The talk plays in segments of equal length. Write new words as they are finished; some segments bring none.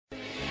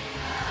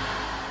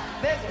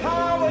There's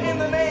power in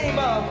the name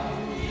of.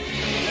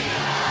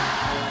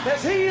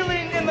 There's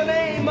healing in the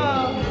name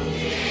of.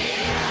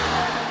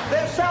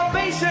 There's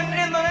salvation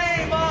in the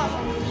name of.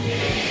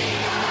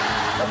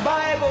 The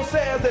Bible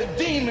says that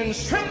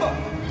demons tremble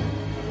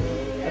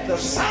at the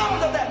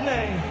sound of that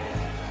name.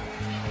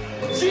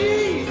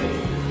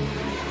 Jesus.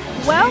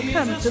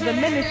 Welcome to the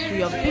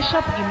ministry of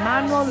Bishop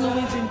Emmanuel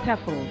Louis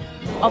Intefel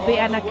of the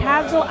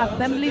Anagkazo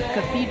Assemblies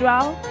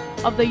Cathedral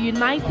of the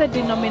United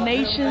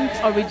Denominations,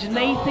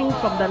 originating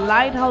from the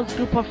Lighthouse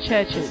Group of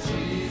Churches.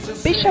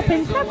 Bishop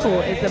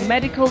Intefel is a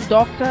medical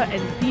doctor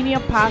and senior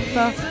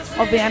pastor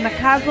of the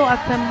Anagkazo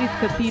Assemblies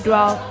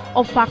Cathedral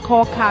of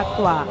Fakor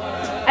Katwa,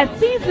 a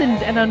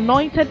seasoned and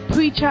anointed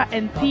preacher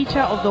and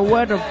teacher of the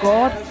Word of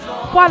God,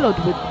 followed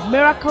with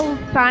miracles,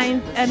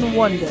 signs, and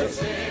wonders.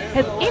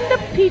 His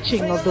in-depth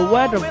teaching of the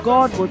Word of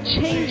God will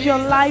change your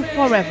life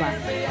forever.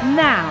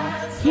 Now,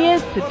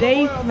 here's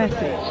today's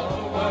message.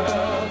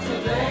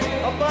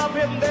 Above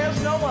him,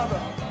 there's no other.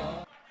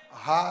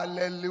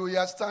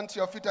 Hallelujah. Stand to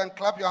your feet and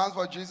clap your hands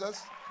for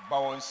Jesus.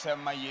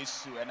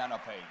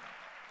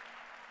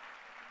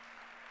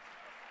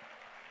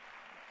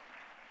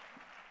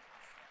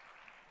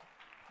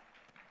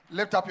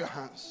 Lift up your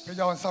hands.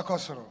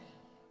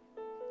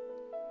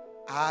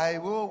 I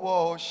will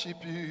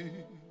worship you.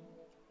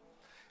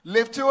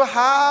 Lift you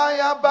high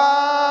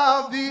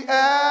above the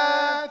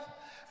earth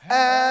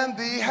and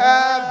the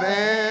heavens.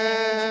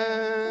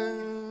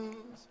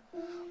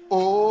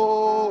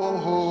 Oh,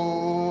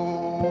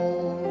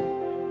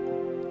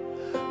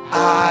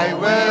 I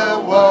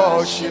will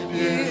worship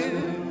you.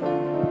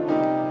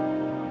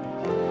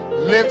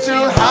 Lift you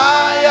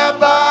high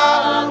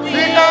above the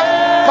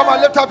earth. Come on,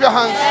 lift up your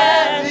hands.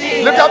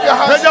 Lift up your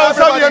hands.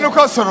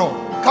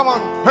 Come on.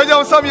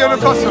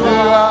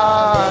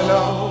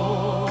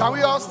 Can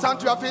we all stand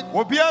to our feet?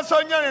 You are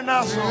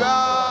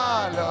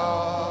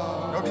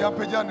Lord.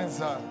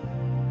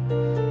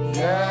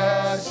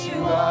 Yes,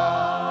 you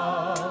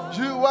are.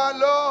 You are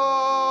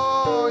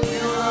Lord.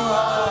 You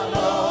are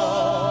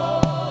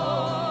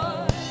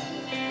Lord.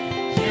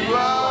 You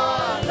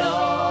are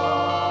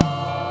Lord.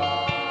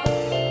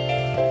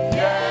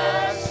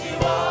 Yes, you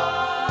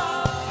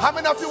are. How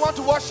many of you want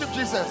to worship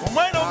Jesus?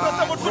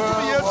 I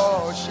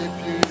will worship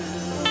you.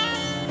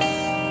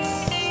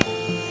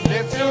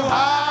 Lift you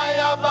high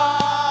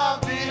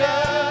above the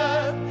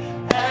earth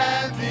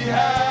and the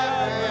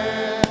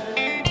heaven.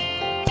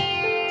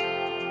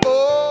 Oh,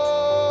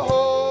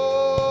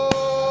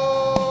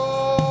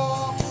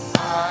 I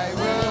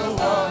will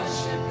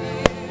worship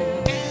you.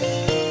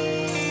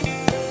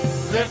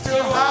 Lift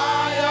you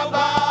high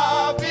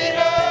above the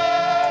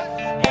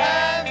earth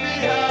and the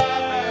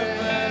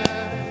heaven.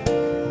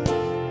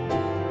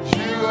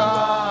 You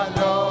are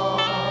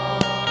Lord.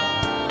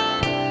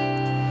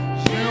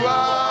 You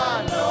are.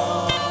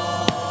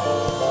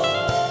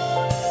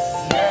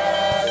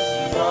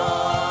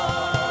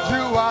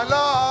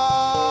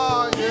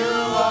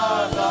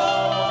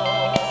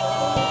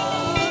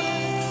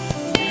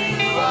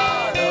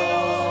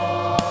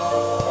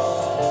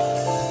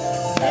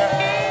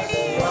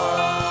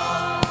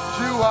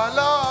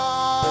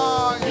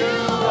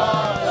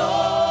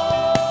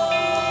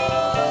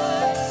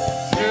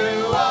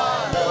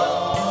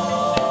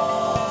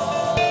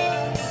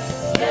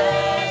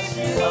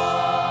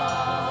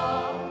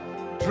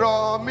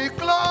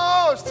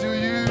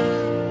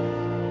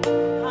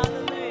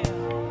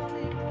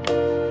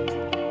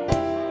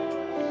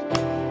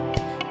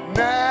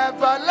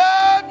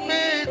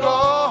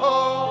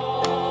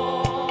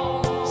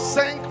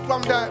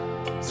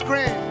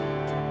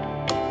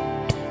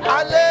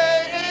 I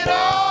lay it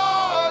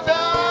all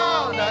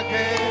down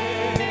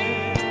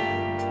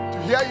again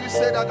to hear you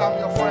say that I'm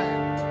your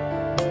friend.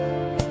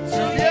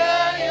 To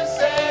hear you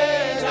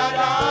say that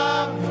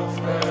I'm your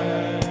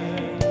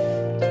friend.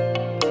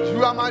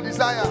 You are my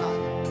desire.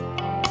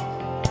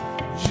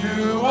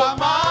 You are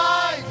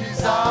my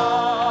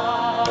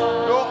desire.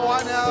 No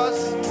one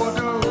else will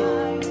do.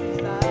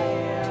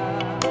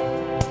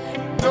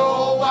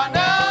 No one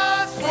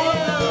else will do.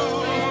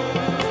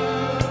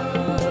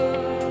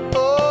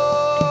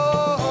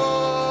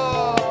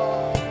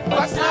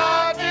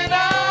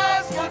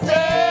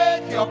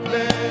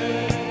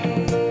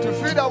 To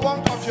feel the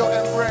warmth of your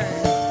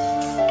embrace.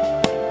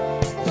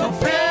 To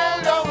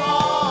feel the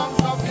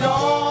warmth of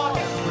your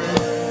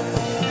embrace.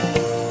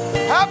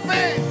 Help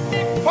me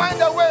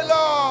find a way,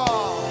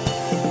 Lord.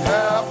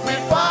 Help me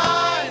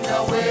find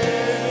a way.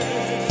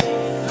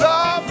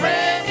 Lord,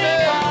 bring me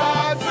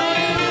back to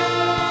you.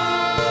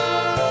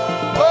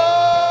 Oh,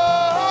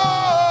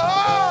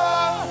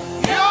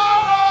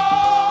 you're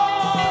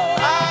all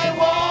I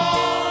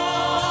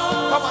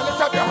want. Come on,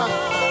 lift up your hands.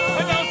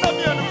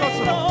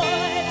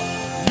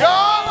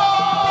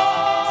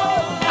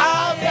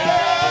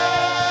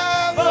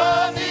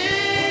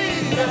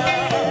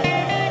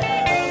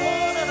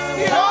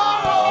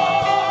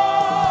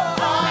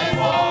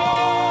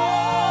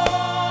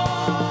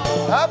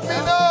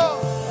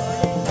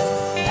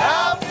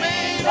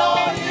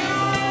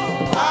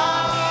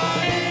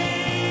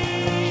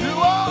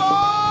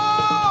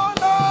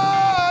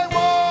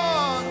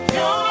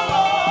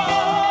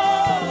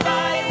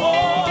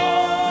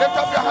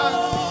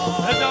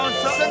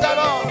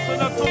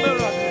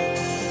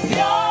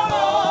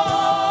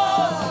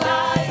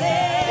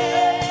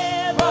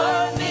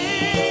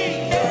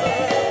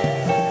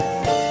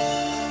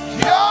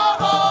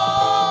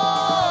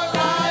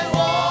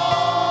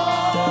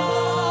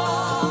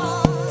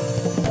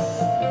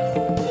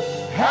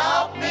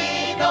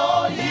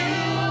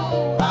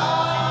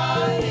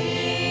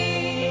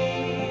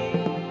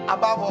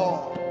 Above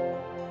all.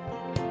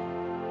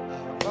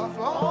 Above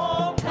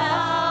all.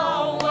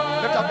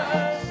 Lift up your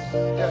hands.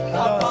 Yes.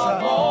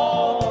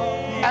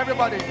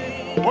 Everybody.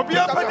 Lift up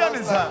your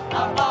hands now.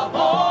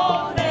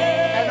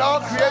 And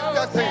all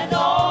created things.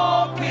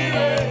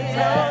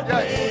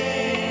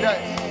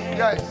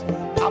 Yes.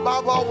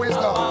 Above all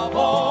wisdom. And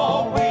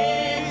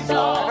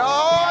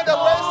all the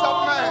ways of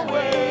man.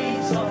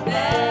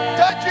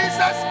 Tell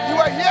Jesus, you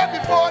were here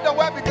before the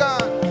world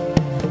began.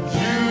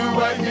 You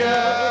were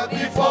here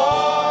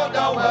before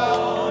the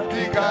world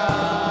began.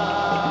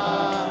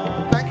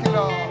 Thank you,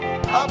 Lord.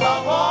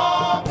 Above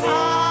all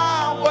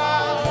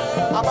powers,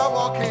 above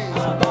all kings,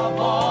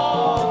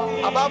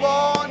 above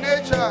all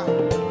nature,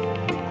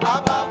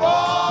 above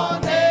all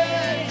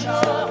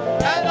nature,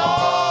 and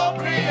all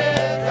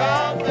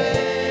created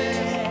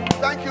things.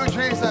 Thank you,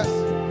 Jesus.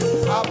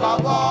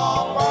 Above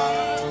all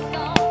powers,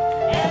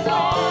 and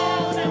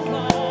all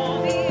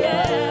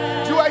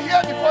you were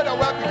here before the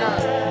world began.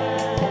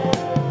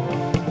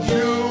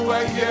 You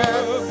were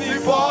here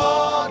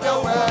before the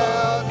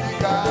world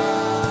began.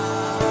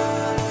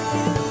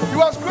 He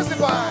was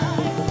crucified.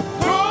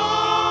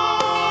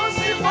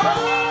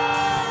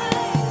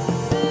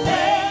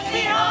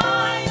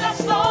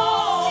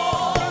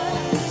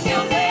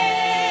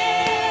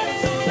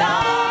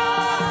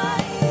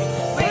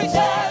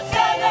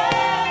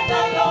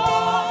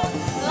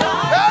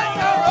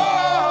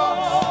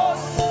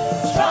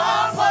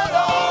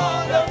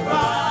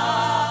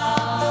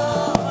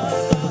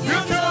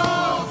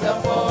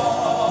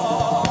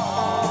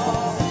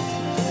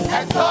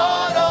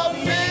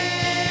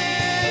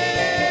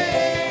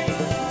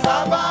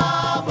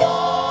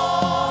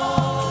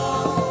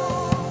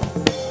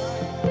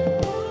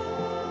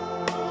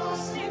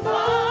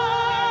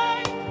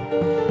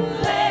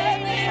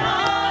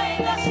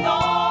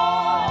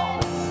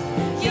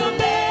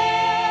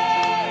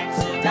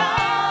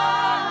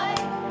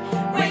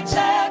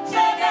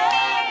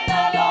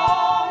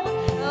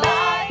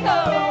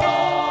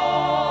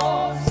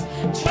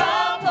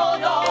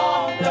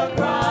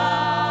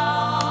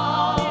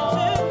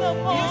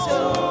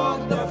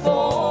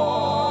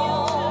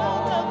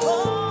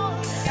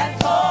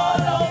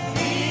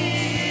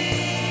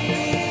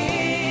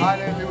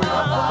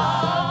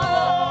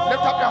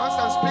 Everybody.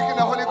 Speak in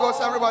the Holy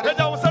Ghost. Everybody.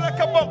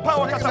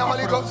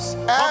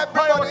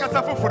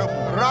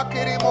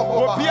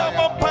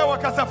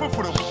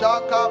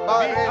 Shaka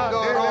Barindo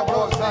Robo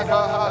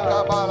Zibaha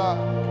Kabala.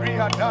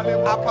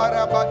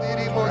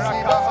 Aparabadiri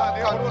Mozibaha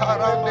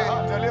Kantarande.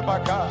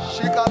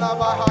 Shikala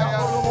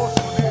Bahaya.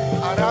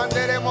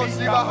 Arandere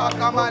Mozibaha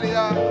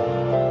Kamalia.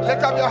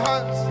 Lift up your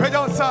hands.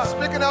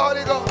 Speak in the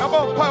Holy Ghost.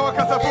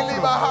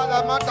 Ilibahala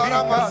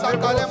Matarama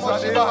Sakale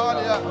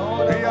Mozibahalia.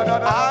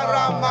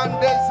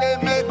 Aramandeze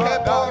Meke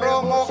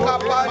Boromo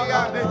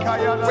Kaparia.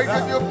 We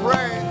give you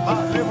praise.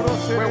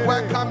 We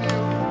welcome you.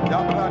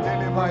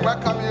 We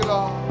welcome you,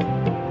 Lord.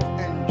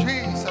 In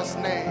Jesus'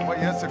 name.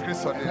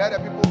 Let the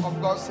people of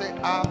God say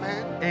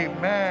amen.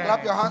 Amen.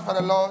 Clap your hands for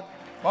the Lord.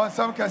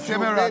 You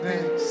may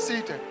be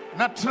seated.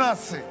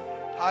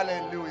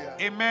 Hallelujah.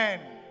 Amen.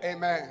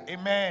 Amen.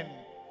 Amen.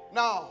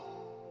 Now,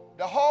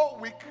 the whole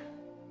week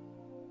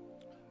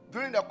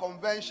during the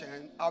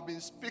convention, I've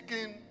been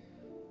speaking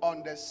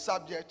on the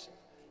subject,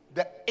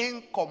 the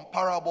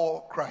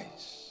incomparable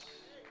Christ.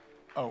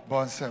 Oh,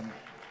 Bonsem.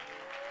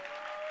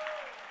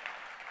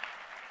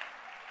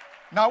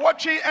 Now,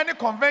 watching any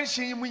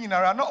convention you mean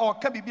around or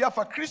can be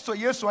for Christo,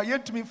 yes, so I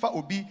yet to me for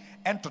Obi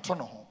and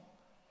Totono.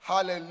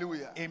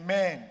 Hallelujah.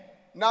 Amen.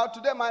 Now,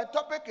 today my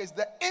topic is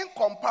the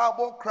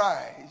incomparable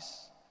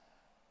Christ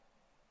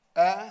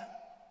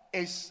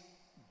is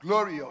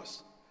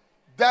glorious.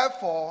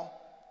 Therefore,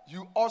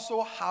 you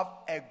also have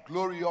a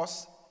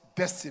glorious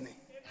destiny.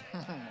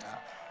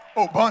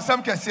 Oh,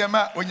 Bonsam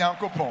Kasiama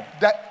Onyankopon.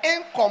 The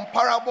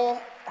incomparable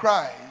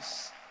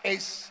Christ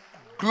is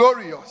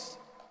glorious.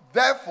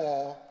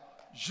 Therefore,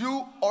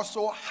 you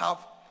also have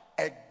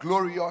a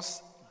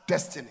glorious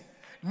destiny.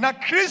 Na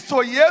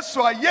Kristo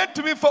Yesu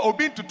ayentumi fa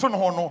obi ntutu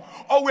ho no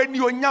o weni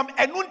onyam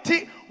enu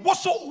nti wo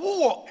so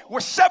wo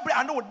hyebre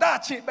ane wo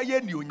daache be ye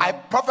ni onyam. I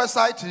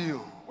prophesy to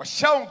you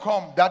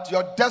that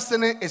your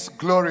destiny is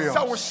glorious.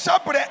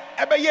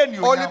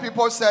 Only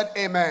people said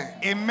amen.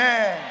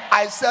 Amen.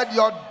 I said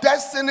your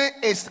destiny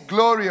is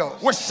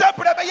glorious.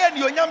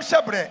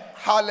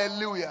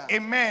 Hallelujah.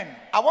 Amen.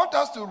 I want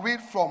us to read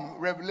from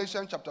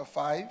Revelation chapter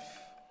 5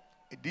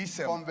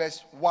 from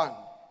verse 1.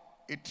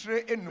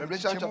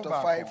 Revelation chapter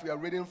 5, we are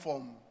reading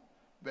from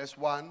verse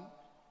 1.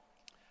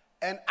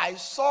 And I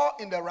saw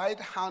in the right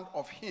hand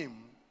of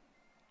him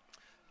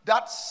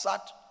that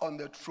sat on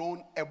the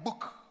throne a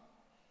book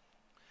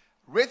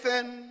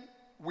written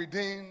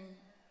within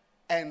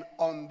and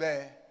on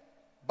the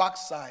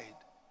backside,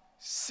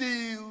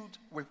 sealed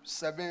with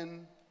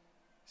 7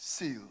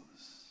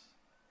 seals.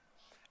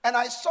 And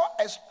I saw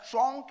a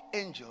strong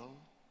angel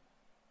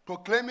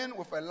proclaiming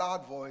with a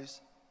loud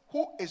voice,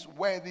 "Who is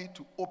worthy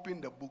to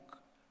open the book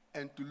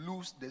and to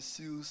loose the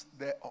seals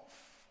thereof?"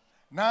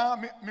 Na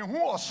me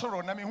hu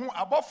osoro na me hu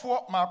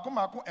abofo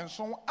maako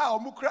enson a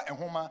omukura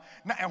ehoma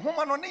na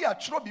ehoma no ne ya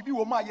twero bibi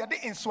wo ma ye de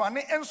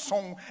ensoane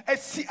enson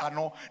asi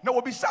ano na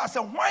obisa se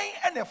hwan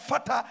ene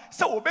fata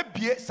se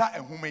obebie sa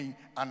ehoma yi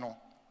ano.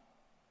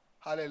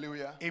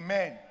 Hallelujah.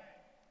 Amen.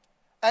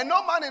 And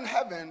no man in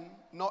heaven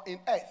nor in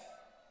earth,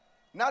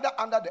 neither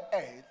under the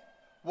earth,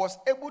 was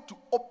able to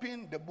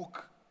open the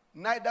book,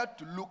 neither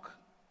to look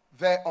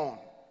thereon.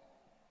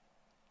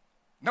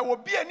 Na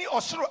obi ani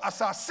osoro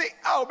asase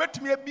a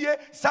obetumi abie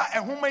sa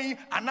ehoma yi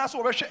anaso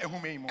obehwe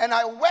ehoma yi mo. And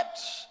I wept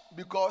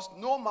because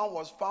no man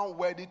was found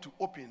worthy to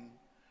open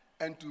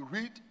and to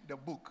read the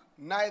book,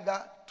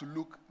 neither to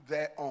look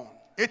thereon.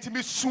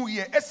 Etimi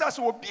suye esase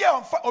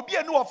obi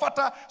ani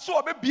ofata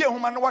so obebie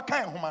ehoma no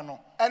wakan ehoma no.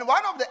 And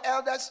one of the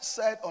elders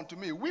said unto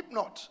me, weep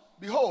not,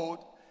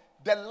 behold,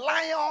 the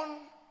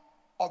Lion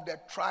of the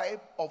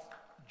tribe of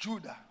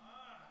Judah,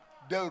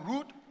 the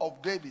root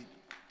of David,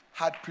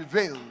 had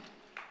prevailed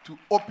to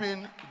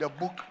open the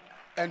book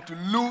and to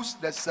loose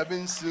the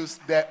 7 seals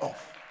thereof.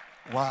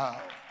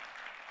 Wow.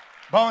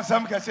 Now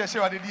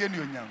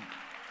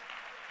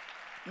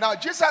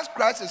Jesus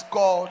Christ is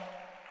called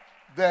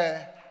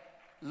the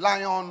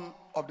Lion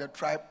of the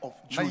tribe of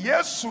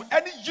Judah.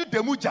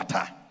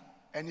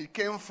 And he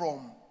came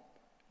from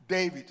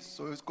David,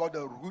 so it's called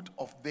the root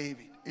of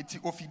David.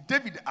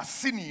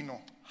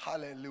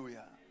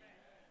 Hallelujah.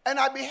 And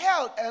I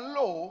beheld, and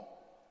lo,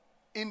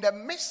 in the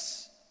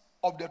midst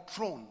of the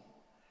throne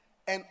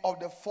and of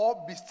the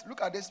 4 beasts,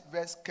 look at this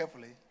verse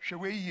carefully.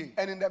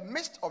 And in the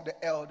midst of the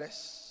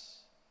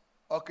elders,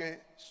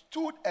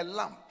 stood a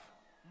lamp.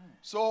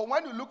 So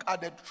when you look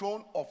at the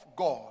throne of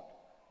God,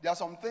 there are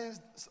some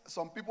things,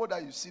 some people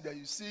that you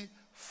see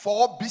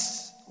 4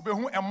 beasts,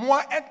 then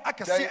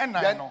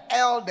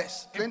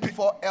elders,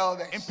 24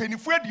 elders,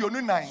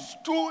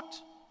 stood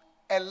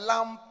a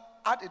lamb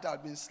as it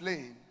had been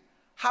slain,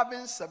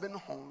 having 7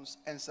 horns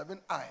and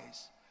 7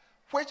 eyes,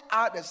 which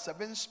are the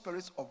 7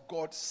 spirits of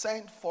God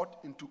sent forth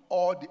into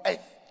all the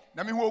earth.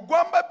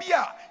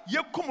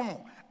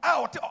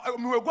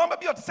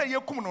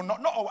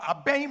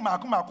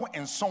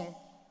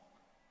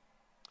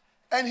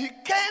 And he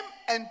came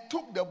and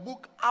took the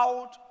book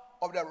out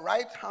of the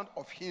right hand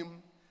of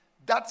him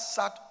that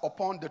sat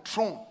upon the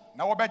throne.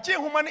 And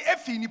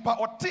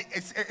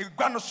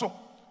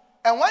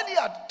when he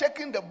had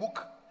taken the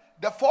book,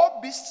 the 4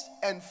 beasts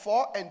and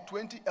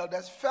 24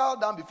 elders fell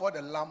down before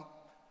the Lamb,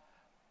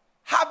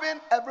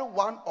 having every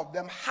one of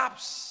them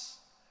harps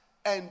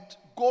and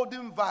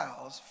golden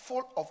vials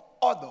full of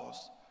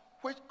odors,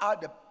 which are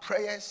the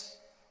prayers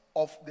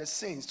of the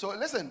saints. So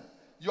listen,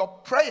 your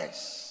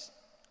prayers,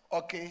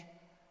 are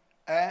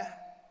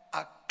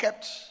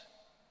kept,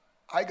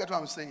 I get what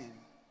I'm saying,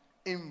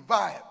 in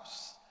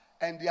vials,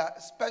 and they are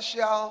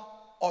special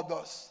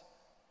odors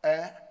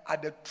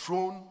at the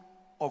throne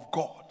of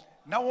God.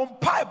 Now on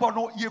Bible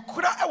no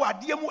yekura ewa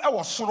diemu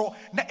ewo soro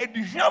na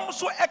eduhwam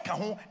so eka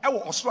ho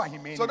ewo osoro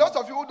ahime. So those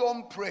of you who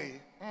don't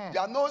pray,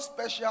 there are no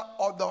special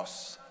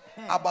odors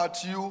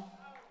about you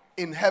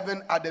in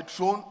heaven at the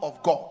throne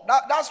of God.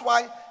 That's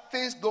why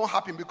things don't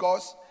happen,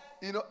 because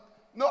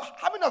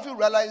how many of you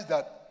realize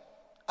that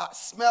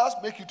smells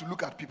make you to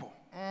look at people?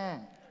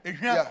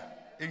 Yeah.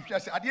 When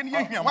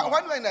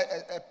you're in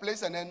a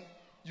place and then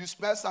you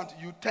smell something,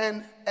 you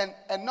turn, and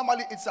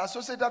normally it's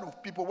associated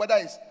with people, whether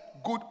it's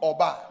good or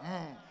bad.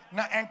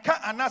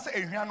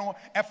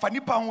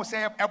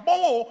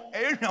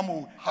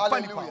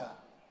 Hallelujah.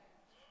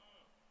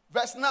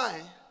 Verse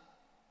 9.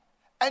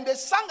 And they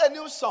sang a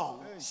new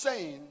song,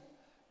 saying,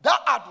 Thou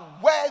art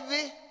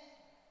worthy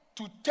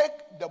to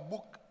take the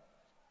book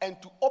and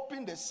to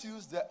open the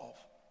seals thereof.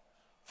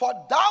 For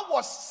thou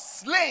wast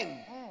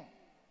slain.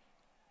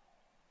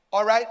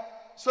 All right?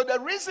 So the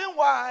reason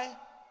why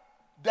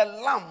the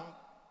Lamb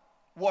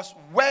was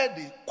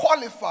worthy,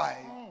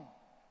 qualified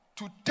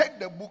to take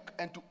the book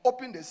and to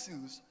open the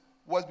seals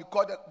was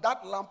because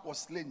that Lamb was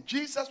slain.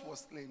 Jesus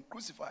was slain,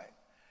 crucified,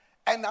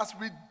 and has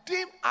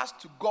redeemed us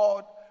to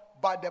God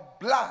by the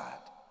blood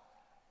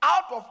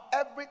out of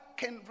every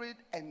kindred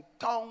and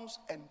tongues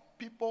and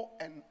people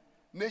and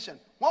nation.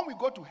 When we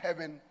go to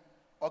heaven,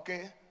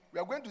 we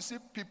are going to see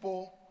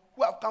people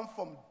who have come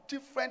from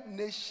different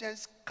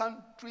nations,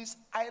 countries,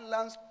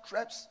 islands,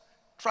 tribes,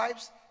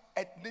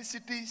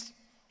 ethnicities,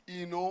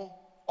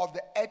 of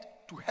the earth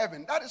to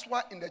heaven. That is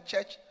why in the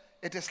church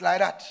it is like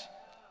that.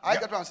 I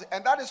get what I'm saying.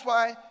 And that is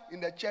why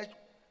in the church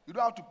you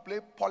don't have to play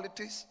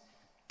politics,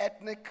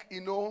 ethnic,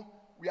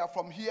 we are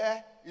from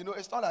here,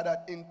 it's not like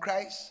that. In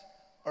Christ,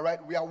 all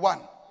right, we are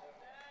one.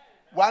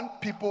 One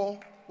people,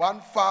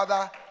 one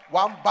Father,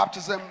 one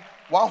baptism,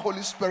 one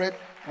Holy Spirit,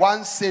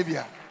 one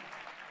Savior.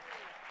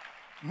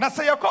 Na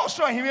se yakọ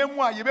so ahime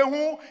mu a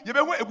yebehu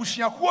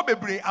ebusuakuo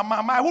bebre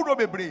amama ahuro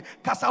bebre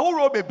kasa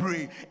ahuro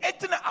bebre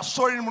etina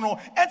asori mu no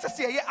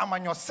ensese ye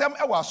amanyosem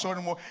e wa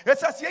asori mu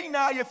esase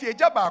nyina ye fie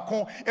gya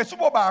baako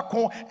esubo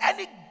baako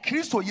ene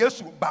Kristo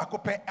Yesu baako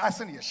pe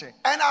ase ne ye.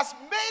 And has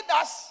made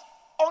us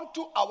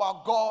unto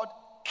our God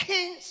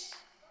kings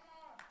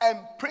and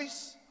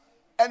priests,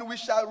 and we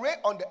shall reign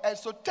on the earth.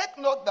 So take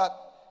note that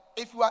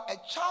if you are a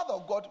child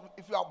of God,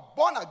 if you are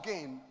born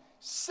again,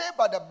 saved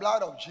by the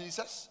blood of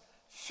Jesus,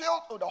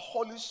 filled with the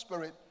Holy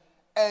Spirit,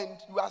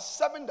 and you are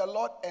serving the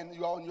Lord and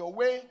you are on your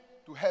way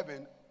to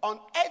heaven, on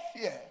earth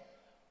here,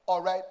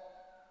 all right,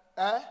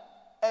 and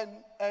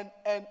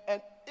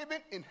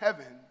even in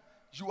heaven,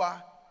 you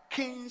are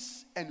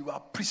kings and you are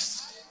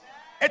priests.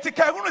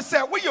 Etika hunu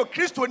se we yo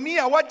Kristo ni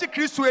a waje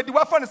Kristo edi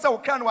wafa ne se wo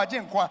kra no waje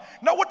nkwa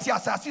na wo ti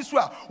asase so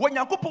a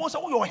wonyankopon se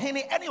wo yo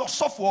hene ene yo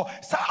sofo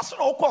sa aso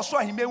na wo kɔ so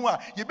ahemmehu a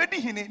ye bedi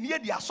hene ne ye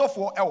di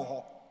asofo e wo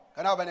ho.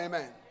 Can I have an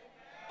amen?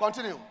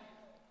 Continue.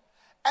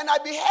 And I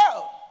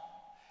beheld,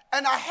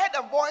 and I heard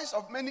a voice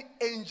of many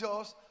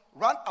angels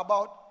run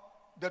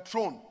about the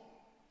throne.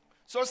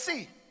 So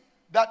see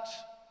that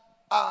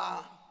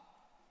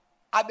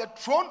at the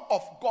throne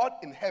of God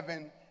in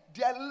heaven,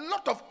 there are a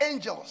lot of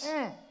angels.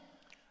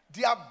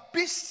 They are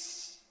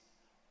beasts.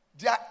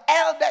 They are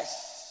elders.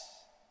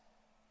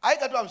 I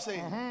get what I'm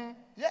saying?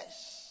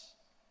 Yes.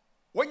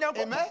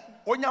 Amen.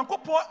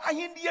 Onyankopon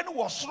ahendie no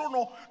wo soro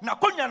no na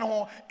konya no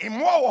ho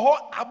emmoa wo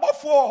ho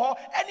abofo wo ho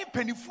ene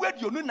panifu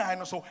aduonu nan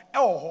no so e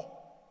wo ho.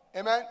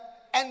 Amen.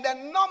 And the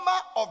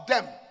number of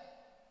them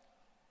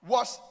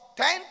was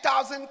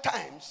 10,000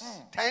 times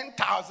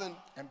 10,000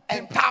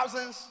 and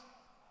thousands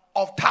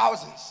of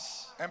thousands.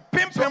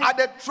 So at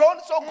the throne,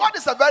 so God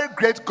is a very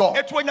great God.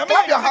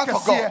 Clap your hands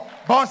for God.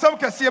 Bonsam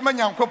kesiye ma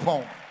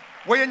Nyankopon.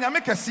 Wo ye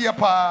nyame kesiye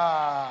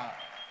pa.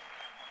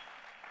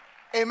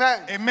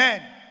 Amen.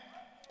 Amen.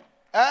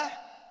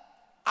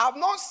 I've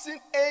not seen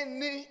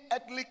any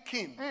earthly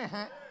king,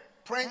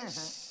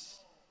 prince,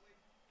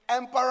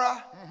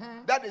 emperor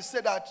that they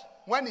say that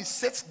when he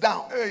sits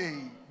down,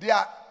 they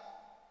are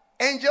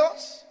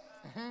angels,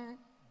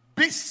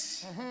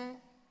 beasts,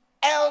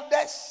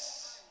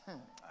 elders.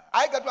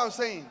 I get what I'm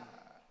saying.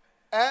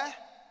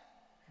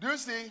 Do you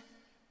see?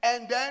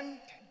 And then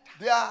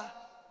there are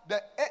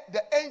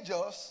the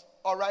angels,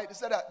 all right, they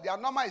said that their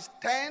number is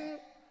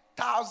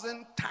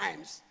 10,000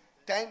 times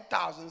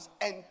 10,000s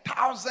and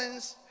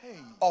thousands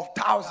of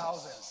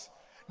thousands.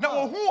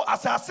 Now who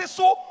asase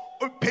so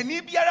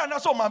penny biara na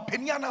so man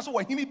penny na so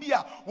wahini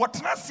bia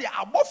wotena se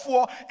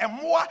abofo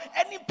emmoa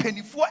eni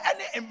penifo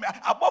eni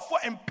abofo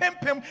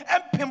empempem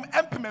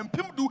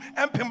empem du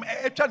empem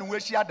etwa ne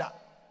wahia da.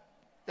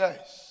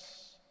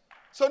 Yes.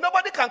 So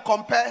nobody can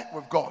compare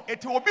with God.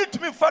 It will be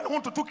to me fan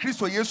who to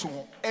Kristo Yesu.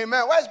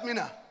 Amen. Where's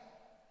Mina?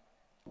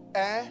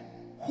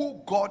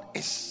 Who God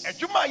is.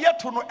 Ejuma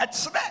yeto no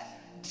etsebe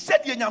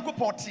said ye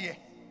Nyankopon tie.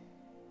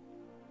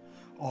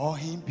 Oh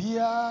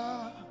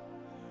himbia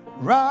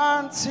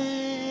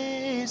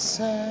ranti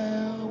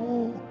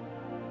sewo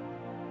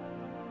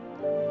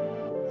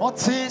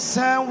oti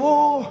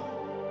sewo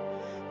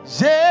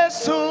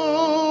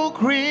Jesus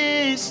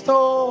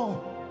Christo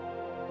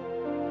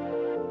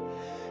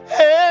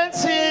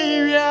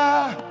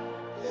Entiria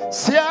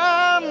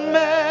siamenina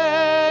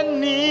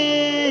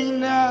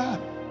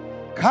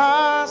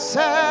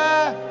kase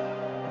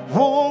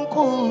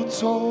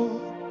vonkuto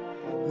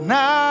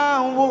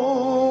nawoyo.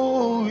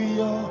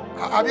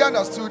 Have you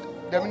understood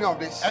the meaning of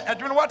this?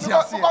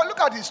 Look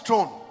at his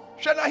throne.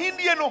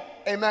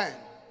 Amen.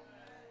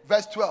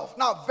 Verse 12.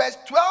 Now, verse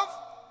 12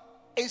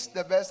 is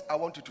the verse I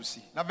want you to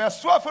see. Now,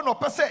 verse 12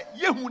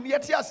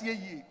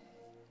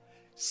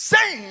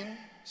 saying,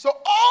 so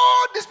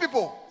all these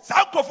people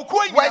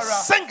were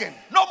singing.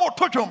 No more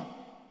tojum.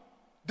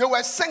 They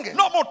were singing.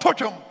 No more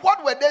tojum.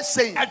 What were they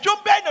saying?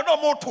 No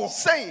more to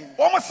saying.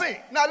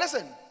 Now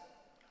listen.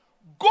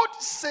 Good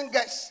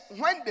singers,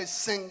 when they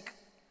sing,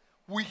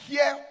 we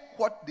hear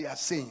what they are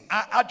saying.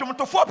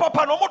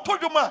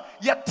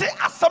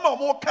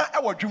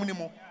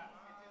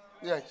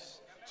 Yes.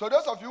 So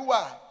those of you who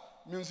are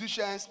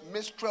musicians,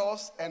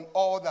 minstrels, and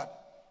all that,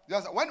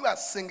 when we are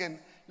singing,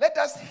 let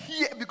us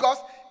hear, because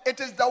it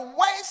is the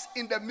words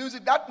in the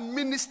music that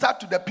minister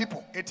to the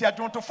people. I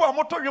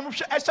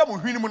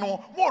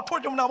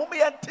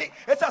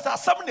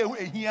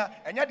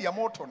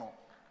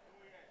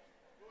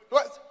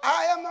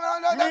am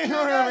not.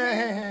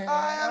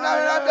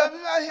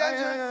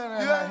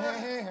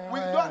 We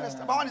don't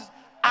understand.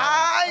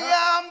 I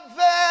am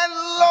the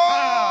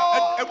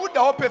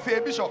Lord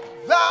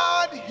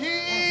that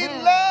He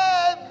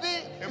led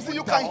thee. You see,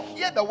 you can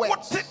hear the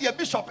words. You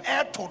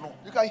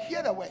can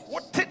hear the words.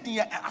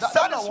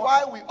 That is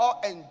why we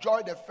all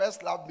enjoy the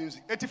First Love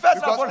music. Because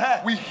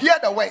we hear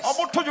the words.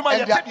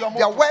 And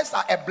their words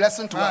are a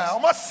blessing to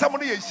us.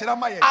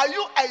 Are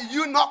you a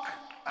eunuch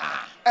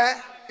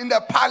in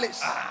the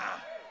palace? I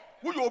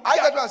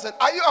get what I said.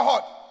 Are you a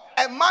what?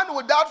 A man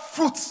without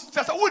fruits.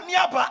 A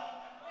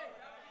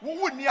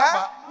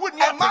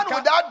man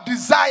without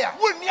desire.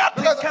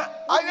 Because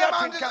I am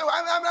a desire.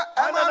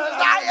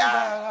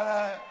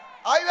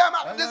 I am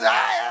a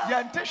desire.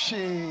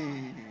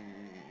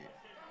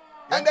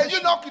 And then you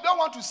don't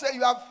want to say,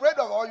 you are afraid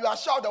of, or you are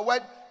shout the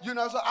word, so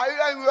are you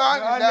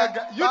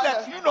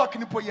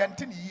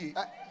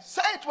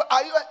say it,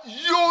 are you a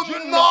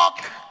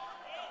eunuch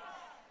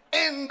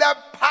in the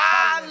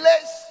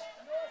palace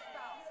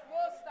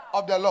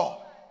of the Lord?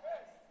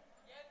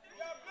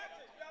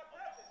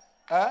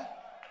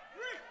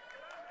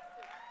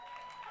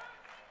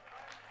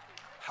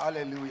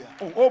 Hallelujah.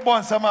 Oh,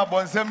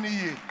 bonsam ni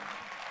ye.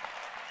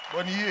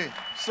 Boni ye.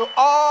 So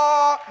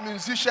all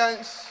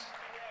musicians,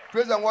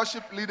 praise and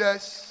worship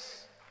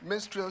leaders,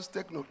 minstrels,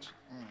 take note.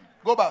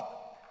 Go back.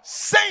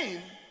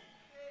 Saying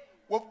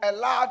with a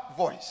loud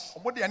voice,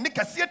 Omode ani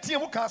kase tie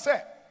mu kan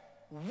say,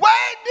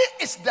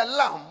 worthy is the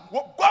lamb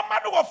 "Gwama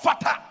no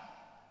fata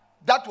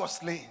that was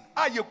slain."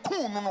 a ye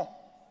kun no."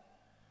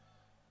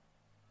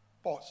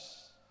 Pause.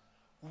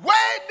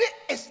 Worthy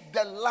is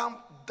the lamb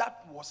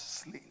that was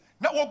slain.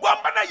 Na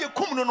gwama na ye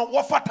kum no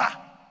wo fata.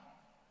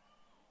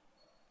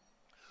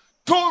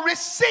 To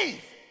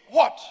receive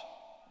what?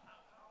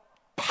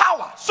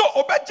 Power. So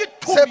obeji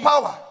to Say me.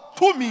 power.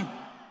 To me.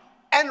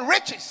 And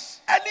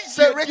riches. Any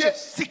Say riches.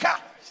 Sika.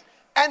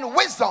 And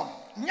wisdom.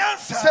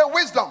 Nyansa. Say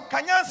wisdom.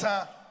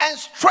 Kanyansa. And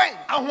strength.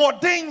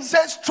 Ahoden.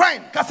 Say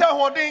strength. Kase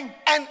ahoden.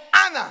 And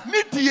honor.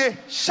 Nidie.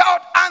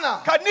 Shout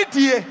honor. Ka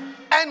nidie.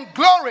 And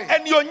glory.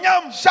 And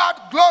yonyam.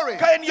 Shout glory.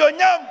 Ka en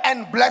yonyam.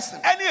 And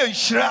blessing. Any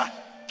enhira.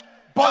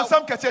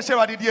 Bonsam kase hye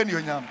wade die en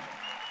yonyam.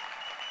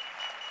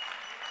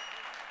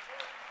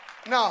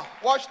 Now,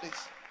 watch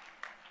this.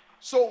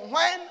 So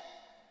when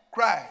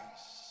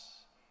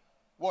Christ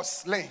was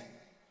slain,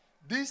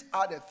 these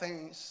are the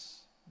things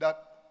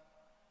that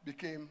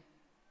became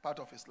part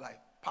of his life: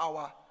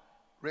 power,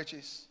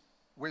 riches,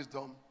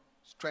 wisdom,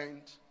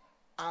 strength,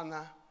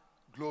 honor,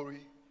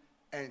 glory,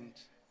 and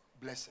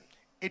blessing.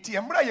 Eti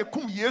emra ye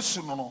kum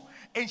Yesu no no.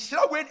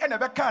 Enhira we ene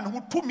be kan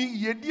ho tumi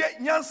ye die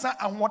nyansa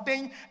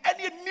ahoden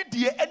ene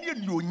nidie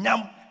ene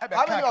nyonyam.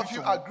 How many of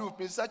you agree with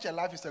me? Such a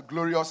life is a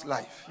glorious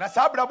life. Na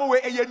sa abrabo we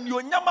eye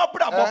nyonyam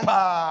abrabo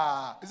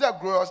pa. It's a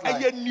glorious life.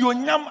 Eye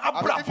nyonyam I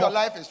mean, if your abrabo.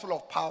 life is full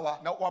of power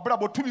Na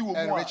wabrabo tumi wo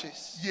and mu a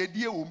riches. ye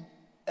die wo mu.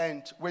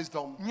 and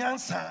wisdom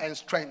Nyansa and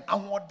strength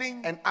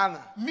ahoden and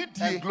honor nidie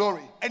and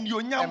glory and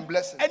nyonyam and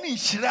blessing. ene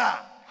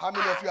nhira. How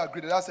many of you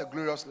agree that that's a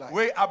glorious life?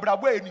 We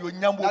abrabo e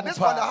nyonyam wo Now mu this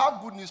one, I pa.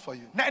 have good news for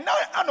you. Na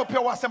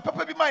anope wa sem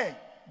papa bi maye.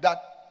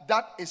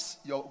 That is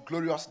your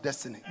glorious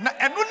destiny. Na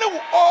eno ne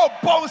o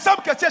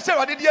bonsam kase hye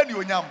wade die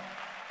nyonyam.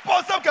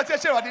 Bonsam kase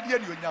hye wade die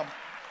nyonyam.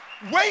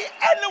 We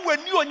ene we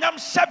nyonyam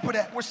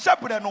shebre, we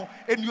shebre no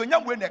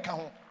nyonyam we na ka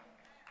ho.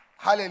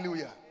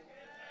 Hallelujah.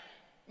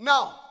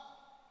 Now,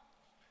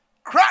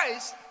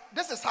 Christ,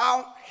 this is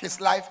how his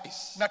life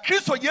is. Na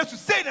Kristo Yesu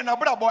sei na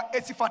abrabo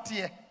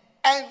esifate.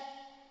 And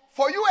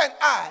for you and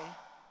I,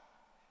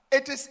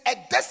 it is a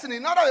destiny,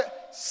 not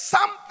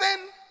something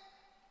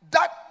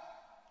that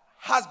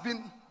has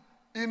been,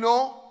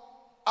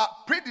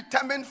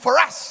 predetermined for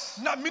us.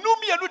 Na minu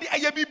mienu di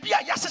eye bibia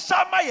ya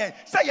hyehyɛ ma ye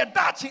sɛ ye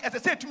daachi ɛsɛ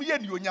sɛ etumi ye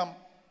nyonyam.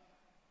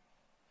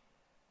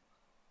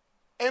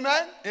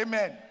 Amen.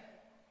 Amen.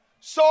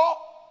 So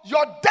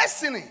your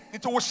destiny,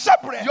 It wo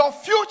shebre your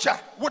future.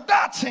 wo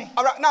daachi.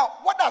 All right. Now,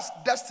 what does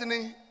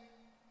destiny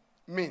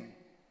mean?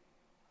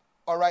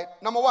 All right.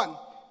 Number one,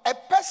 a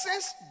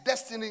person's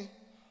destiny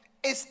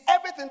is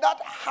everything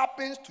that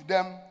happens to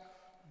them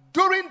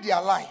during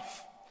their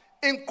life,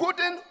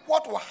 including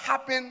what will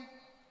happen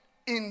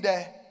in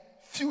the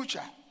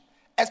future,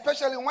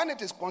 especially when it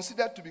is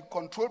considered to be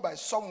controlled by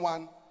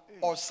someone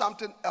or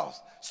something else.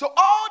 So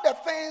all the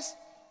things,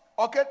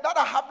 that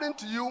are happening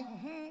to you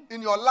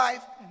in your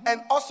life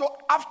and also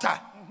after,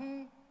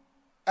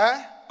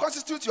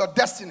 constitute your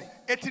destiny.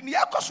 Eti ne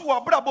yakoso wo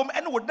abrabom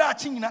ene wo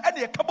daachi nyina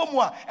ene ye kaba mu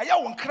a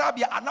ɛyɛ wo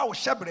nkrabia ana wo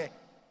shebre.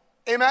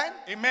 Amen.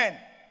 Amen.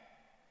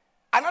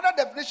 Another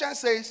definition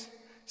says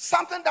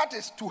something that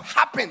is to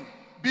happen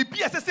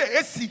Bibia ɛsɛ sɛ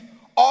esi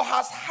or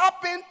has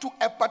happened to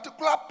a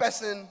particular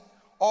person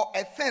or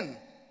a thing.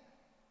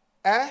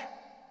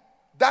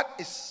 That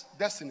is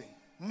destiny.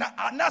 na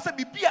anasa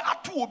bibia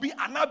ato obi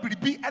ana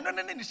biribi eno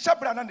ne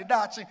shebre ana ne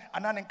daachi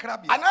ana ne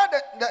nkrabia.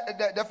 Another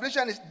the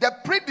definition is the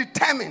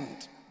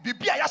predetermined,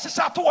 Bibia ya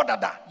hyehyɛ ato wo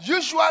dada.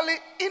 usually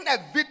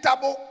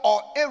inevitable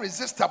or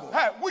irresistible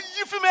Wo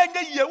yi fi me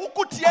nya ye wo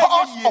kutie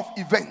cause ye. of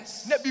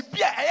events. Na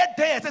bibia ɛyɛ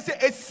den ɛsɛ sɛ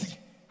esi.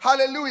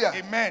 Hallelujah.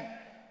 Amen.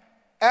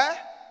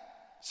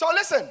 So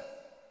listen.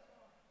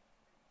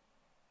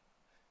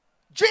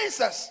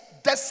 Jesus,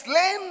 the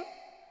slain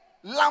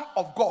Lamb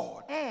of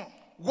God,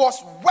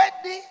 was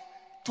worthy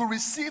to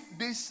receive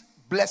these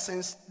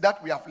blessings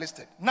that we have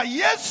listed. Na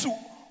Yesu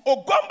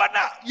ogwamba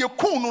na ye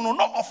kun no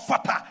no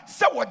ofata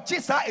sɛ wo gye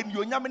saa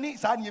enuonyam ne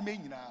saa nyeme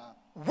nyinaa.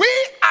 We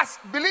as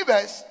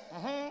believers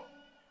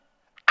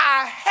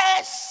are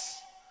heirs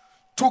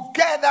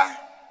together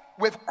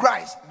with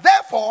Christ.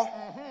 Therefore,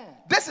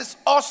 this is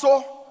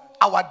also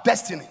our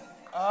destiny.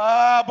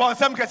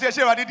 Bonsam kase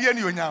hye wade die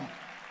enuonyam.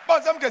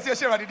 Bonsam kase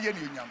hye wade die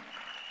enuonyam.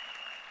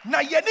 Na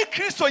ye ne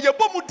Kristo ye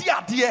bomu di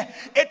ade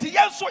eti ye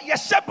nso ye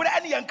hyebre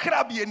ene ye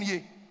nkrabie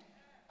nie.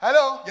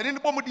 Hello? Ye ne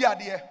bomu di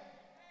ade.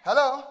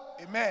 Hello?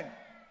 Amen.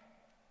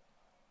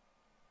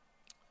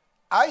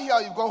 I hear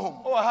you go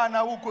home. O ha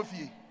na wo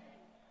kofie.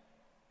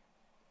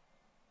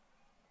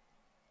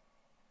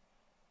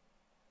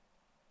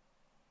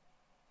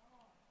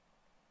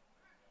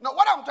 Now,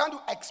 what I'm trying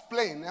to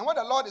explain and what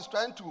the Lord is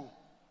trying to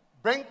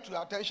bring to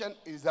your attention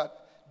is that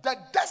the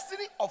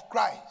destiny of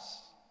Christ,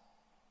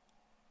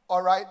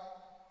 all right,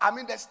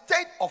 the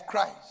state of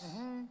Christ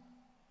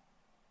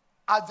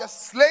as the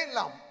slain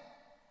lamb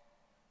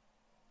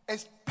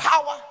is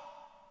power,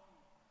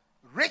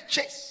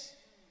 riches,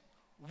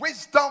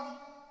 wisdom,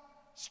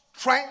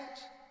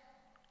 strength,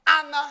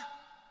 honor,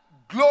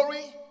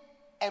 glory,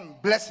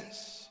 and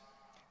blessings.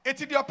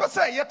 Eti di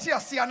opese yeti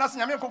ase anase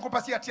nyame nkonko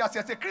pese yeti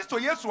ase se Kristo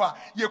Yesu a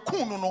ye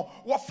kunu no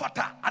wo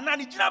fata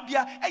anani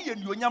ginabia eye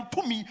nuonyam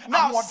tumi.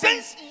 Now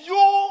since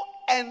you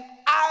and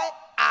I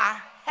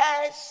are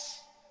heirs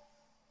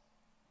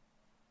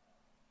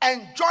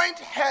and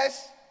joint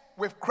heirs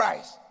with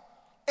Christ,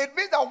 it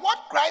means that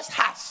what Christ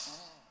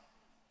has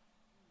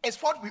is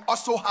what we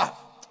also have.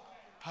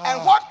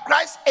 And what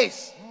Christ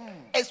is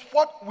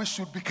what we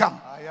should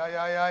become.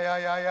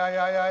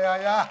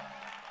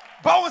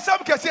 Bawo sam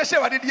kese hye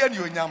wade de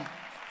anuonyam.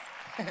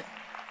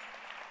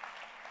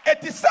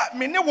 Etisa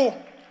me ne wo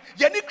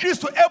ye ni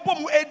Kristo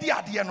ebom edi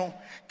ade no.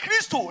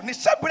 Kristo ne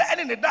hyebre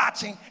ene ne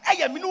daache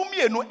eye me no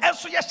mienu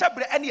enso ye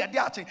hyebre ene ye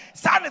daache.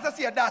 Sa ne sese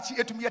ye daache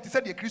etumi ye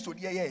tese de Kristo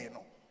de ye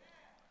no.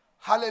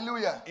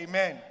 Hallelujah.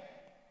 Amen.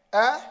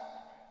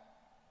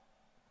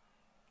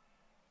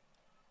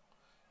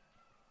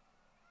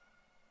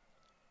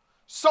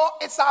 So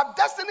it's our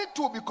destiny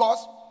too,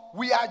 because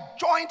we are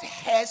joint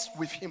heirs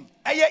with him.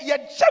 No,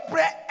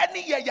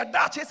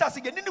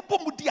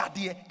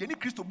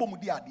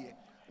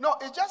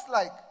 it's just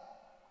like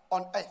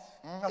on earth.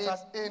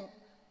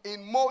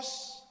 In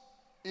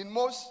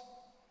most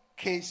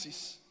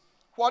cases,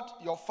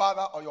 what your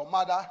father or your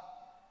mother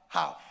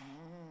have,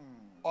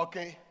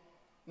 okay,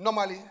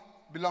 normally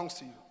belongs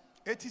to you.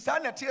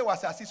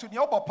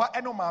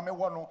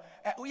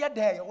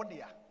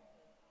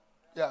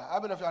 Yeah, I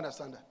don't know if you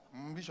understand that.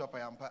 Bishop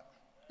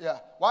Yeah,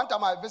 one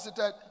time I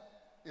visited,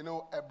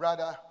 a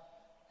brother.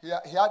 He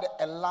had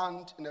a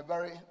land in a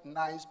very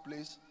nice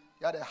place.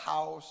 He had a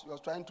house. He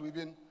was trying to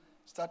even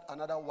start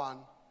another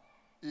one,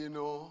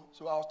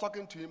 So I was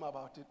talking to him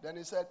about it. Then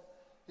he said,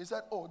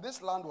 "Oh,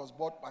 this land was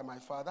bought by my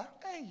father.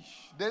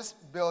 This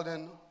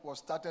building was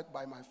started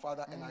by my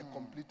father, and I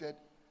completed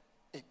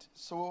it."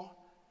 So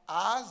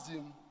I asked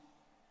him,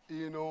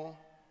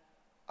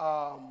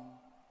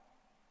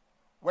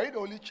 were you the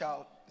only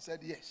child? He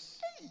said, "Yes."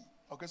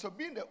 Okay, so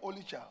being the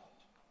only child,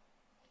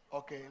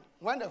 okay,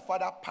 when the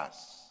father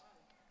passed,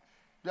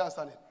 do you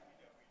understand it?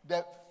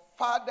 The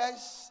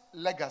father's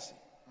legacy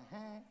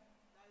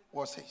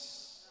was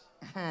his.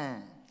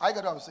 I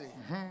get what I'm saying?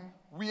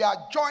 We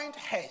are joint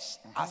heirs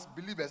as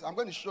believers. I'm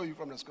going to show you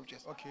from the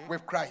scriptures. Okay.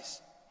 With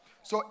Christ.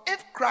 So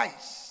if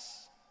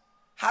Christ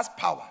has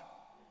power,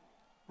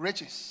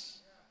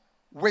 riches,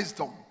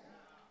 wisdom,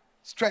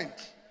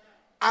 strength,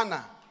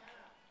 honor,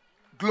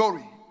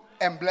 glory,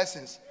 and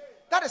blessings,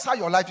 that is how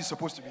your life is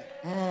supposed to be.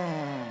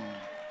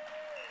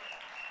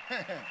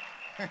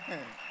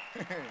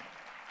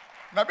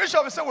 Now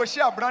Bishop say we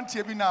share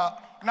brantie bi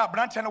na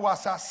brantie no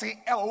wasase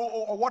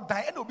o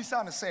wodan e na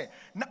obisa no say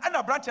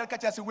na brantie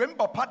ka say we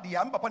mbapa de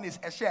am papa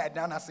na share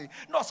dan na say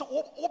no so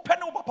wo pe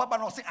no papa ba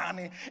no say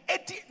ane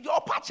eti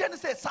your papa no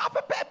say sa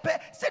pepepe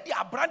say the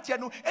brantie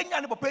no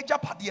enya ne papa eja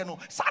pade no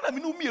sa na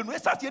me no mienu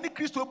esase ne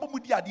Kristo ebomu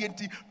di ade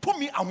enti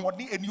tumi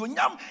ahode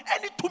enionyam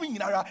eni tumi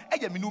nyinara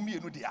eya me no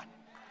mienu dia.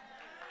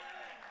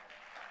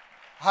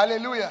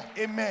 Hallelujah.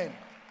 Amen.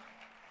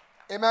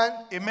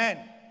 Amen.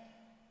 Amen.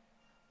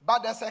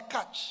 But there's a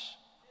catch.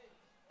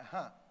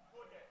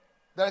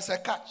 There's a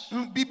catch.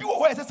 Bibi wo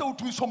ho say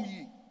utumi som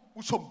yi.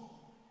 Usom.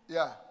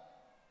 Yeah.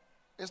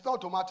 It's not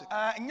automatic.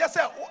 Nya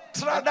say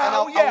trada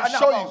I'll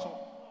show you.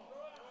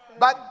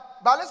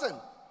 But listen,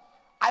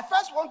 I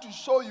first want to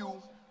show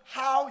you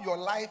how your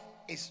life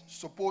is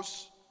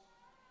supposed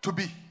to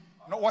be.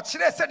 No, what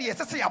chire said yes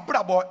say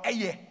abrabo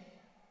eye.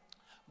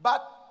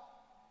 But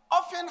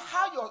often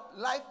how your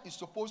life is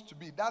supposed to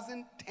be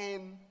doesn't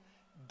turn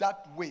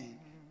that way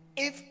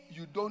if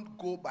you don't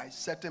go by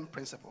certain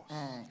principles.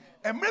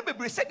 Emre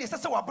bebre said yes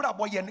say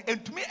wabrabo ye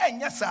entumi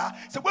enya sa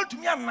se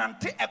wantumi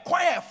anante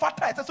ekwan e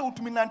fata say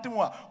utumi nante mu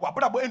a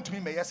wabrabo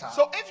entumi meye sa.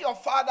 So if your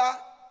father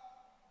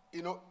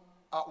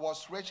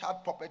was rich,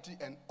 had property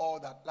and all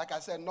that, like I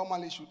said,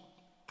 normally should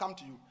come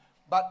to you.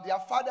 But there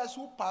are fathers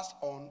who pass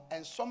on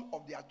and some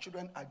of their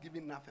children are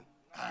given nothing.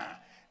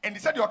 And he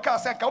said your car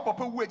said ka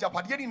papa wu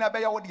ejapade ni na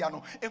be ya wo dia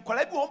no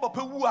enkola bi won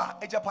papa wu a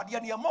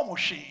ejapade ni e mom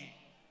hwe.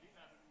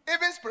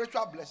 Even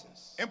spiritual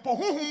blessings. Empo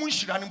huhum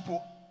nhira ne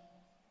mpo.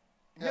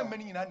 Nya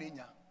mani nyina na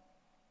enya.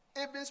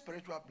 Even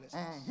spiritual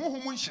blessings.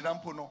 Huhum nhira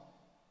mpo no.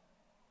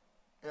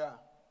 Yeah.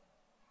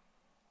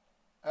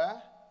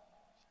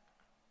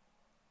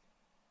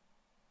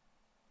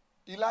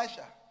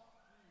 Elisha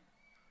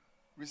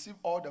received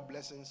all the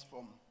blessings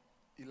from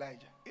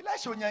Elijah.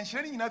 Elisha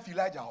onyanhire ni nyina fi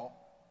Elijah ho.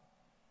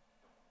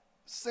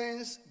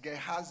 Since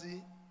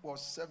Gehazi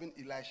was serving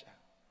Elisha,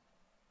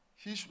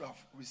 he should have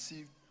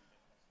received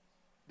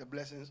the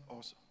blessings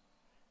also.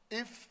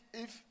 If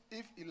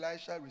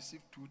Elisha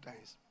received 2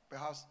 times,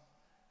 perhaps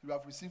he would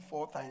have received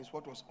 4 times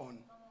what was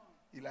on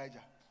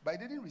Elijah. But he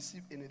didn't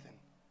receive anything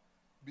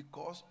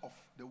because of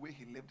the way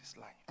he lived his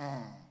life.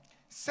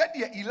 said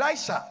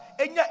Elisha,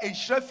 Enya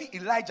Eshrafi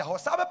Elijah, or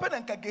Sabapen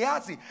and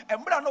Kageazi,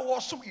 and Brano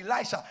was some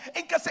Elisha,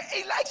 and Kasa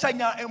Elisha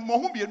and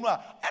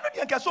Mohumbianua, and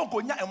the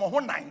Kasonkonya and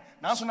Mohonai.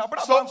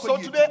 So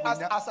today,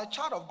 as a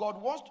child of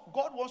God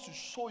wants to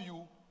show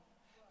you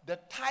the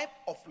type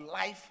of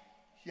life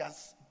He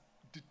has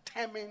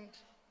determined,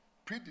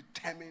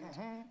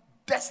 predetermined,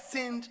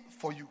 destined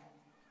for you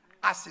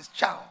as His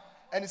child.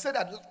 And He said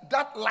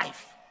that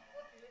life,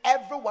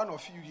 every one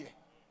of you here,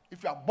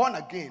 if you are born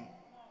again,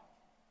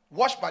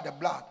 washed by the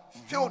blood,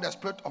 filled with the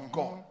Spirit of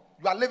God,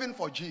 you are living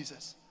for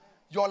Jesus.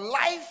 Your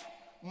life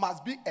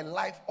must be a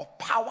life of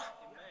power,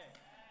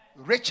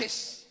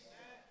 riches,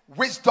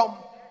 wisdom,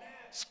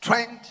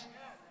 strength,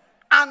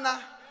 honor,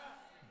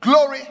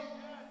 glory,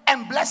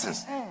 and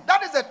blessings.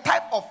 That is the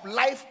type of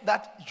life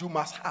that you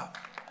must have.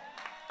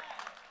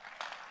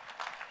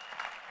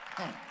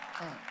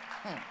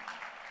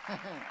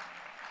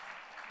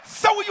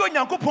 So you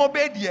Yankopon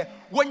bedie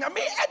when you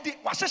me edi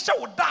wahehye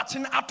wo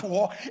daakye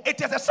ato it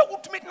is a so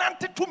utumi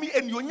nante to me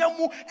enuonyam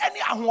mu ene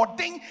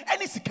ahoden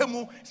ene sika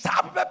mu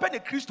saa pepe ne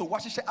Kristo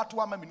wahehye ato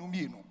ama me no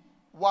mienu.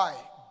 Why?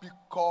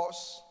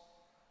 Because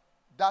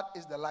that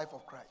is the life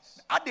of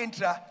Christ.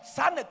 Adentra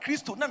saa na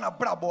Kristo na na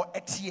brabo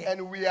etie.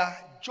 And we are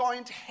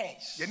joint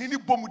heirs. Ye ni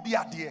bomudi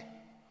ade.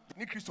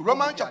 Ni Kristo.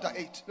 Romans chapter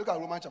 8. Look at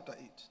Romans chapter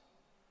 8.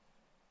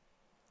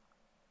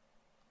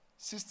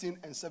 16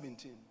 and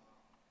 17.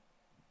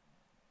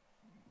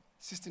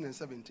 16 and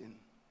 17.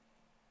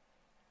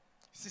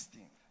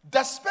 16.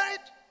 The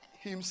Spirit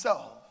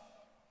Himself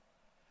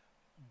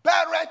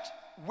beareth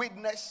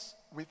witness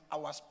with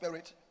our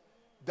spirit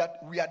that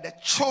we are the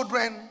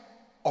children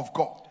of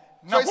God.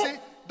 So you see,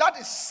 that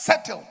is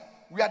settled.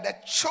 We are the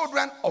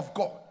children of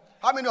God.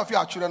 How many of you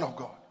are children of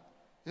God?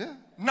 Yeah.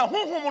 Na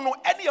honhom no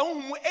ene ya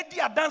honhom edi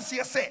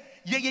adanse se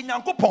ye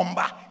Nyankopon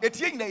ba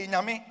etie nyina ye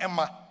nyame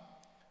emma.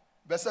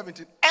 Verse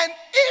 17. And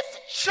if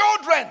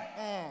children,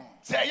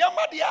 say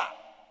yamadia.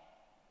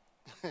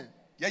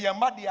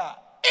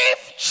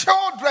 if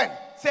children,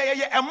 say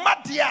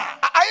yamadia.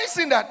 Are you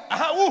seeing that?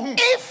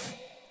 If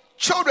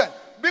children,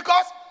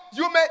 because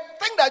you may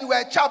think that you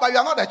are a child, but you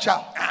are not a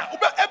child.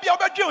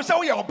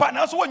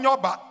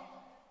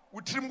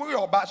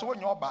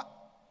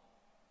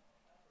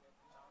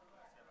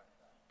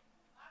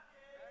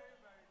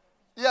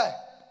 Yeah.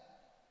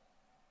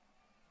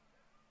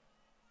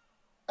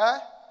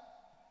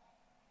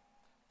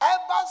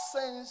 Ever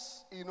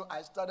since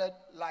I started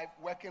life,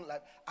 working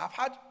life, I've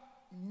had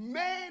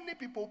many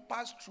people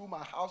pass through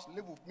my house,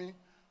 live with me,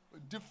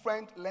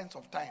 different lengths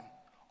of time.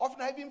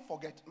 Often I even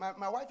forget.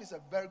 My wife is a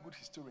very good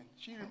historian.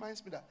 She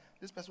reminds me that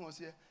this person was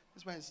here,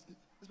 this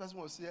person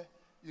was here,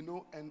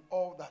 and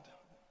all that.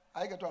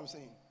 I get what I'm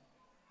saying.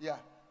 Yeah,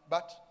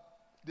 but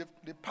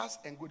they pass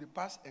and go, they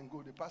pass and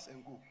go, they pass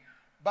and go.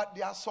 But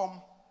there are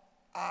some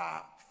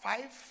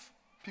 5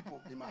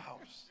 people in my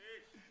house.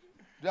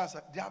 They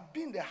have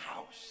been in the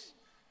house.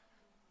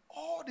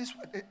 All this,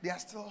 they are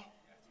still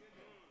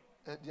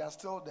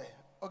there.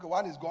 Okay,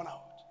 one is gone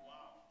out.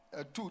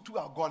 Two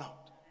are gone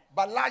out.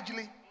 But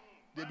largely,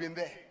 they've been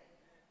there.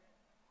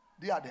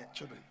 They are the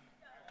children.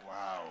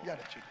 Wow. They are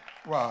the children.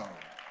 Wow.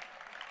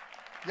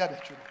 They are the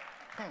children.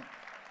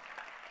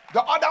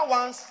 The other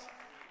ones,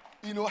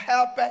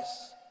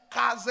 helpers,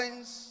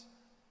 cousins,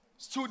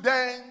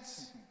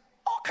 students,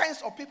 all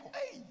kinds of people.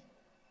 Hey.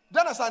 Do you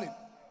understand it?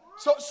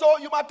 So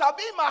you might have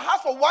been in my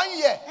house for 1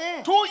 year,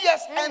 2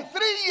 years, and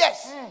 3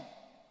 years.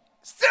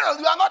 Still,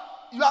 you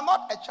are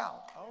not a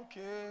child.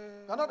 Okay.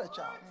 You are not a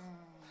child.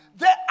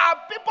 There are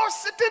people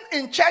sitting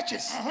in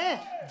churches,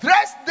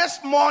 dressed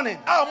this morning.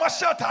 They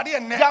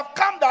have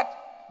come that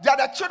they are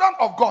the children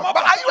of God.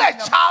 But are you a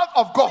child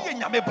of God?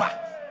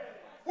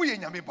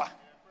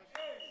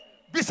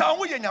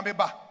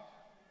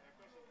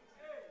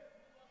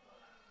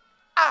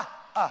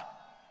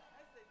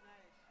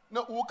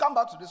 No, we'll come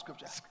back to this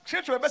scripture.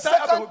 2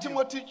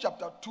 Timothy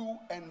chapter 2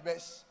 and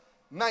verse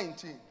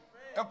 19.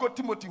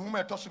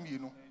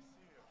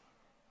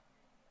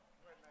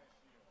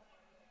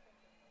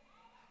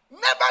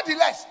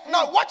 Nevertheless,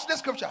 now watch the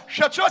scripture.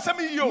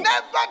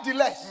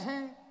 Nevertheless,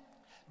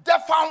 the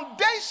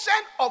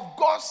foundation of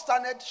God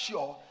standeth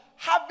sure,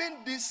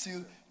 having this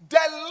seal,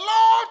 the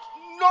Lord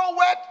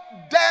knoweth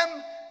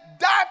them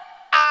that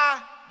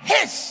are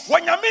his.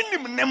 But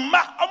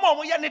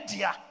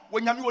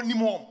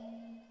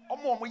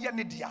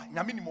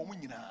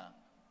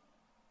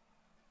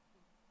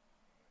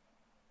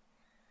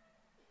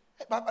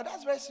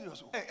that's very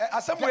serious.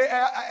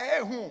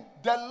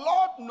 The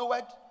Lord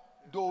knoweth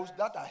those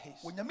that are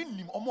his. Which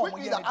means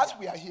that as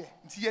we are here,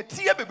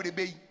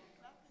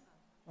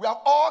 we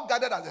have all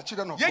gathered as the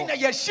children of God.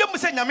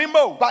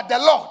 But the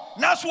Lord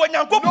knows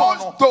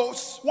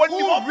those who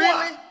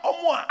really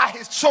are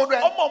his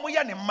children,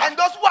 and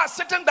those who are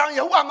sitting down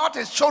here who are not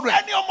his children.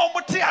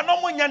 Because there are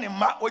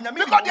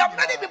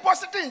many people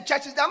sitting in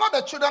churches, they are not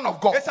the children of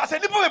God.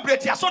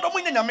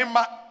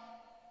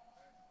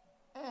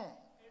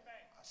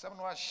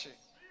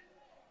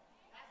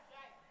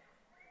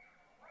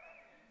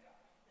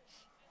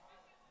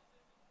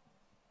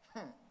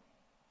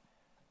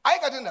 I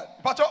get getting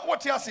that? But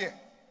what you say?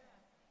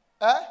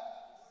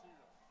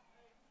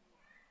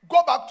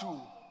 Go back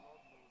to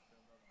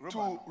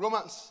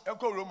Romans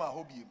Echo Roma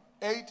hobby.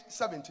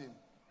 8:17.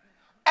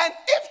 And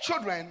if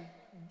children,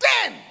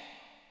 then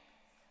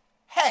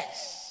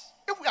heirs.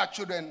 If we are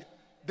children,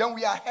 then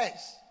we are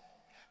heirs.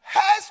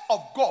 Heirs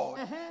of God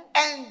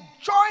and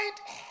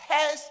joint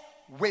heirs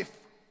with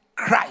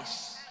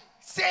Christ.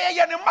 Say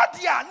ye ne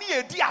madia ni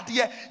edi ade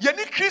ye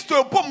ni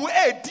Kristo bomu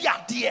edi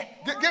ade.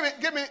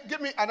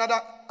 Give me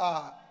another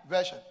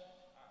version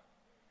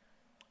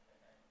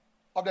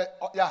of the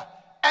yeah.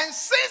 And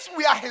since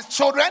we are his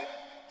children,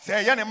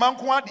 say ye ne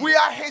manko ade. We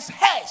are his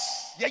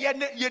heirs.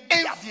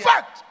 In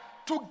fact,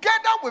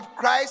 together with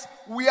Christ,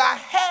 we are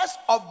heirs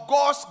of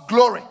God's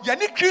glory. Ye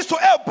ni Kristo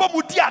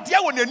bomu di ade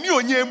wo na ni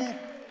onyemu.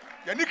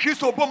 Ye ni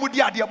Kristo bomu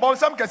di ade bon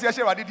sam kase ye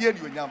hwade di ani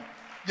onyam.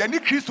 Ye ni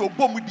Kristo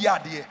bomu di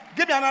ade.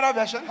 Give me another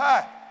version.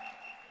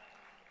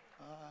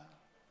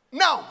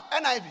 Now,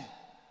 NIV.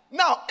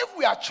 Now, if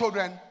we are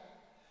children,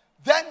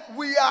 then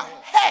we are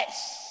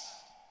heirs.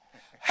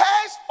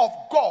 Heirs of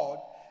God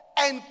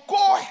and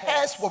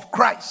co-heirs with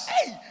Christ.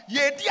 Hey,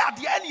 ye di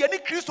ade and ye ni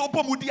Kristo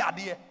bomu di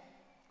ade.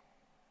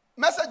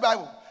 Message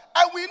Bible.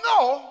 And we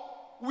know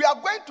we are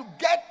going to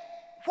get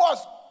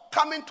what's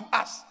coming to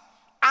us.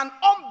 An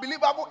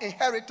unbelievable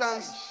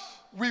inheritance.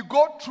 We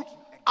go through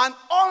an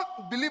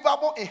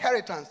unbelievable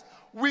inheritance.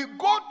 We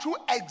go through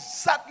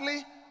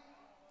exactly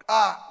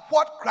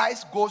what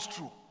Christ goes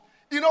through.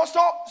 You know,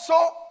 so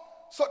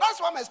that's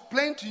why I'm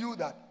explaining to you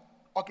that,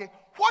 okay,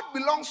 what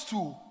belongs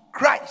to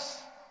Christ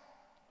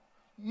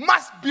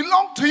must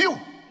belong to you.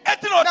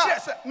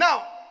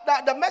 Now,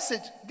 the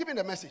message, give me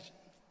the message.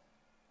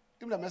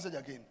 Give me the message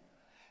again.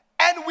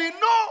 And we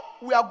know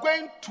we are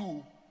going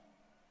to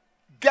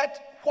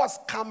get what's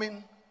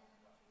coming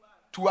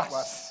to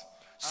us.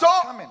 So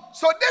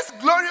this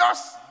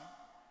glorious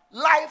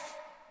life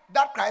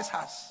that Christ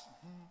has,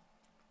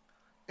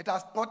 it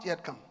has not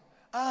yet come.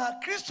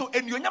 Kristo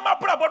enyonyama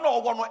brabo na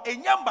owo no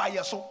enyamba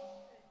yeso.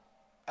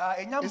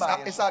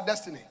 It's our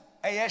destiny.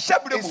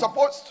 It's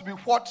supposed to be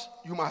what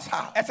you must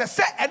have.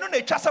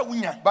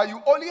 But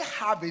you only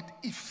have it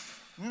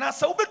if.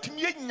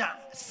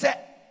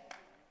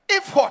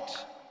 If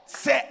what?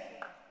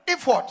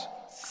 If what?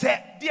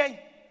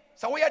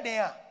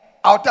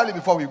 I'll tell you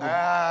before we go.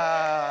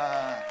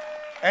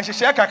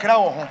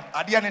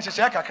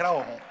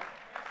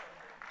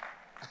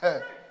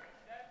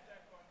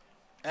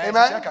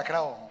 Amen.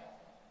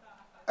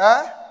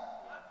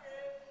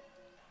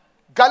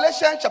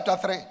 Galatians chapter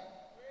 3.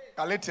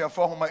 We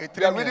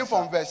are reading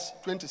from verse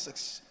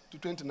 26 to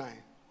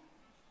 29.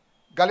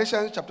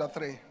 Galatians chapter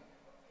 3,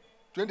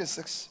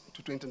 26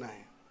 to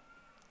 29.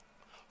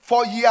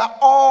 For ye are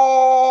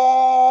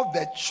all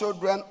the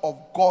children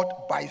of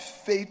God by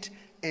faith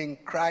in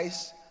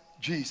Christ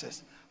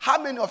Jesus. How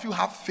many of you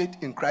have faith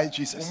in Christ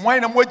Jesus? Now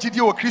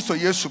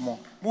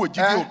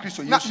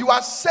you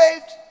are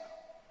saved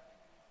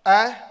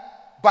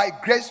by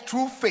grace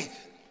through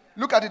faith.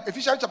 Look at it,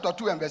 Ephesians chapter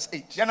 2 and verse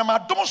 8. Ephesians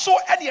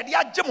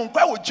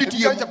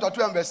chapter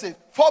 2 and verse 8.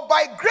 For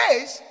by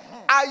grace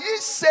are ye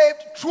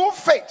saved through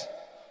faith,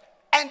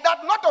 and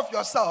that not of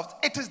yourselves,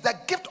 it is the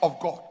gift of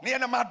God.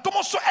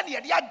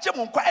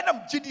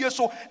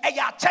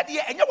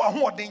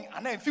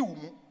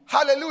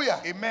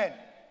 Hallelujah. Amen.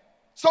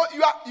 So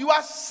you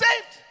are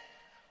saved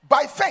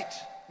by faith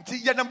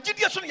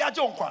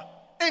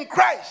in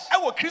Christ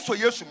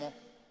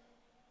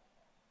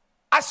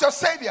as your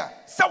Savior.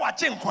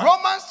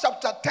 Romans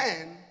chapter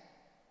 10,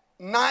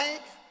 9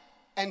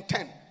 and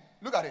 10.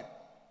 Look at it.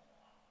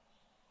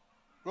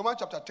 Romans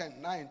chapter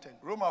 10, 9 and 10.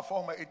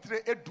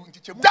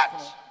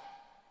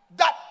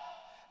 That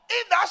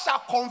if thou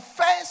shalt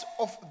confess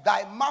of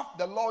thy mouth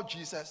the Lord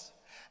Jesus,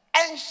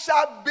 and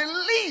shalt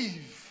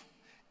believe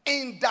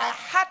in thy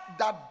heart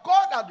that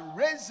God had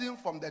raised him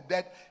from the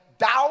dead,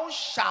 thou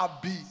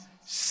shalt be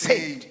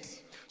saved.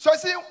 So you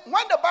see,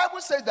 when the Bible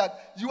says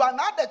that you are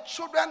now the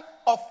children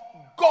of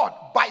God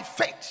by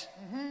faith,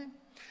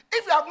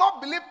 if you have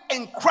not believed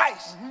in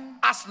Christ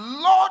as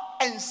Lord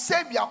and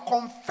Savior,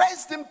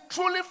 confessed him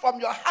truly from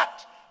your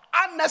heart,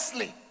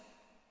 honestly,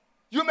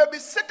 you may be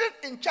sitting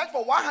in church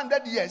for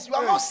 100 years. You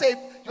are not saved.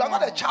 You are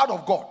not a child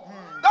of God.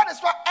 That is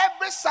why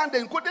every Sunday,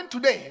 including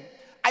today,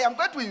 I am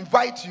going to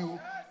invite you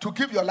to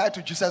give your life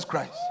to Jesus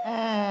Christ.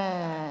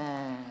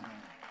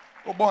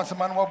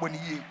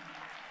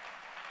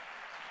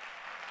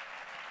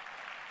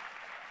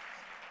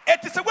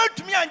 It is a word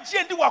to me and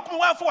Jendi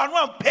Wakuan for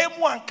one pay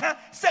one can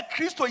say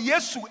Christo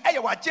Yesu,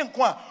 Ewa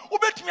Jenkwa,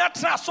 Ubet me a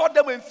transfer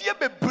them and fear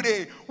be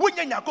pray,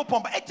 Winya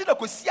Yakopon, but Etila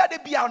Cosia de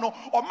Piano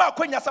or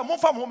Marquenya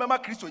Samofa Moma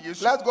Christo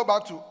Yesu. Let's go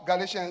back to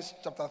Galatians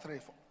chapter 3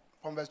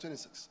 from verse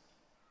 26.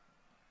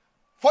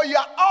 For ye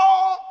are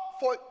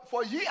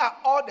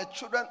all the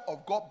children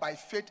of God by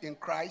faith in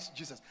Christ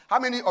Jesus. How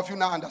many of you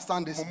now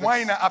understand this?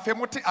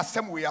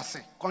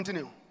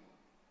 Continue.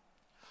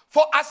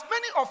 For as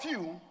many of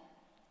you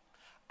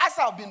as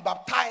have been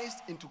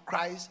baptized into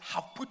Christ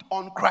have put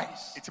on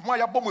Christ.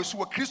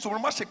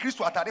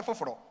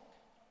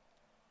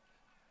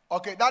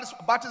 Okay, that is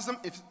baptism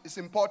is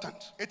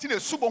important. Eti na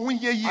esubo ho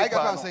hia yie I get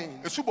what pa I'm no.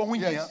 saying. Esubo ho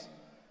hia. Yes.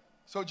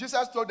 So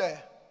Jesus told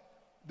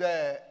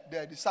the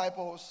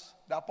disciples,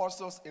 the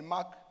apostles in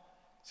Mark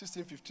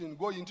 16:15,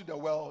 go into the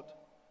world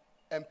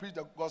and preach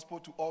the gospel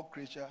to all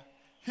creatures.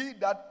 He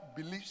that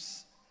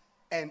believes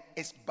and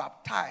is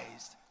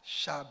baptized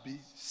shall be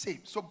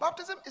saved. So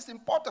baptism is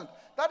important.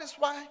 That is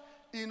why,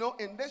 in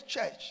this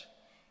church,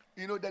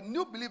 the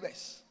new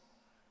believers,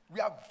 we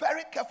are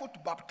very careful to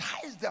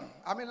baptize them.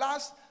 I mean,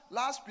 last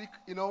week,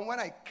 when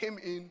I came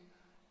in,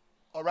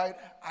 all right,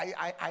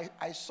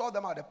 I saw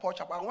them at the porch.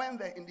 I went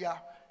there in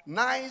their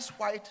nice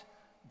white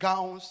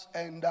gowns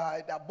and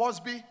their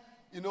Bosby,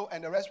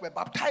 and the rest were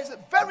baptized.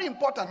 Very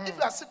important. If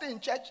you are sitting in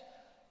church,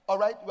 all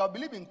right, you are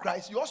believing in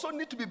Christ, you also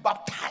need to be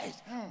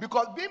baptized.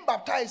 Because being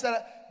baptized,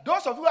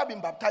 those of you who have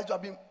been baptized, you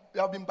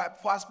have been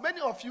baptized. For as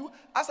many of you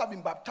as have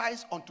been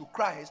baptized unto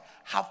Christ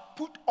have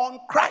put on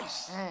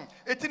Christ.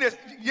 Eti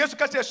Yesu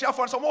ka se hia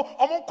fo so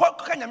omo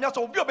ka nyamya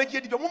so obi obeji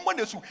edi omo mo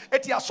nesu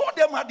eti aso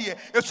dem ha de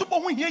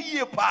esubo ho hia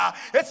yie pa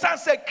esan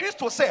se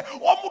Kristo se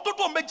omo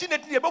dodo omeji na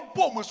di e be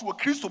bo mo so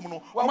Kristo mu no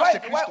Where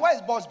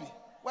is Bosby?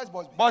 Where's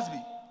Bosby?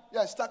 Bosby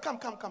Yes, come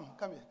here.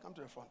 Come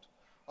to the front.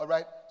 All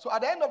right. So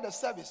at the end of the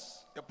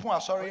service, e pon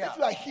asori if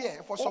you are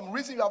here for some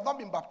reason you have not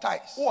been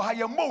baptized, ha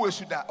ye mo we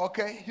su da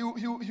okay, you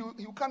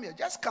come here.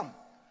 Just come.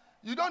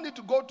 You don't need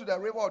to go to the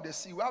river or the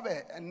sea. We have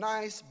a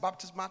nice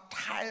baptismal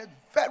tile,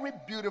 very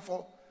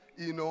beautiful,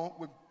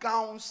 with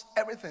gowns,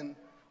 everything.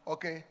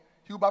 Okay.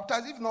 He will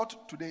baptize. If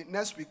not today,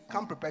 next week,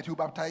 come prepared. He will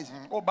baptize you.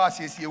 o ba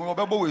siesie we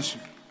obebo we su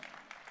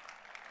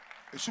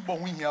esubo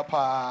ho hia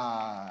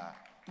pa.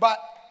 But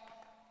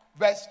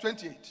verse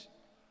 28,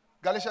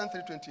 Galatians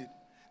 3:28.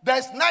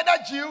 There's neither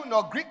Jew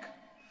nor Greek.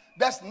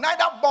 There's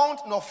neither bond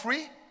nor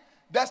free.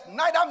 There's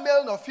neither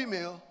male nor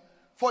female.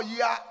 For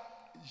ye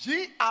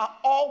are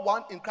all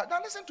one in Christ.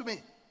 Now listen to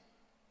me.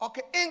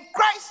 Okay, in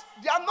Christ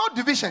there are no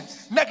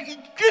divisions. Na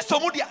Kristo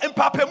mu dia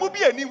empapemu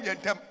bi ani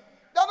yentem.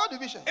 There are no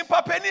divisions.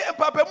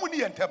 Empapemu ni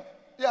yentem.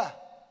 Yeah.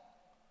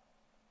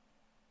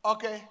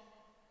 Okay.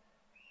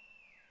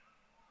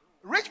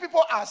 Rich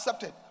people are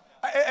accepted.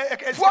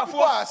 Poor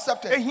people are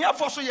accepted.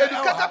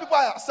 Educated people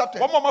are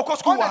accepted.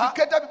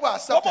 Uneducated people are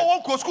accepted.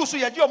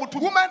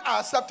 Women are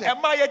accepted.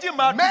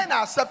 Men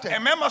are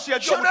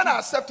accepted. Children are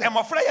accepted.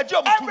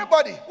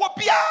 Everybody.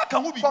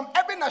 From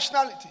every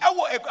nationality.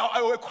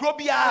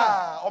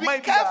 Be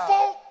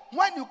careful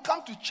when you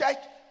come to church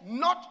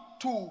not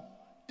to,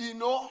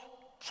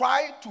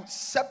 try to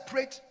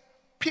separate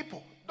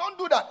people. Don't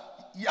do that.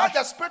 That's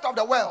the spirit of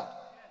the world.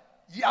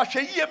 Ya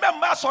hwe yie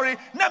memma sorry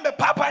na me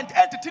papa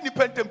entity ni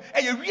pentem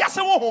e ye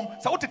wiase wo hom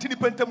sa wo tete ni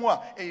pentem a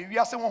e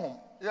wiase wo hom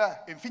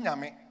emfi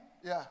nyame.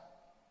 Yeah.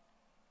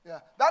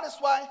 That is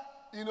why,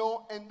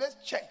 in this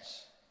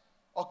church,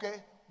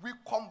 okay, we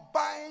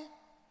combine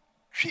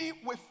Twi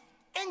with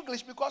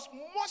English because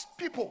most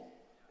people,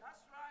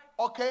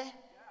 okay,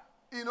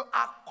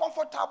 are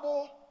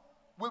comfortable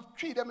with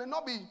Twi. They may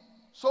not be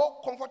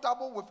so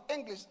comfortable with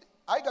English.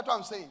 I get what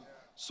I'm saying.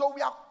 So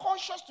we are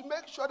conscious to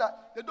make sure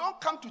that they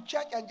don't come to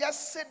church and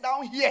just sit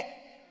down here.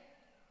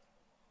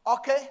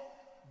 Okay?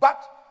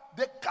 But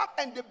they come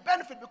and they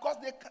benefit because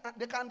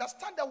they can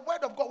understand the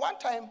word of God. One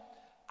time,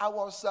 I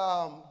was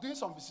doing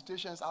some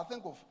visitations. I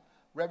think of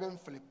Reverend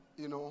Philip.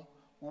 We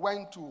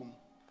went to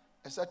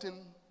a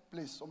certain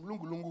place, some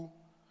Lungu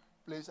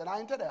place, and I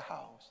entered a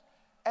house.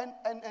 And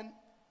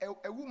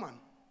a woman,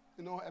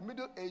 a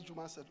middle-aged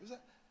woman said,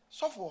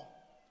 "Sofo,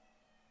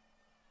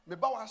 me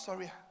bawa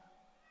sorry."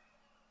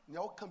 Was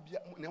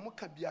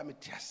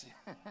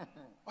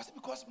it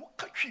because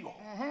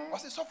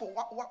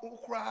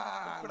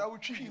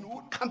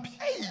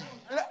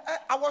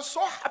I was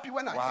so happy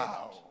when I heard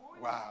that.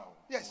 Wow.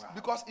 Yes,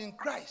 because in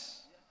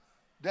Christ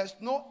there's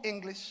no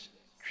English,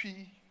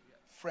 Twi,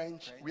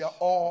 French. We are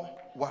all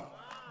one.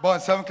 Bon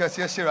sam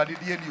kase shira de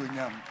die ni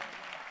onyam.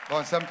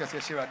 Bon sam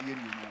kase shira de ni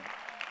onyam.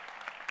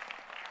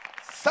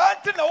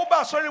 Santi na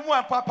oba sorry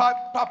mu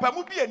papa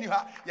mu bi ani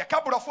ha ye ka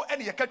borofo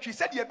ene ye ka twi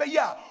said ye be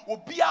ya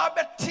obi a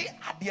beti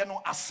ade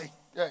no ase.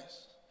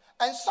 Yes.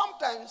 And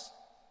sometimes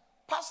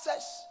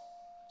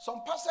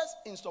some pastors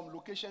in some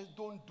locations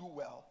don't do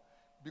well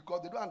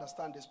because they don't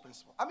understand this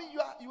principle. I mean,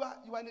 you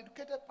are an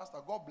educated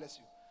pastor, God bless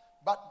you.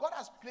 But God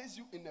has placed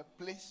you in a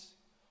place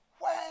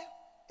where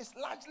it's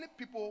largely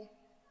people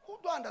who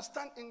don't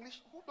understand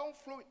English, who don't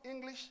flow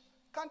English,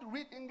 can't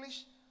read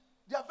English.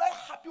 They are very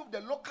happy with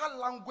the local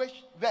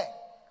language there.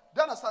 Do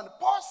you understand?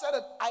 Paul said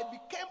that I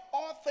became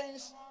all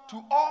things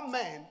to all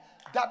men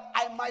that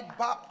I might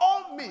by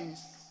all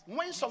means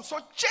win some. So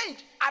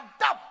change,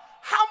 adapt,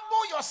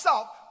 humble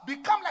yourself,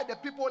 become like the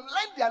people,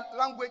 learn their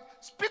language,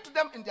 speak to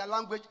them in their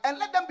language, and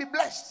let them be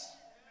blessed.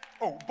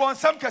 Oh, bon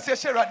sam kase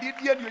shira de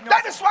die ni onyam.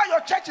 That is why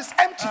your church is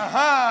empty.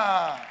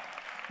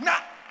 Na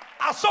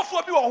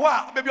asofo bi wo ho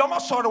a bebi o ma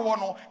sori wo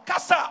no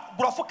kasa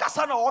brofo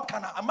kasa na o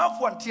kana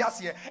amanfo nte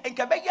ase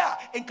enka be ya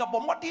enka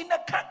bomodi na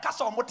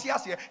kasa o mote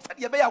ase said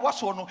ye be ya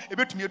waso no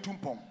ebetumi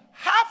etumpom.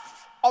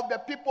 Half of the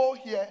people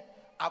here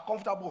are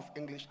comfortable with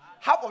English.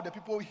 Half of the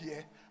people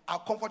here are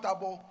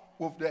comfortable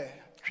with the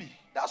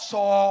That's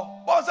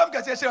all. But some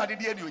can say I did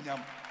the union.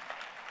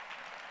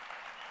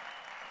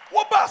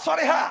 What about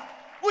sorry ha?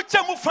 Which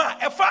mufa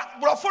efa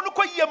brofo no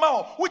koyie ma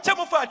o. Which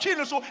mufa chi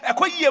no so e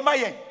koyie ma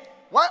yen.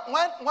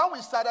 When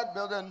we started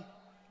building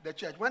the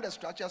church, when the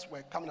structures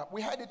were coming up,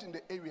 we had it in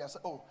the area. So,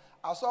 oh,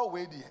 I saw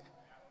way there.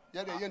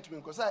 Yeah, they yent me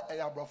because I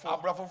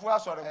Abrafo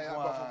sorry.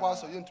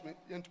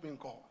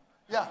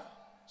 Yeah.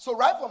 So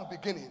right from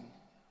beginning,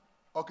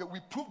 okay, we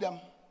proved them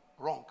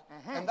wrong.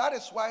 And that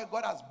is why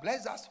God has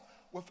blessed us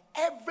with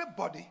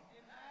everybody,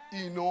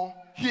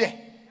 here.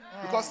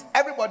 Because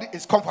everybody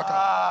is comfortable.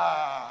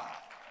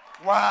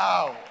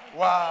 Wow.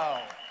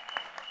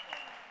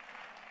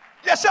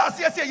 Yes,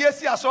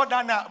 I saw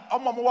that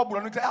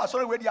now.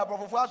 Sorry, where the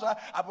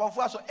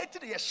Abrafo so eti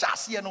the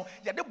shas no,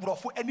 ya de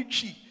brofo any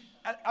chi.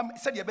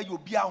 Said you be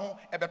obi ho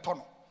e beto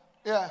no.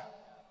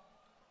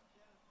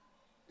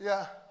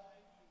 Yeah.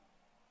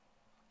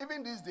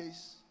 Even these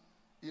days,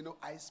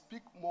 I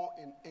speak more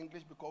in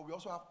English because we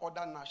also have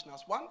other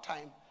nationals. One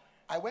time,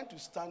 I went to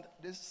stand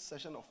this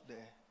session of the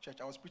church.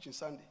 I was preaching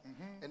Sunday,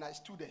 and I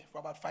stood there for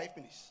about 5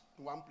 minutes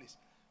in one place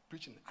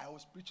preaching. I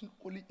was preaching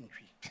only in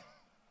Twi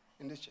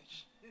in this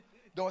church.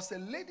 There was a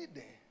lady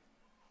there.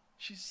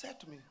 She said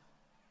to me,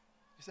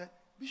 she said,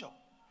 Bishop,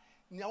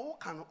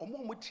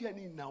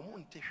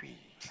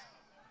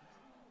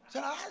 so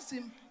I asked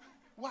him,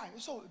 why?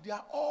 So they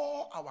are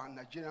all our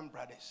Nigerian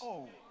brothers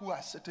who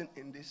are sitting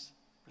in this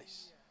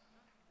place.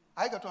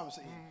 I got what I'm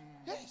saying.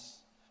 Yes.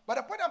 But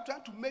the point I'm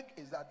trying to make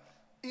is that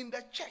in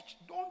the church,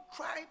 don't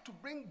try to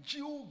bring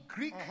Jew,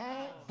 Greek,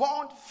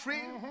 bond,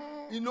 free,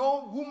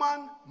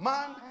 woman,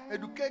 man,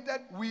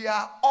 educated. We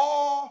are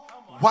all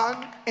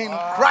one in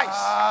Christ.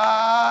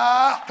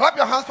 Clap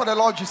your hands for the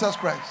Lord Jesus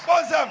Christ.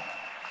 Awesome.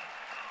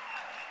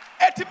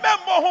 Eti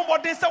memmo ho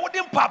modern say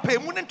wodin papa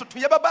mu ne ntoto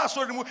ye baba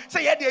asori mu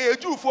say ye de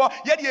ejufo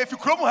ye de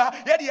efikrom ha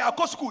ye de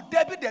akosku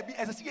debi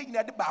esese ye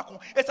nyina de baako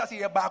esase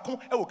ye baako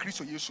e wo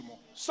Kristo Yesu mu.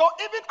 So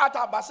even at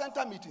our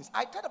Bacenta meetings,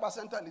 I tell the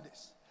Bacenta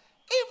leaders,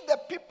 if the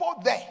people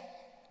there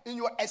in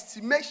your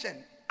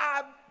estimation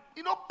are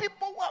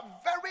people who are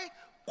very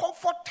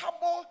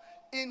comfortable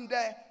in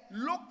the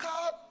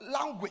local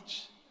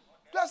language,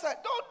 just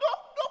like don't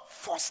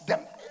force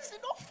them.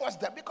 Don't force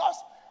them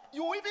because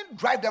you even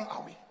drive them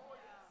away.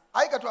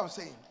 I get what I'm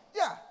saying.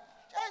 Yeah.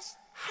 Just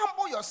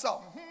humble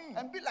yourself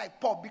and be like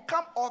Paul.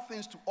 Become all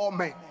things to all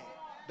men,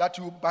 that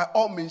you by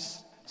all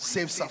means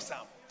save some.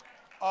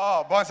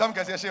 Oh, but some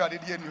can say I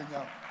did hear you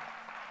now.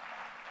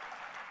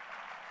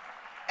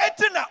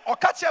 Etina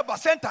okache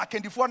Bacenta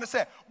kendifo no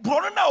say bro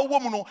na owo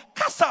mu no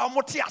kasa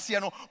omote ase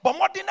no but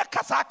modern na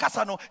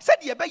kasa no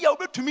said ye be ya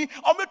obetumi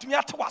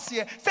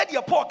atewase said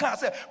ye Paul kan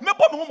say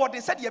mebo me ho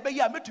modern said ye be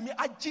ya metumi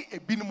agi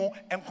ebinumo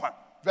enkwa.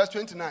 Verse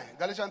 29,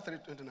 Galatians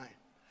 3:29.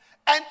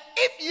 And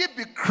if ye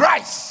be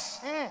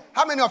Christ,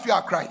 how many of you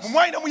are Christ?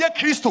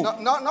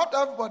 Not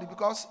everybody,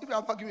 because if you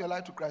are not giving your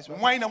life to Christ, and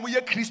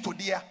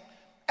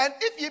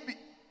if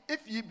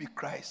ye be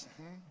Christ,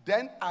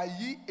 then are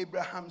ye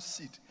Abraham's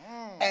seed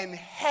and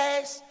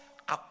heirs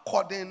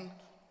according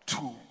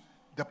to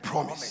the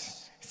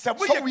promise. So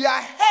we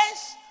are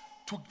heirs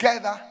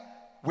together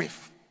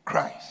with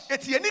Christ.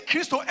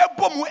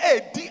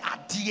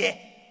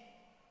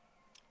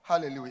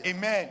 Hallelujah.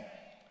 Amen.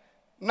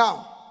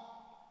 Now,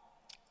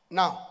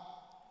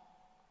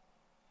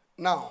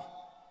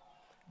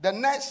 the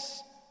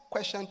next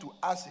question to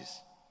ask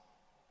is,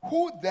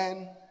 who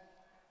then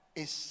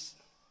is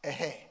a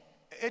heir?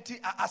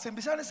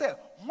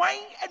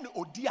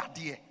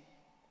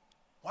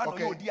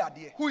 Okay.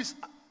 Who is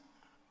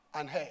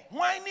an heir?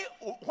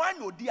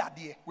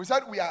 We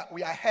said we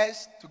are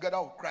heirs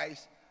together with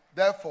Christ.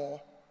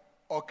 Therefore,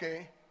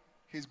 okay,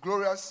 his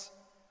glorious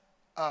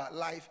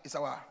life is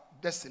our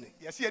destiny.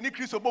 Who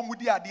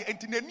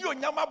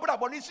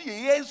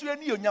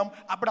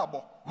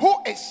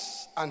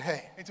is an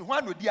heir?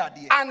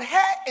 An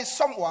heir is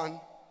someone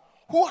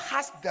who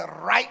has the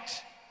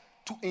right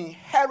to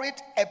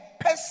inherit a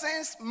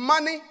person's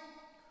money,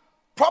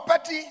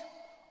 property,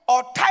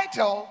 or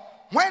title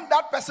when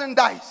that person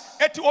dies.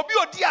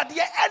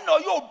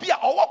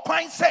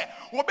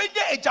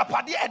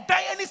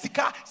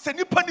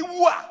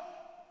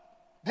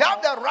 They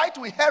have the right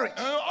to inherit.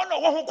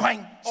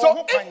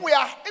 So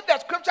if the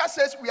scripture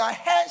says we are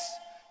heirs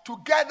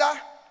together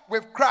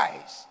with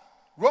Christ,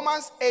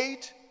 Romans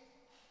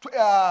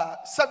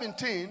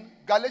 8:17,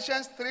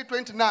 Galatians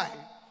 3:29,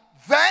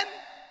 then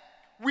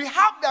we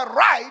have the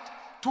right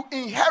to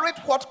inherit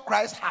what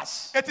Christ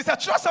has. And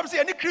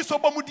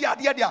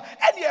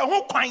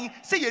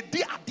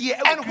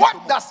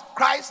what does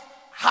Christ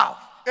have?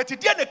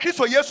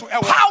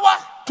 Power,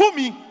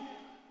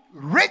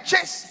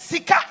 riches,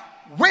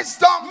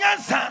 wisdom,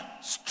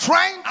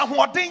 strength,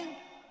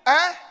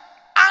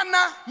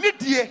 honor,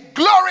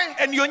 glory,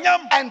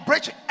 and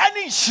breaching,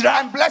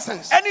 and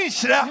blessings.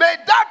 May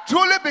that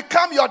truly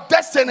become your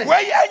destiny.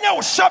 May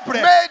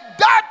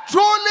that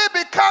truly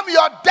become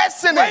your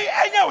destiny.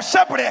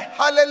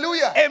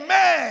 Hallelujah.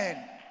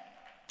 Amen.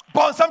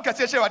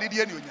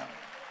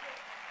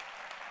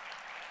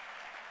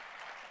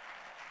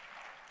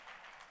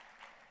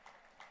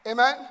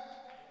 Amen.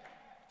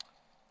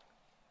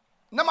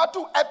 Number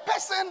 2, a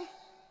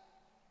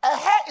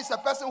heir is a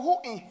person who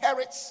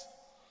inherits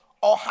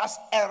or has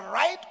a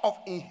right of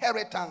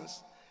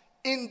inheritance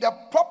in the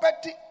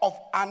property of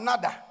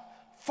another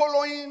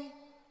following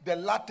the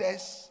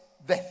latter's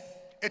death.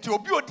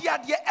 So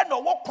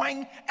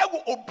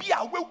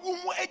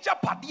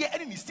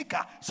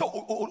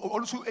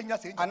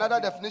another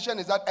definition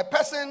is that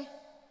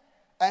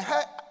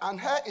an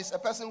heir is a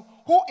person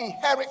who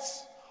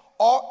inherits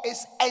or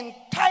is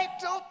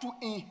entitled to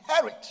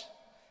inherit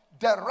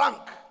the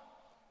rank,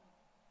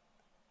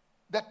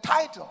 the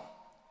title,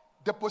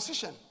 the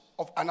position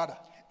of another.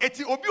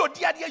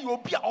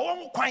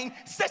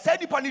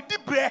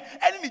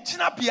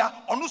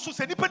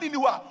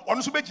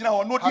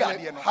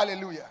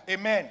 Hallelujah.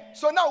 Amen.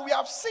 So now we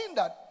have seen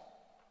that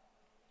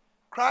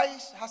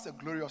Christ has a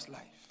glorious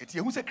life.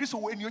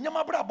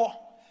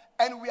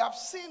 And we have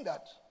seen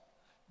that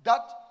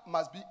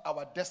must be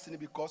our destiny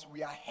because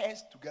we are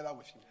heirs together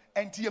with him.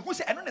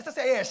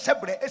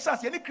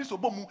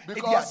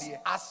 Because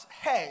as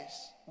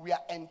heirs, we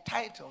are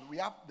entitled, we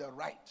have the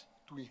right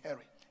to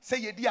inherit.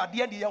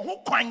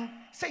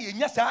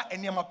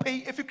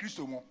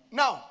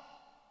 Now,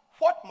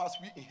 what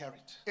must we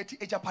inherit?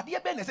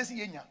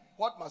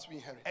 What must we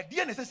inherit?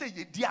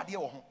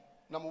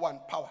 Number 1,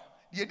 power.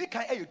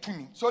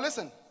 So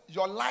listen,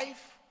 your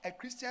life, a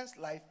Christian's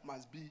life,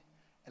 must be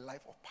a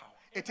life of power.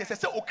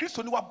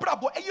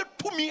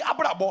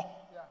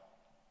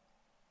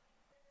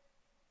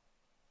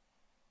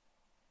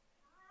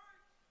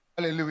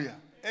 Hallelujah.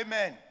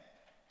 Amen.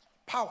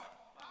 Power.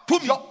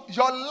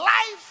 Your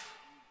life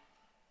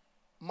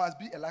must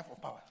be a life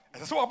of power.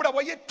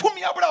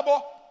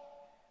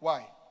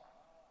 Why?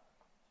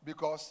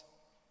 Because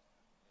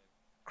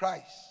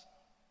Christ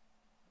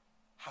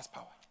has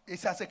power.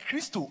 Christ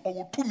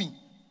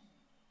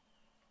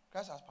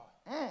has power.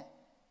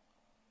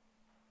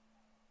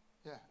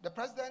 Yeah. The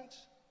president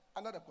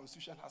under the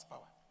constitution has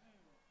power.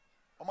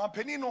 He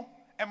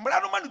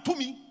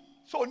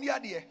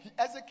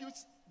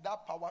executes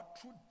that power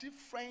through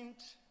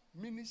different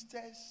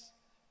ministers,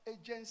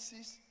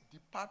 agencies,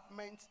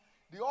 departments.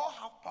 They all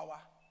have power,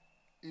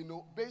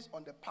 based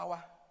on the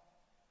power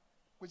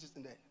which is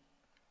in there.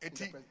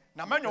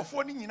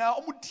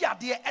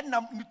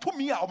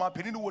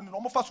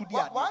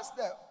 Once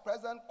the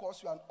president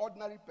calls you an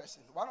ordinary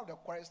person, one of the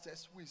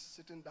choristers who is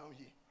sitting down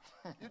here,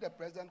 if the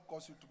president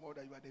calls you tomorrow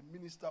that you are the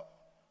minister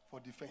for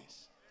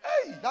defense,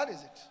 that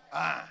is it.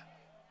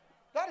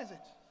 That is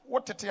it.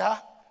 What did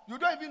you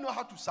don't even know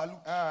how to salute.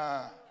 you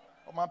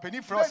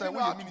don't even know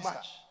how to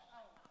march.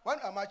 When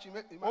I march, you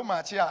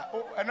march, yeah.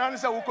 And I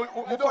said, we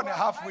go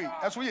halfway.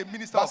 That's why you're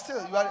minister. But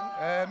still, you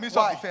are minister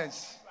of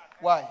defense.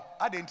 Why?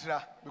 I didn't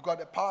try. Because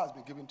the power has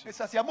been given to you.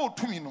 It's as you're more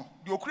to me, no.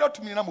 You're clear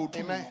to me, no.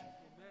 Amen.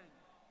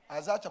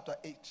 Isaiah chapter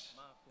 8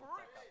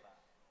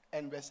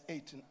 and verse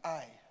 18.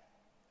 I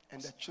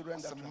and the children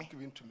that you have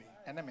given to me,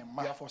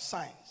 they are for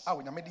signs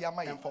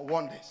and for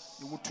wonders.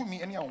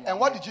 And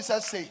what did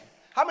Jesus say?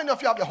 How many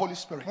of you have the Holy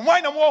Spirit? How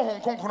many of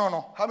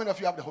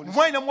you have the Holy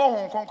Spirit?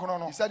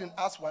 He said in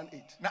Acts 1:8,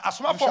 you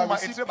shall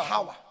receive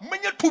power.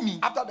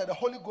 After that, the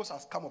Holy Ghost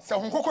has come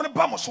upon you. You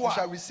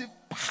shall receive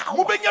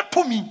power.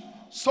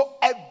 So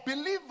a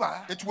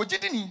believer,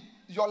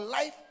 your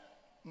life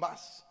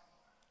must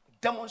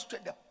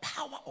demonstrate the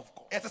power of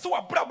God. It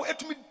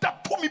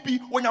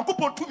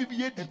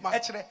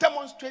must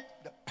demonstrate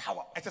the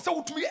power of God.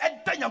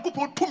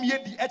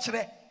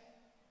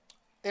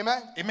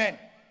 Amen. Amen.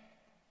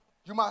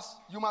 You must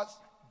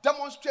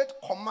demonstrate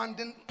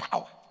commanding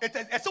power. Power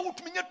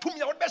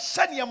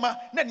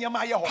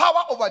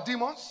over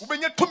demons.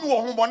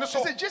 You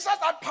see, Jesus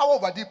had power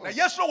over demons.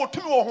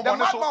 The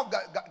madman of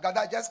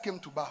Gadara just came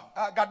to bow.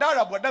 He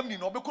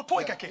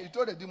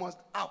told the demons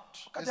out.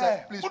 He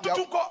said, please,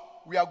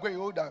 we are going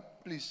older.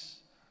 Please,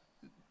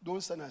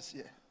 don't send us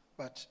here,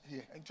 but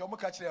here.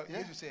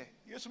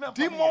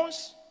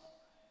 Demons,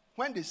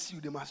 when they see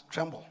you, they must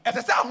tremble.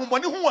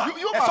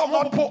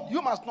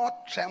 You must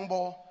not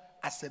tremble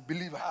as a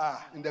believer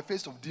in the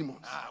face of demons.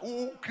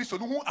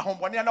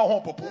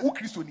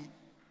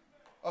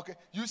 Okay,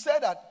 you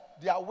said that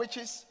there are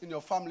witches in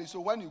your family, so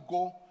when you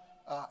go,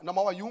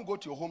 number 1, you won't go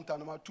to your hometown.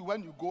 Number 2,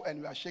 when you go and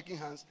you are shaking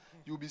hands,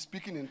 you'll be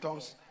speaking in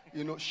tongues,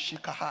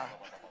 shikaha.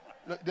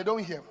 They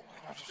don't hear.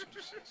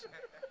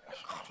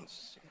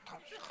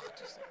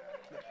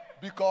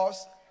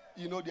 Because,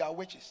 they are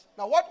witches.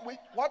 Now,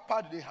 what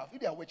power do they have? If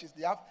they are witches,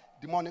 they have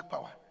demonic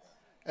power.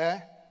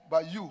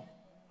 But you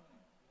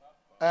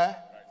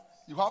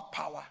have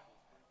power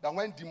that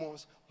when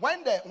demons,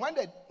 when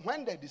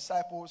the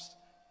disciples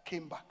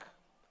came back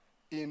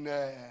in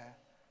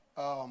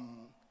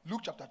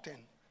Luke chapter 10,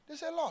 they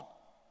said, Lord,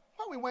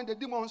 when we went, the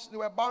demons, they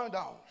were bound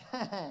down.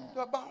 They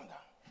were bound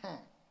down.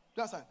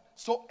 You understand?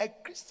 So a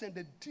Christian,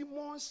 the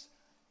demons,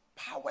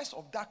 powers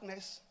of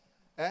darkness,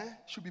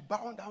 should be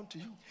bound down to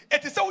you.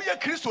 It is so we are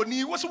Christian.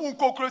 You was one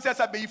call Christians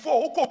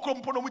before who call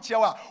Crompono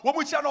Muchiawa, what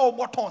we shall know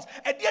buttons.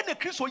 At the end of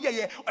Christian,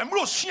 and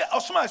we'll share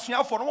a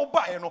small for no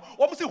buy, and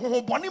what was it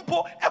who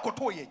Bonipo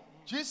Ecotoye?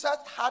 Jesus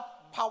had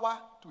power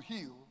to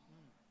heal,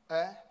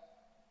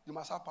 you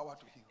must have power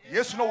to heal.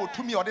 Yes, no,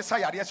 to me or the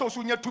sayade. So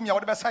soon you to me or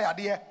the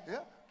sayade. Yeah.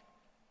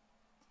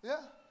 Yeah.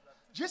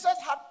 Jesus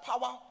had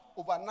power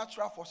over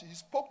natural forces. He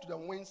spoke to the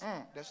winds,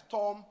 the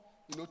storm,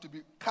 to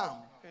be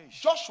calm.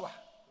 Joshua,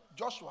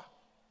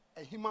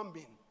 a human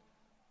being,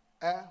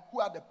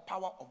 who had the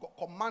power of God,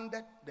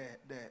 commanded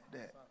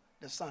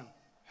the sun,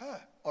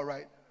 all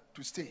right,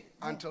 to stay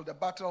until the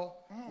battle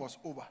was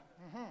over.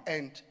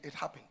 And it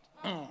happened.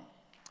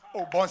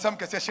 Oh, Bonsam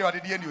can say she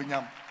already knew.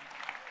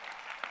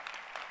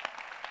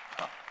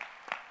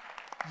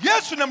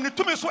 Yes, you know,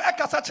 to me so a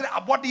cassatre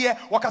abodie,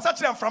 or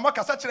cassatre from a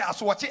cassatre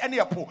as watch any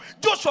apo.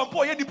 Joshua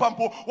po any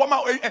pampo,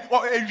 wama a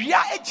ria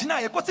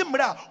ejina, a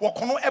cosimra, or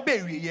cono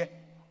ebe.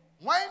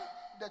 When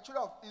the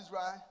children of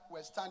Israel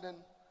were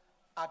standing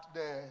at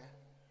the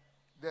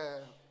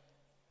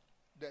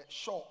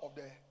shore of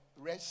the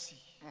Red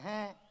Sea,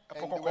 and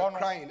they were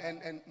crying,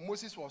 and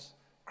Moses was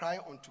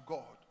crying unto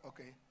God.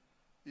 Okay,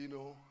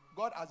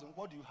 God asked him,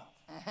 "What do you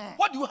have?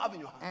 What do you have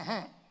in your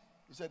hand?"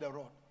 He said, "The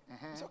rod." He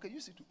said, "Okay,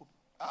 use it to open.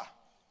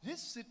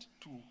 Use it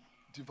to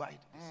divide."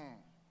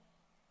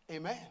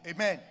 Amen.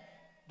 Amen.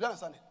 Do you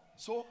understand it?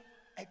 So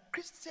a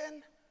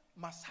Christian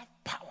must have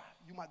power.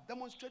 You must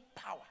demonstrate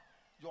power.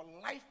 Your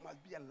life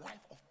must be a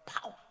life of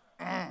power.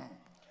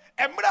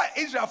 Emra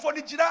Israel for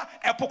the jira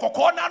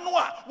epokoko na no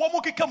a wo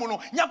mo keka mu no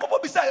Yakobo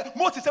bisa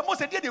Moses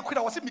de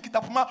kwira wose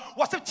mikitapoma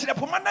wose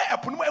kirepoma na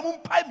epono emu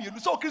mpa mienu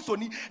so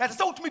kristoni ese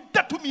se wotumi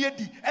datumi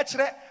edi e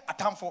kire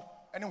atamfo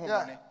ene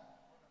homone.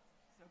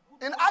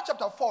 In Acts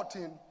chapter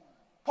 14,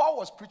 Paul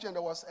was preaching.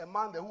 There was a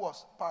man there who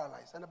was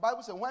paralyzed, and the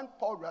Bible said when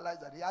Paul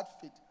realized that he had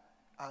faith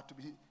to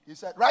be healed, he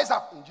said, "Rise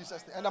up in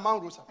Jesus' name," and the man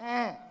rose up.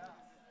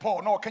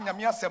 Paul no Kenya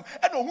miasem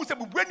and who said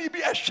bubuani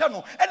bi ehwe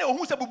no and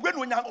who said bubuani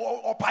onya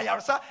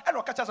opayarsa and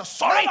okacha say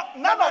sorry.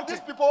 None of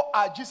these people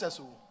are Jesus.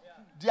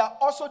 They are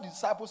also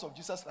disciples of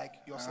Jesus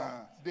like yourself.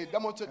 They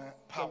demonstrated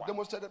power.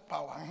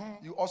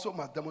 You also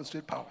must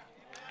demonstrate power.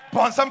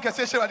 Bonsam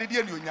kese shira de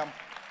die nyonyam.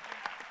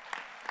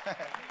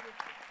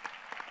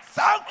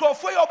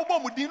 Sankrofo ye obobo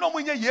mudin no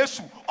munye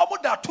Yesu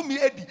omoda tumi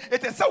edi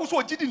etese wo so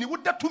ogidi ni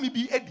woda tumi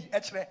bi edi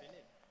ekire.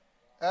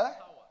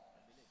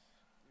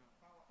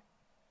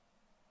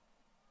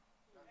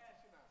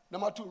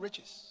 Number 2,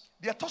 riches.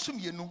 They tossum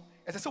yenu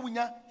etese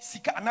wonya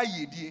sika ana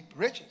yedie.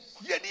 Riches.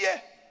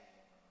 Yedie.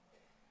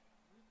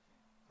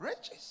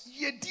 Riches.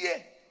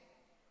 Yedie.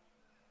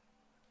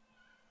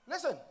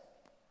 Listen.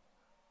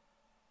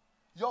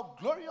 Your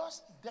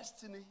glorious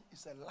destiny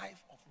is a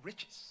life of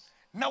riches.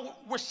 Now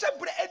we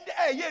shebre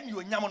eye ni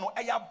onyam no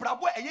eye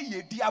abrabo eye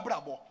yedi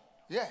abrabo.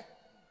 Yeah.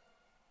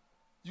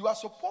 You are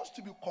supposed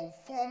to be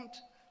conformed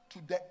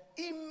to the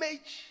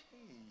image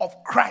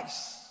of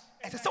Christ.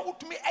 Ese se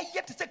wotumi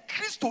eye te se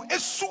Kristo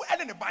esu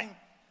ene ne ban.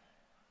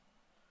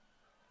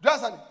 Do you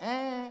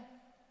understand?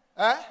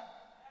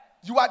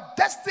 You are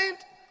destined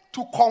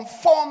to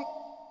conform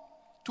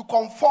to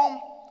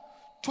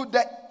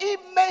the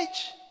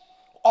image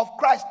of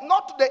Christ,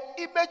 not to the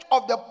image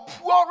of the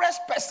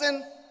poorest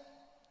person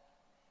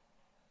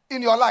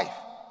in your life.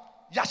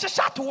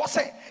 Yashesha to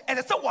wose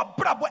ene se wa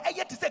brabo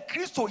eye te se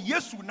Kristo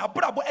Yesu na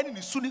brabo ene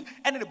ne suni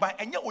ene ne ban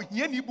enye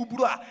ohia ni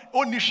buburu a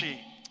oni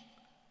hwe.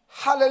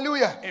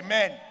 Hallelujah.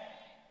 Amen.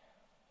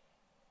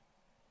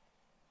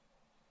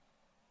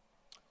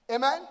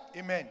 Amen.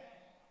 Amen.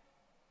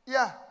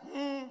 Yeah.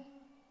 2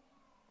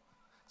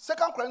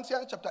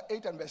 Corinthians chapter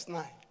 8 and verse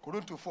 9.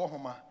 Korinto 4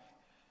 homa.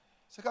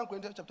 2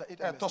 Corinthians chapter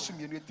 8 and verse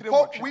 9.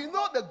 For For we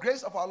know the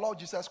grace of our Lord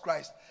Jesus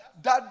Christ,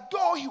 that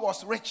though he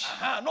was rich,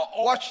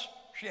 watch.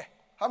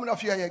 How many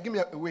of you are here? Give me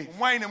a wave.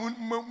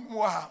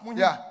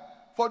 Yeah.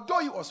 For though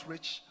he was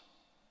rich,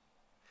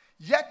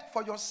 yet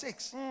for your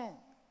sakes,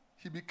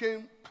 he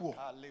became poor.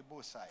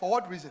 For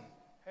what reason?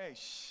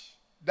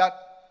 That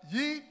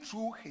ye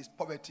through his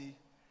poverty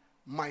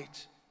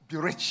might be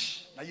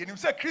rich. Na yenim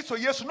say Kristo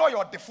Yesu no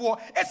your defo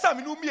esa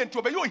me no mie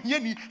nto be yo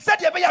hiani said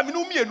ye be ya me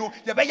no mie no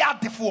ye be ya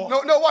defo.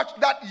 No, watch.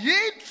 That ye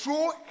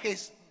through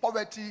his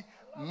poverty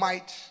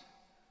might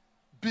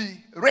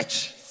be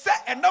rich. Say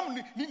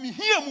enam ni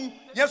hia mu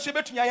Yesu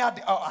betunya ya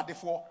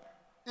adefo.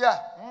 Yeah.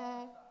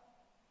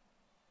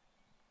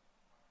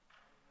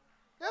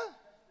 Yeah.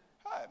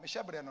 Me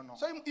shebre no.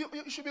 So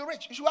you should be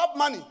rich. You should have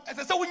money.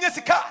 Ese se wonya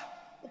sika.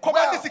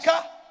 Command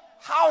sika.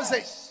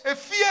 Houses, a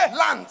fear,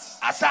 lands,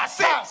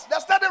 assassins.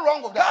 There's nothing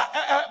wrong with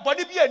that.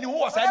 Body be any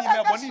was any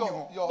man, body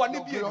your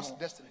glorious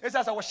destiny. It's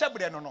as I was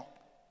shepherd no.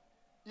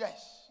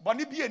 Yes.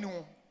 Body be any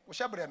one.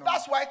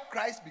 That's why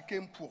Christ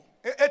became poor.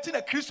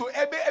 Etina Christo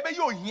ebe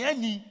yo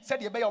hiani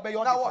said ye be your.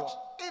 Now watch.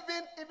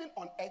 Even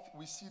on earth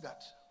we see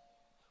that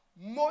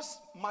most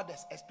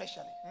mothers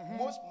especially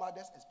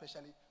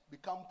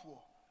become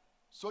poor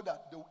so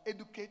that they will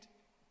educate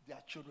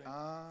their children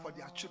for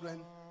their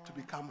children to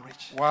become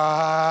rich.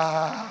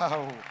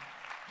 Wow.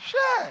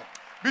 Sure.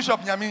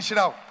 Bishop Nyamin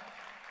Shirao.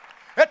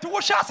 Et wo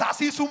sha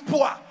asase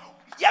sumpo a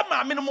ye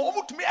ma me no mo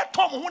mutumi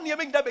etom ho ne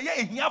me ngida be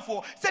ye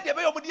ehiafo said ye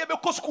be yo mo de be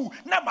ko school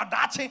na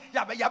madache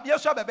ya be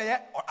so be ye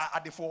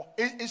adefo.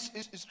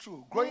 It's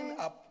true. Growing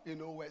up,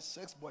 with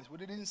 6 boys, we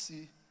didn't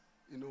see,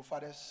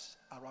 fathers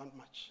around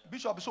much.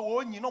 Bishop so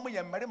onyi no mo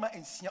ye mmarima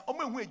ensia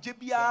omo ehu eje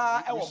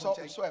bia e We wo saw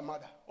mo a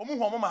mother. omo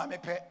hu omo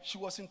maame pe She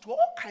was into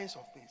all kinds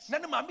of things. na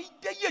ne maame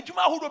de ye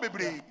adwuma ahodo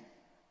bebre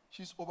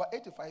She's over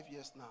 85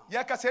 years now.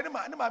 ye ka se ne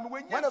maame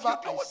wanya Whenever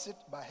fie I wo sit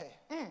by her,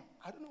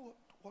 I don't know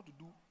what to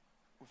do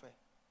with her.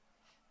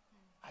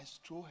 I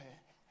stroll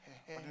her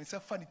hair. de ne sa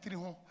fa ne tiri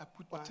ho I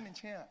put o tene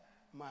chen a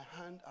my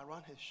hand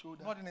around her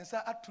shoulder. no de ne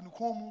sa atu ne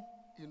kon mu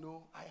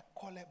I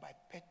call her by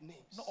pet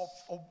names. no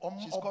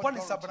She's of called bone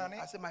Dorothy. sabrane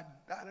I say, my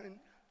darling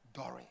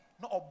Dory.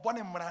 no of bone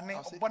mrane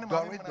I'll say, of bone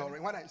Dory, maame Dory.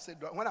 When I say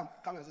Dory, when I'm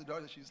coming and say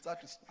Dory, she start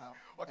to smile.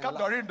 o and ka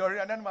laugh. Dory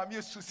and then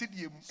maame su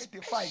sidie mu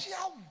 85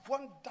 Special,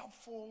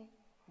 wonderful.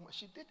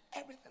 She did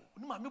everything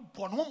ne maame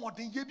bone ho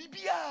modern ye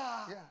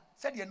bibia Yeah.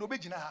 said ye no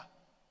begina ha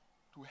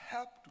to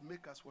help to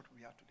make us what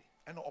we are today.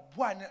 and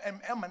oboa ne em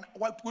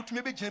what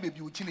me begina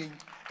bebi o kine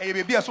e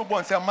bebi eso bo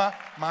nsem ma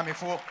maame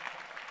fo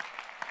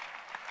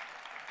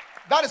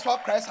That is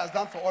what Christ has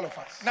done for all of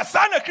us. na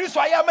sana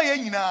Kristo ayama ye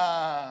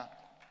nyina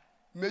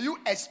May you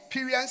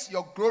experience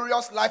your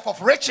glorious life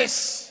of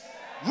riches.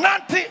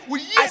 nante wo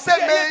yi I said,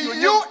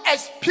 may you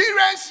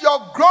experience your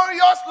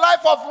glorious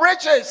life of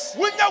riches.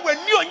 wonya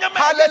wani onyama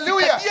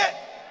Hallelujah.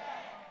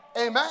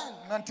 Amen.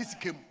 nante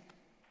sikem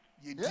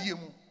ye die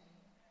mu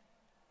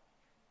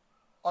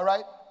All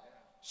right.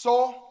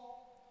 So,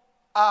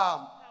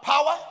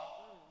 power,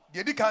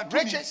 ye di kan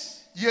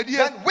riches, ye die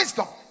then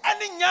wisdom.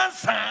 ani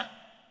nyansa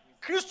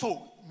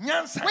Kristo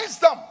nyansa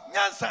Wisdom.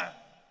 nyansa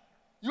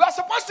You are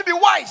supposed to be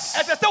wise.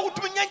 ese se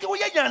wutumi nyanke wo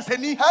ye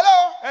nyansani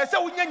Hello. ese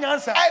wonya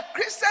nyansa A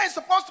Christian is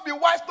supposed to be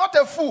wise, not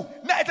a fool.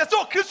 na ese se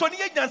o Kristo ni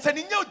ye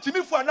nyansani nya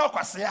ojimifo na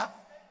kwasea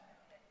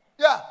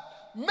Yeah.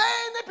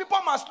 Many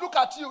people must look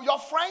at you, your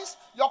friends,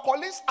 your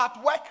colleagues at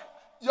work,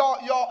 your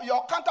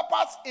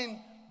counterparts in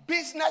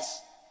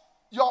business,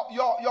 your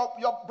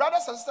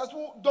brothers and sisters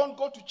who don't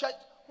go to church,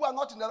 who are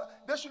not in the,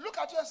 they should look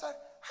at you and say,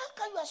 how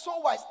come you are so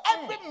wise?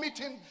 Every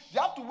meeting, they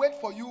have to wait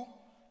for you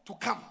to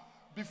come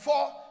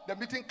before the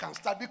meeting can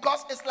start,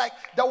 because it's like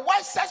the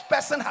wisest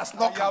person has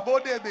not come.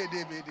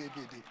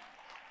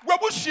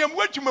 Wabushiem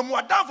wadwuma mu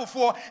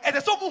adamfofo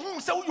ete so mu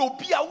hu se wo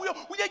obi a wo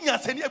ye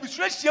nyansani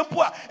abisura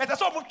hyiempo a ete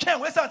so mo twen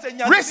we san se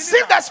nyansani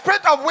Receive the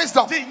spirit of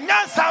wisdom. di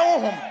nyansa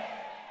honhom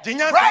di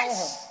nyansa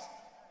honhom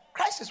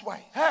Christ is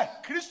wise. hey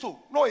Kristo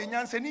no ye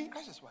nyansani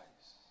Christ is wise.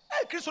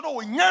 hey Kristo no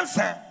wo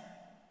nyansa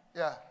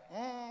Yeah.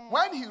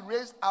 When he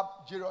raised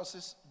up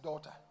Jairus'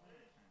 daughter,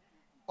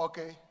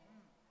 okay,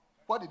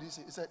 what did he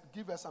say? He said,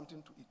 give her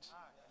something to eat.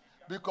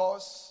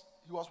 Because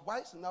he was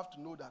wise enough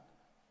to know that,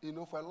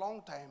 for a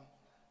long time,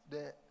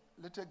 the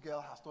little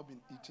girl has not been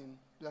eating.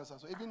 You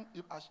understand? So even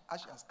if as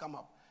she has come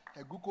up,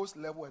 her glucose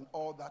level and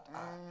all that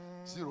are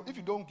zero. If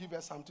you don't give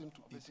her something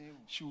to eat,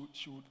 she will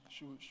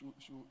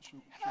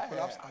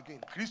collapse again.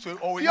 Kristo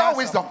o Pure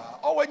wisdom.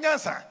 o wo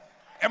nyansa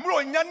emro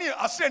onyane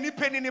asre ni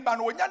peni ni ba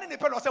no onyane ni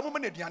pe no se mo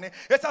na aduane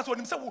esa so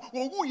onim se wo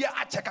wu ye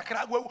ache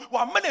kakra wo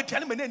amana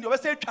aduane me ne o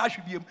se twa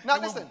ahwebiem. Now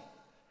listen,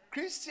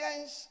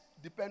 Christians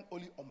depend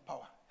only on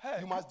power. Hey.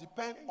 You must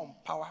depend on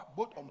power,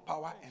 both on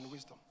power and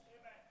wisdom.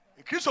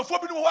 Kristo fo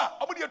bi no wa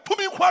omo de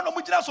tumi kwa no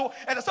mo gina so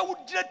ete se wo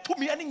gina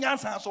tumi ani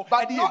nyansa so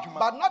But ade not, adwuma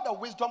but not the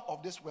wisdom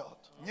of this world,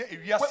 nye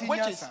ewiase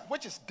nyansa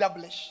which is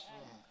devilish,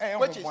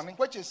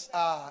 which is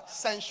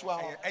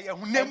sensual,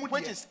 and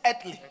which is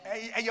earthly.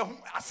 eye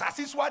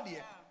asasi so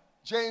ade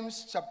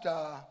James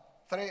chapter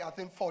 3, I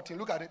think 14.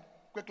 Look at it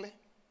quickly.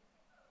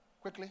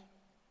 Quickly.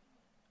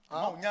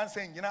 no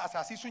nyansa ngina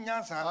asasi so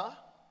nyansa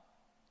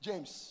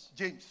James.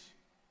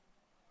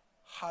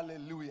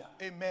 Hallelujah.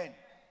 amen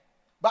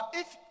But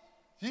if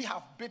ye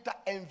have bitter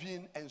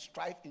envying and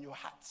strife in your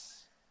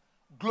hearts,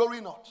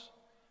 glory not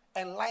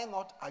and lie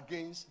not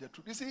against the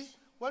truth. You see,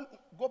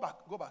 go back.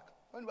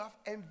 When you have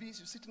envies,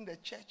 you sit in the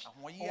church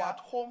or at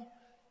home,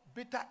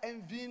 bitter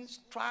envying,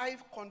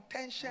 strife,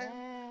 contention.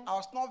 I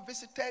was not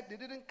visited. They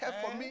didn't care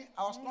for me.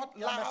 I was not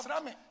loved.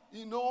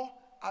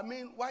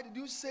 Why did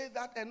you say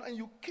that? And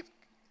you keep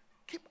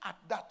at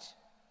that.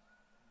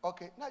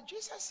 Okay. Now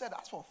Jesus said,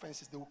 as for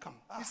offenses, they will come.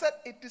 He said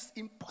it is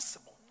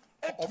impossible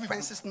for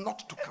offenses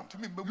not to come.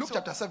 Luke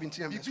chapter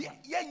 17 and verse 1.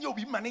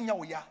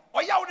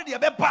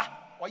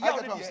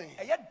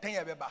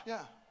 Yeah.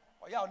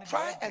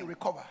 Try and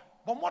recover.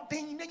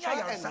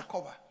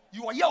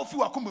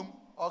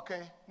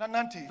 Okay.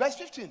 Verse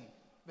 15.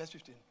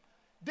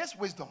 This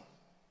wisdom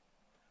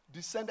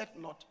descended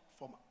not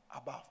from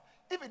above.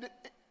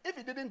 If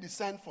it didn't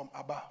descend from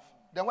above,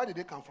 then where did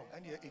it come from?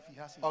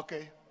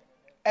 Okay.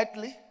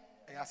 Earthly,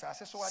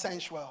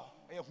 sensual,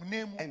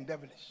 and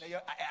devilish.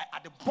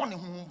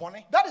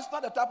 That is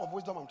not the type of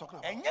wisdom I'm talking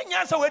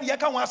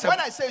about. When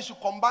I say you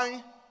should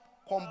combine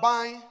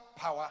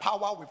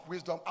power with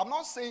wisdom, I'm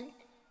not saying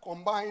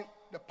combine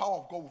the power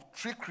of God with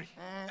trickery.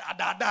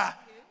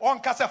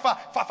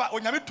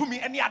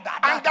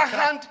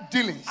 Underhand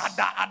dealings.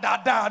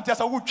 Underhand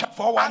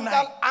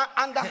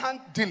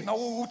dealings.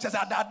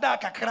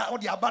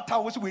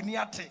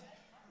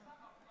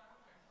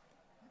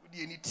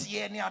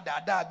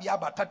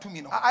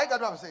 I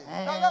got what I'm saying.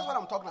 That's what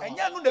I'm talking about. I'm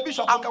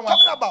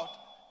talking about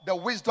the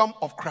wisdom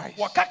of Christ.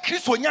 Waka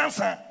Kristo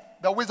nyansa.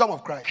 The wisdom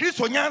of Christ.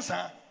 Kristo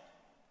nyansa.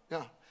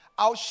 Yeah.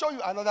 I'll show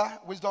you another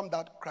wisdom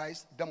that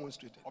Christ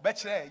demonstrated.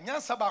 Obekire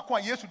nyansa ba ko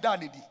Yesu da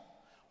na di.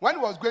 When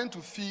he was going to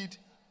feed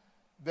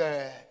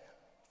the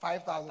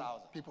 5,000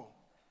 people,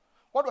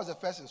 what was the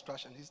first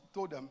instruction? He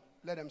told them,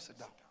 let them sit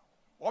down.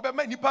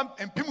 Obema nipa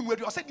empim nu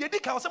adu. O se de di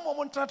ka o se mo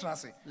ntrantran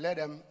ase. Let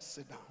them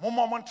sit down. Mo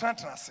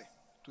ntrantran ase.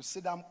 To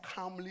sit down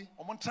calmly,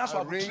 arranged,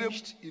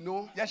 arranged, you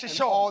know, yes, and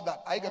sure. all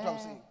that. I get what I'm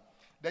saying.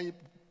 Then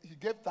he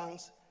gave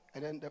thanks,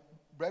 and then the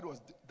bread was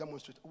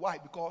demonstrated. Why?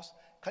 Because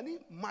can you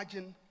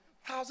imagine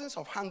thousands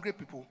of hungry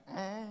people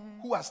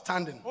who are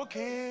standing?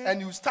 Okay.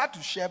 And you start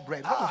to share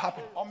bread. What will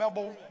happen?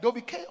 There'll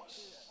be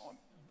chaos.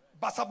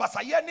 It's a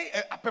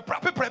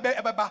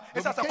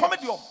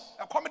comedy.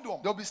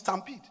 There'll be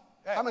stampede.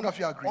 How many of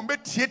you agree?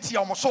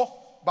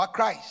 But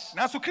Christ,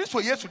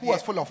 who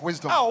was full of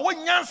wisdom,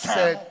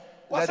 said,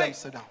 let them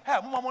sit down.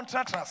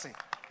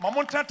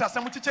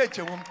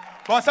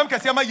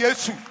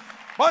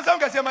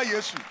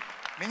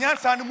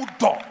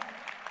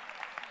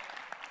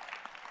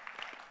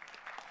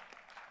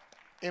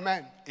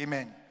 Amen.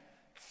 Amen.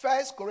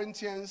 1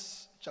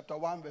 Corinthians chapter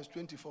 1 verse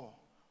 24.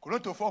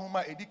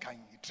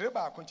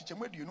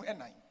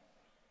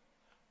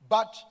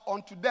 But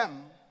unto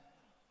them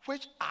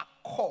which are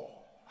called.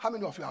 How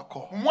many of you are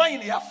called?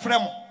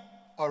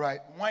 All right.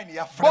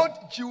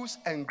 Both Jews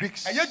and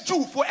Greeks.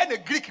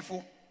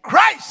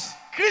 Christ,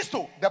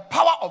 the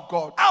power of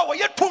God,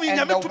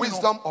 and the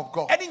wisdom of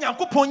God.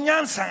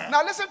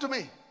 Now listen to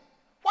me.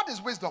 What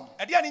is wisdom?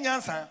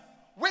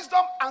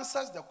 Wisdom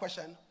answers the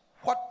question,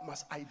 what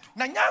must I do?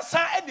 Most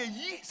of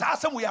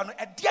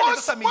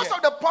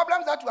the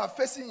problems that you are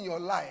facing in your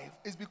life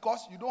is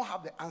because you don't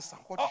have the answer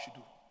what you should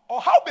do.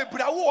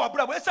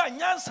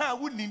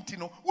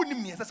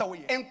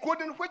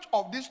 Including which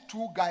of these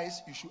two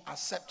guys you should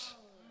accept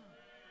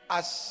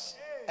as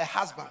a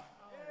husband.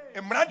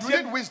 You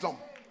need wisdom.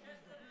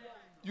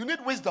 You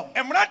need wisdom.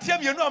 You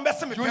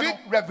need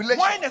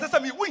revelation.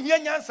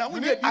 You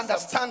need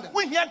understanding.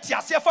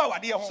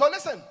 So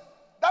listen,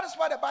 that is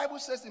why the Bible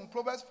says in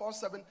Proverbs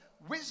 4:7,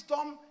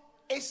 wisdom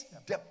is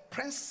the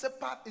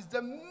principal, is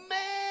the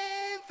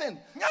main thing.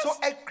 Yes. So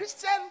a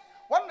Christian,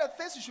 one of the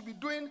things you should be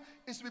doing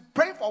is to be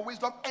praying for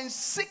wisdom and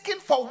seeking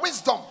for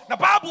wisdom. The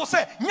Bible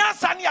says,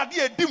 "Nyansa ni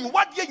ade edimu,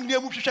 what ye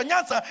nyemu hwehwe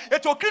nyansa,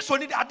 eto Kristo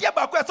ni ade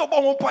ba ko eso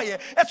bo ho paye,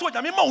 eso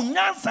nyame ma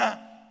nyansa."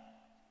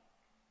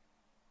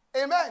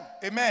 Amen.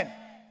 Amen.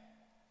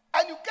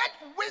 And you get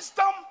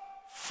wisdom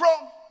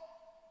from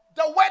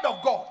the word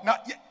of God. Now,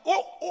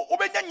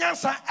 obenya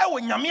nyansa e wo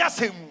nyame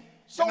asem.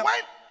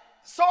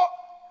 So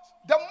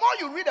the more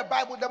you read the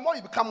Bible, the more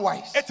you become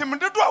wise. And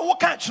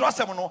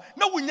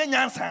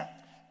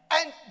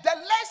the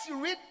less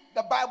you read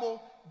the Bible,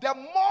 the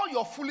more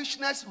your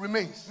foolishness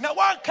remains. And the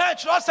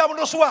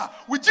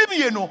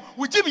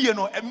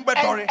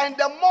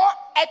more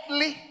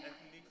earthly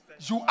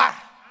you are.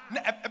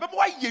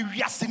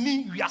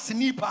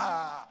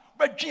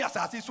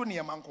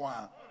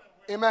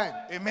 Amen.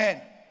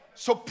 Amen.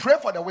 So pray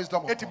for the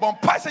wisdom of God.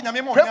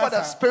 Pray for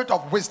the spirit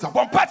of wisdom.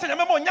 You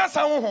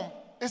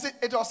see,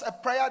 it was a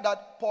prayer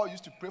that Paul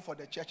used to pray for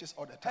the churches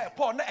all the time.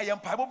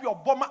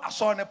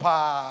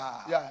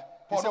 Yeah.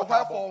 He said,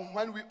 wherefore,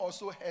 when we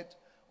also heard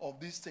of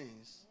these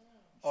things,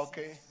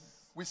 okay,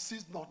 we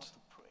cease not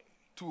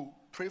to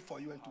pray for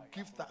you and to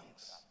give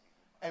thanks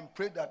and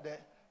pray that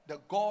the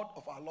God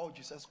of our Lord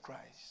Jesus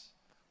Christ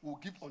will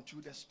give unto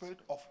you the spirit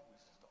of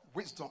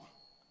wisdom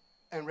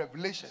and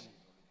revelation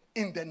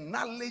in the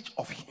knowledge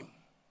of him.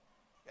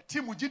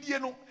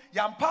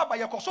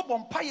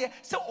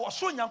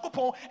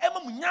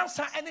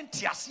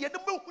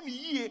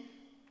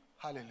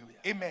 Hallelujah.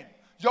 Amen.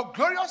 Your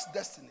glorious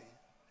destiny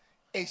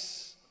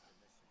is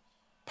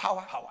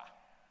power,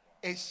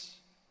 is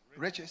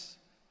riches,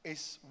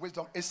 is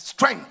wisdom, is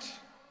strength.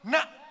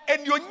 Now,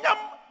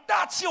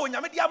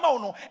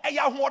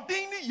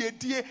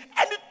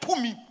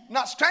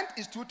 strength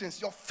is two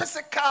things: your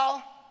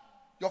physical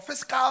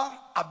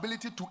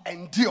ability to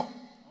endure.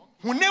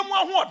 It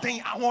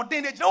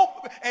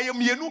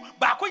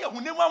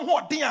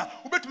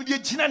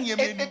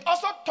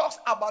also talks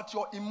about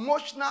your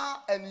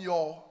emotional and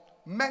your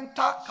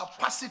mental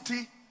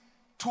capacity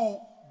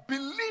to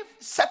believe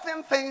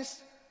certain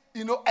things,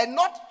 and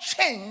not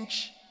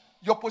change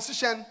your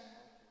position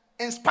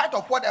in spite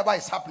of whatever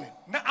is happening.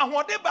 Those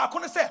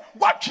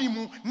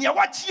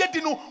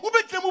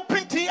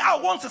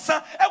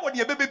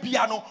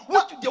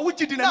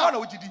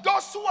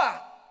who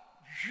are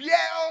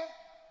real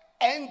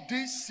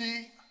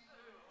NDC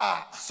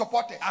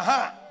supporters,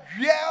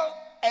 real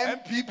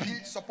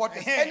MPP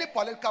supporters, any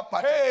political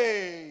party.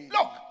 Hey.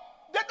 Look,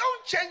 they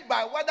don't change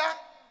by whether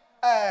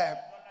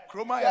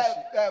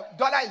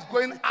dollar is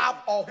going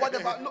up or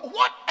whatever. No,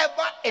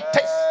 whatever it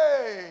is.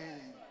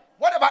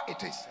 Whatever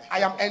it is,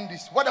 I am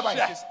NDC. Whatever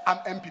it is, I'm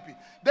MPP.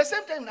 The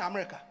same thing in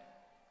America.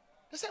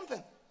 The same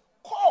thing.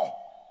 Core.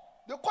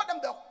 They call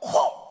them the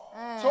core.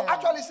 So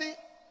actually, see,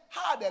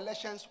 how are the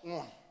elections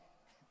won?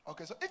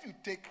 Okay, so if you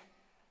take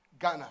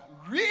Ghana.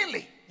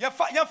 Really?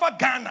 Yɛmfa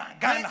Ghana.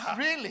 ha.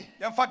 Really?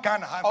 Yɛmfa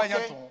Ghana. ha, yɛmfa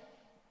Okay. yɛnto.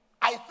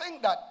 I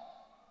think that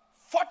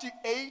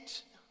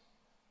 48%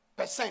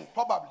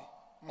 probably,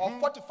 or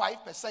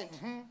 45%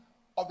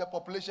 of the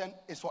population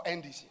is for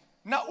NDC.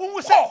 Na unwu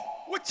sɛ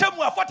wokyɛ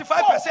mu a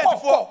 45%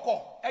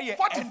 for ɛyɛ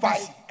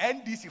 45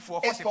 NDC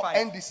for It's for 45.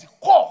 NDC.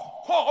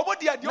 Core. Ɔmo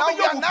di adi Now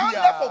we are now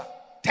left of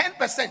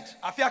 10%.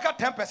 Afi aka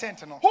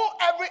 10% no. Who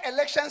every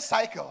election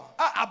cycle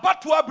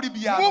Abatoa biri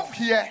bia. move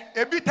here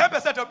Ebi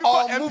 10% obi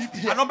or kɔ move MPP,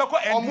 here ano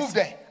bɛkɔ or move NDC,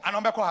 there.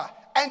 ano bɛkɔ ha.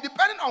 and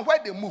depending on where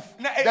they move,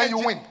 then you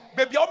win.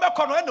 Baby, ɔmo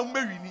bɛkɔ no ɛna ɔmo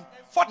bɛwi ni.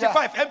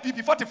 45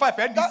 MPP, 45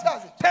 NDC.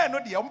 That's it. 10 no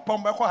deɛ ɔmo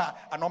pɔn bɛkɔ ha,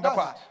 ano bɛkɔ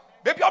ha.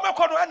 That's Baby, ɔmo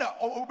bɛkɔ no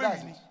ɛna ɔmo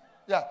That's bɛwi ni. it.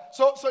 Yeah.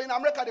 So in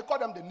America they call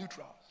them the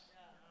neutrals.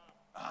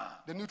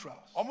 The neutrals.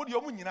 Ɔmo di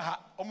ɔmo nyina ha,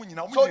 ɔmo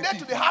nyina. So they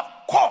too, they have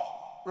core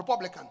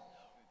Republican,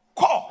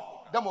 core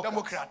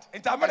Democrat. In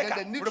and then America,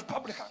 the neutral.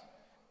 Republican.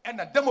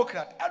 And a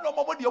Democrat. And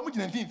ɔmo di ɔmo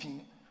gyina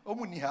mfimfini.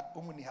 Ɔmo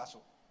ni ha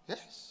so.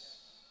 Yes.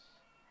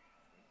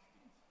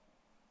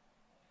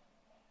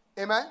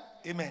 Amen.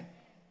 Amen.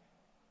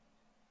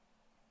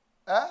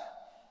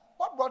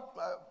 What brought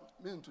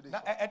me into this? Na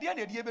ɛdeɛ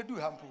na ɛdeɛ bɛdu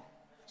ha mpo.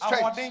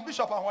 Strength. Ahoɔden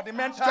bishop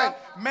ahoɔden Strength.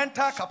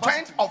 mental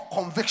capacity. Strength of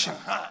conviction.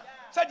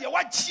 Sɛdeɛ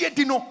wakyie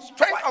di no.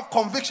 Strength of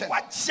conviction.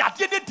 Wakyie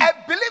adeɛ de di. A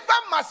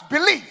believer must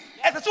believe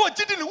Ɛsɛ sɛ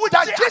ɔgye di ne wo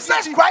that gye Jesus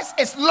adeɛ di. Christ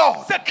is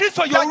Lord. Sɛ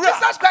Kristo yɛ That owura.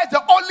 Jesus Christ is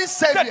the only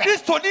Sɛ Savior.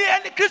 Kristo ni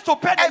ɛne Kristo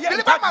pɛ na A yɛ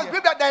believer nkwagyeɛ. must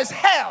believe that there is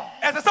hell.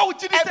 Ɛsɛ sɛ wogye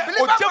di A sɛ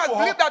believer ɔgye must wɔ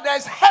believe hɔ. that there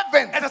is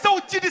heaven. Ɛsɛ sɛ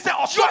wogye di sɛ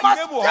You ɔsoro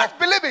must anyɛ mu wɔ just hɔ.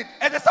 believe it.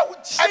 Ɛsɛ sɛ A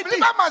wogye di.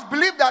 believer must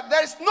believe that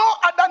there is no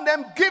other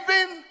name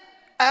given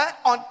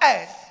on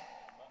earth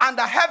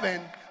under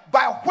heaven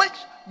by which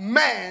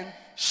man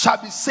shall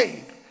be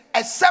saved,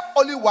 except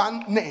only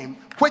one name,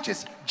 which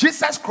is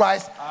Jesus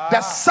Christ, the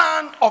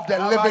Son of the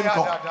living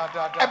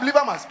God. A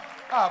believer must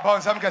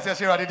Bɔnsɛm kɛseɛ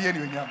hyɛ Awurade deɛ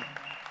ne onyam.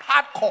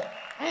 hardcore.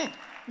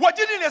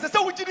 Wɔgye di ne ɛsɛ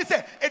sɛ wogye di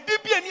sɛ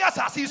ɛdi bi ani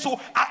asase yi so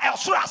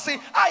ɛsoro ase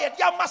a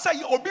yɛde ama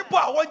sɛ obi bɔ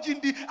a wɔgye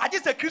di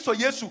agye sɛ Kristo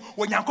Yesu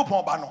wɔ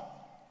Nyankopɔn ba no.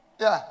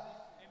 Yeah.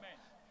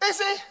 You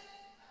see,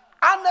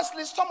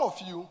 honestly, some of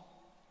you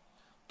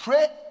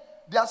pray.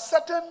 There are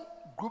certain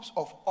groups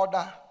of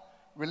other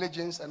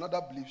religions and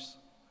other beliefs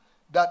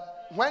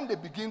that when they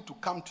begin to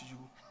come to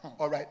you,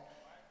 all right,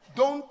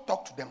 don't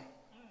talk to them.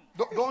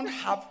 Don't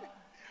have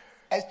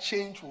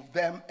exchange with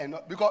them, and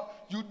because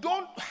you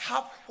don't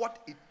have what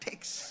it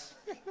takes.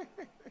 Do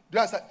you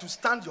understand? To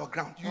stand your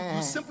ground.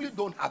 You simply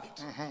don't have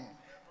it.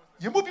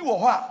 Yɛmu bi wɔ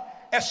hɔ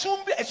a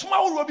ɛsom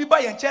ahorow bi ba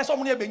yɛn nkyɛn sɛ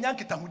ɔmo ne yɛbɛnya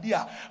nkitahudi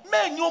a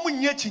mɛnyɛ ɔmo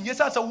nyɛ kyinye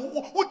sɛ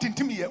sɛ wo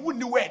tintim yɛ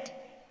wonni word.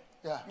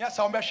 Yeah. Nyɛ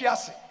sɛ ɔmbɛhwe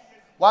ase.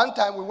 One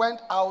time we went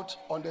out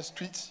on the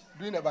streets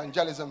doing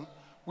evangelism.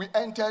 We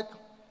entered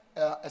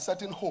a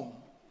certain home,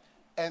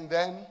 and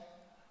then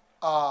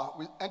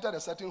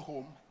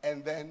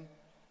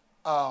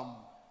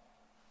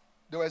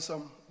there were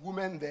some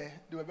women there.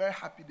 They were very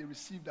happy. They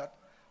received that.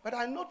 But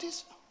I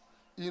noticed,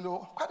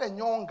 quite a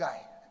young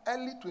guy,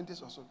 early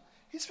 20s or so.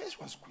 His face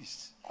was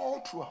squeezed all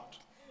throughout.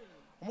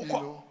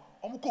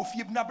 Ɔmo kɔ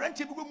fie bi na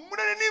aberanteɛ bi mu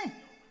n'anim.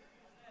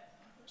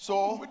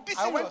 So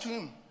I went to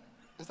him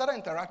and started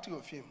interacting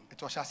with him.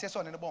 Ɛtɔ hyɛ aseɛ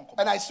sɛ ɔne ne bɔ nkɔmmɔ.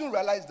 And I soon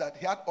realized that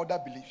he had other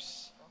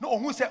beliefs. Na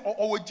ɔhu sɛ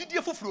ɔwɔ gyidie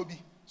foforɔ bi.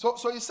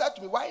 So he said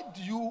to me, "Why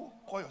do you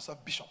call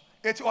yourself bishop?"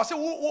 Eti ɔsɛ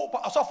wo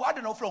ɔsɔfo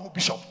adi na ɔfrɛ ɔho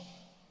bishop.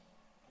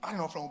 Adi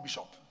na ɔfrɛ ɔho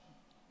bishop.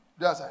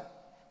 Do you understand?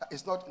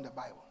 It's not in the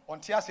Bible.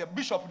 Ɔnte aseɛ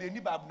bishop de ni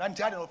Bible na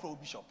nte adi na ɔfrɛ ɔho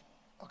bishop.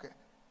 Okay.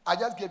 I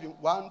just gave him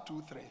 1,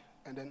 2, 3,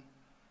 and then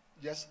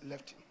just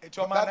left him. It's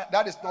your But man-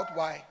 that is not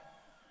why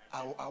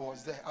I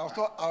was there. I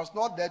was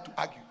not there to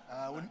argue.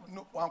 I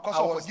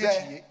was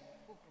there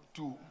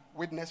to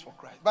witness for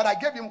Christ. But I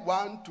gave him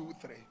 1, 2,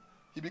 3.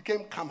 He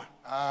became calmer.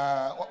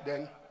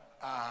 Then,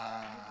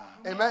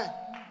 amen.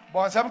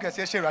 Bɔnsɛm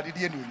kɛseɛ hyɛ Awurade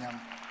deɛ ne onyam.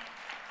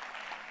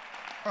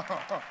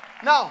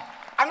 Now,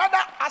 another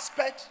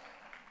aspect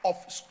of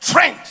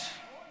strength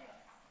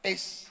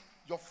is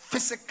your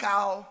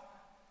physical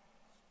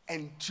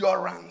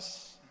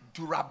endurance,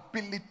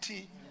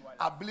 durability,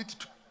 ability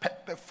to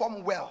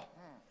perform well.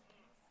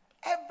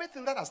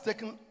 Everything that has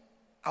taken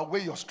away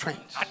your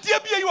strength, Adeɛ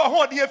bi ayi wɔ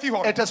ahoɔden afi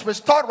hɔ. it is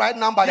restored right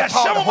now by the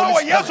power of the Yɛhyɛ mo ma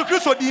Holy wɔ Yesu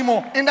Spirit. Kristo din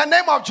mu. In the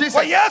name of Jesus,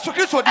 Wɔ Yesu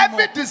Kristo din mu.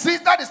 every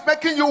disease that is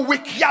making you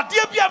weak,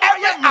 Yadeɛ bi a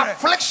every wɔyɛ mmerɛ.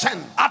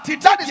 affliction Ate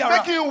that is biara.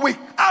 making you weak,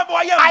 A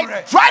wɔyɛ I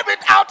mmerɛ. drive it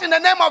out in the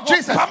name of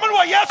Jesus. Pamela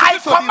wɔ Yesu I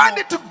Kristo din command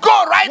mu. it to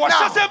go right Wɔhyɛ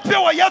now. sɛ mpie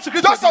wɔ Yesu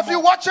Kristo Those din of you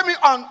mu. watching me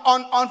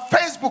on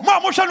Facebook, Mo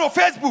a mohwɛ no wɔ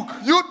Facebook.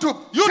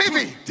 YouTube,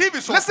 TV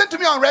so. listen to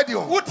me on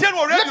radio. Wotie no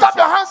wɔ radio Lift up so.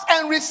 your hands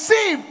and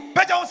receive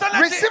Pagya wo nsa na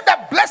receive gye.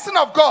 the blessing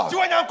of God. Ti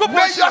wɔ Nyankopɔn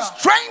May your hyira.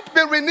 strength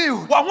be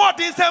renewed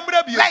W'ahoɔden sɛ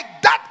mmerɛ bio.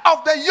 like that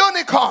of the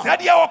unicorn.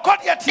 Sɛdeɛ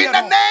wɔkɔdeɛ teɛ In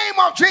the no. name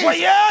of Wɔ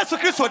Jesus. Yesu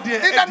Kristo din.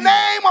 In the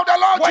name of the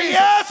Lord Wɔ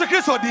Jesus. Yesu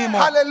Kristo din mu.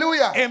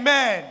 Hallelujah.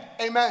 Amen.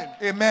 Amen.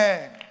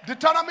 Amen.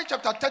 Deuteronomy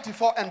chapter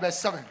 34 and verse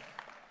 7.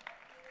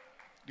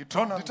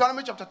 Deuteronomy.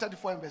 Deuteronomy chapter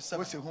 34 and verse 7.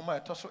 Wose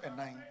homa ɛtɔ so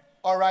 9.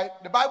 All right.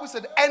 The Bible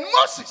said, and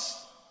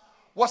Moses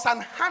was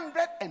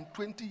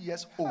 120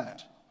 years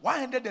old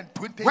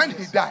 120 when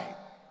years. he died.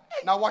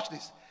 Now watch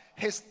this.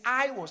 his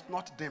eye was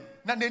not dim,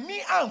 Na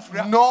n'ani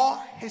amfra. nor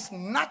his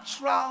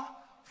natural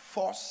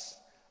force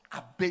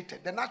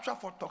abated. The natural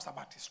force talks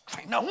about his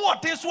strength. Na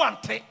hoɔden so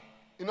ante.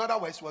 In other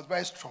words, he was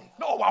very strong.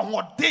 Na ɔwɔ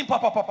ahoɔden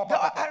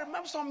papa. I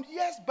remember some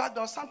years back,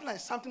 there was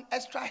something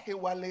extra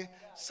Hewale,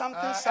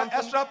 something.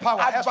 Extra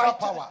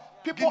power.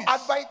 People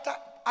Guinness.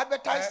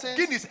 advertise saying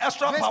Guinness,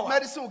 extra this power.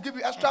 medicine will give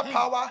you extra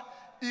power.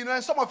 You know,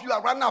 and some of you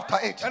are running after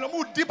it. And I'm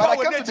deep But I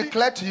power came to with it.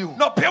 declare to you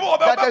No, people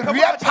that the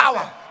real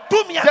power,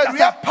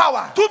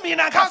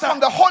 comes from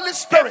the Holy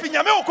Spirit.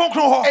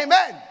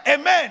 Amen.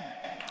 Amen.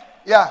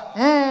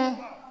 Yeah.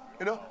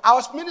 You know, I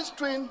was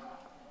ministering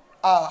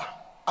at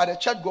a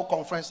church go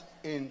conference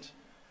in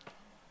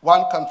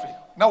one country.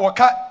 Now,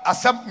 waka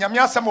asem nyame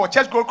asem wo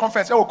church growth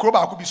conference e wo kuro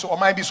ba ko bi so o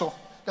man bi so.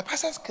 The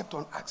pastors kept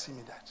on asking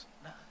me that.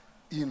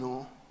 You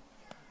know,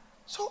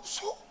 so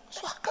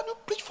how can you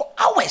preach for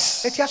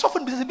hours? Eti asofo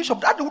ni bishop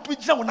that would be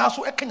gina wo na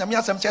so e ka nyame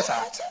asem che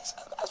sa.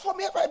 As for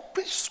me, if I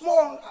preach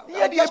small,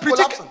 Ye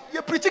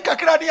preach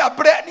kakra de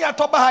abre ne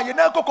atoba ha ye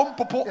na kokom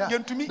popo yeah. ye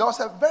ntumi. There was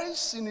a very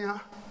senior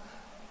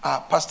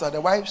pastor.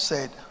 The wife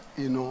said,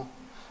 you know,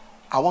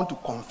 I want to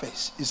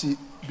confess. You see,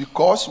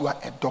 because you are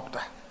a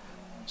doctor,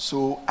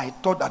 so I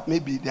thought that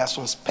maybe there are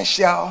some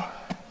special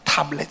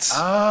tablets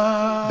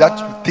that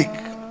you take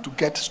to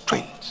get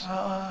strength.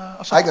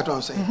 I get what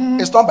I'm saying.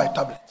 It's not by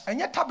tablets.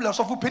 Enye tablets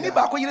of penny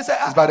ba ko yire say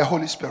It's by the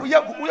Holy Spirit. we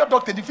are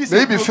doctor the May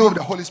you be filled with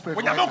the Holy Spirit.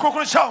 We Right nyame now.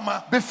 kokoro sha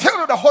ma. Be filled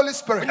with the Holy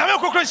Spirit. Nyame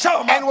kokoro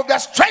sha ma. And with the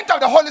strength of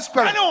the Holy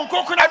Spirit. And with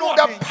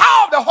the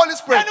power of the Holy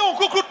Spirit.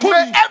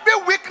 May every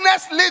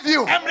weakness leave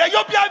you. Emre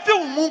yo bia fi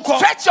wo nko.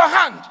 Stretch your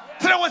hand.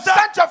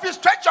 Stand your feet,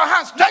 stretch your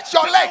hands, stretch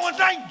your legs,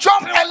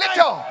 jump a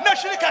little.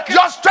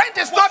 Your strength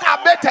is not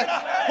abated.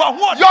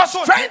 Your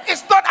strength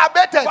is not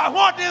abated.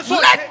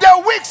 Let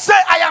the weak say,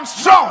 I am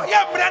strong.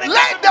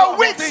 Let the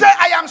weak say,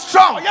 I am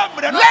strong.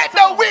 Let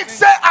the weak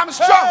say, I'm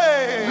strong.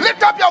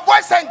 Lift up your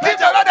voice and give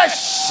the Lord a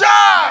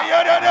shout.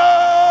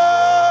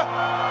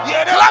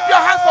 Clap your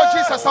hands for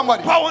Jesus,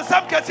 somebody.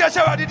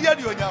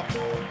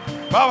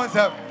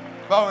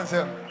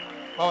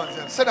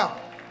 Sit down.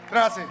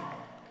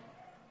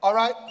 All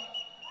right.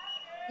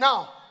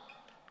 Now,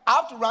 I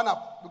have to run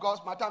up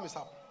because my time is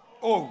up.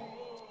 Oh,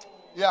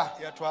 yeah.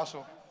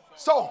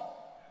 So,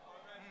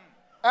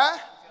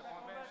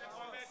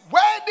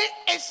 worthy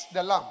is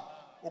the lamb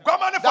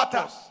that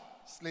was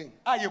slain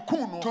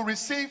to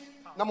receive.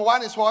 Number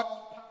one is what?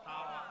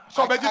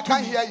 So I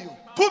can't hear you.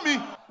 To me,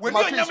 when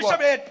you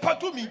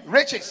to me,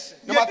 riches.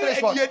 Number three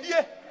is what?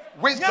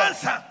 Wisdom.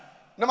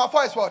 Number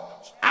four is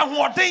what?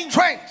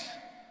 Strength.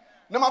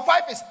 Number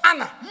five is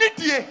honor.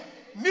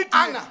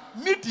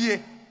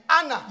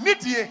 Anna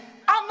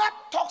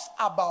talks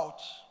about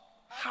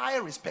high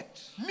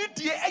respect. High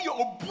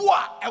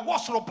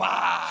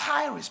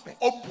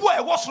respect.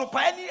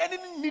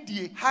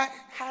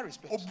 High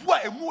respect.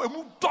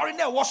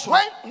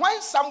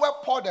 When Samuel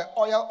poured the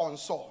oil on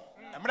Saul,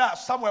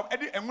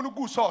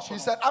 he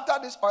said, after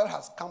this oil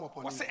has come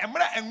upon you,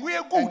 and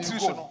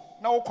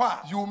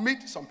you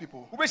meet some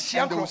people and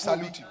they will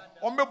salute you.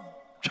 They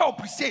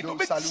will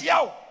salute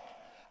you.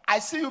 I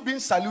see you being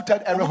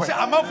saluted everywhere.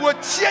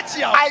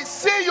 I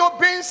see you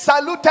being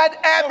saluted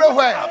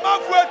everywhere.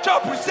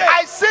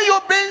 I see you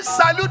being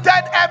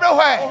saluted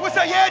everywhere.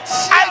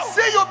 I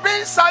see you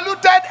being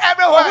saluted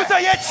everywhere.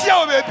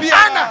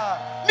 Anna.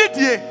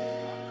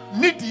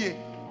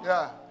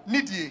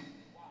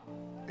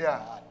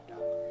 Yeah.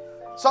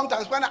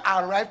 Sometimes when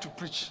I arrive to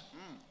preach,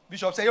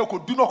 Bishop say they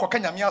come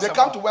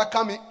to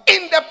welcome me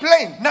in the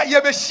plane.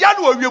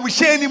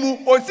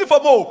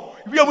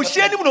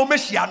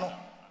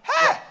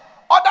 Hey,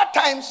 other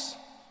times,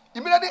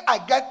 immediately I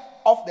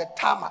get off the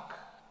tarmac.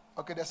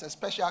 Okay, there's a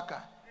special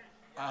car.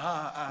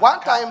 One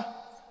time,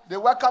 they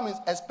welcome me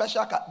a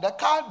special car. The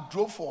car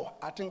drove for,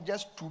 I think,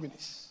 just 2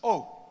 minutes.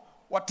 Oh,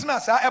 what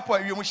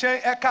airport you must share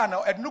a car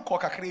now at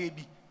Nukoka.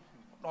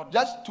 Not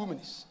just 2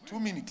 minutes. 2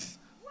 minutes.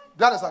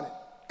 Do you understand it?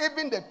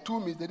 Even the 2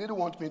 minutes, they didn't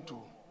want me to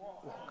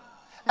walk.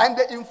 And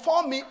they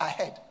informed me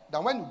ahead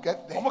that when you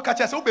get there, there will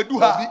be a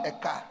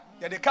car.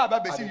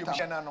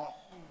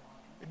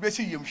 I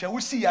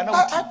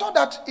thought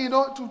that,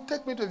 to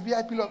take me to a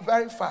VIP lot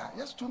very far.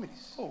 Just 2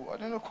 minutes. Oh, I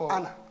don't know.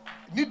 Anna.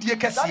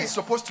 That is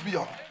supposed to be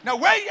all. Now,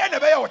 where you end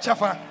up?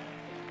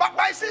 But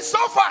I see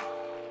so far,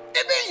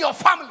 even your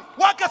family.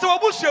 Even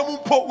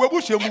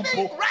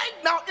right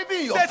now,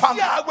 even your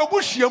family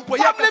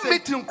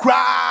meeting cry.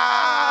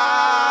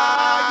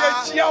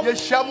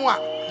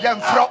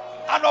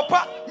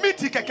 Anopa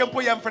meeting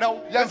kekempo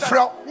yemfrau.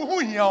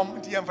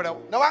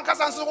 Now one can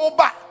say, "Oh,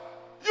 ba."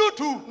 You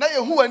too. Now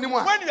you who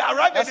anymore? When you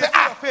arrive at your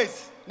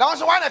face. Now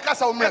also one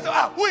casa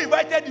who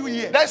invited you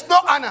here? There's no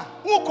honor.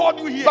 Who called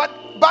you here? But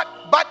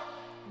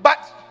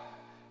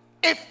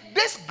if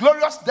this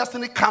glorious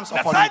destiny comes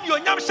upon you,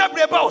 you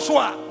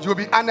will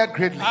be honored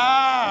greatly.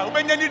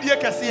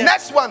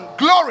 Next one,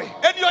 glory.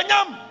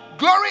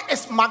 Glory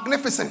is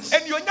magnificence.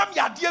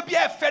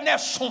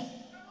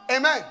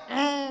 Amen.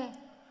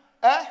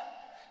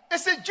 You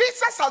see,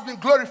 Jesus has been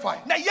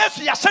glorified. Na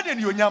Yesu yɛhyɛ ne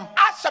anuonyam.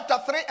 Acts chapter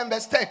 3 and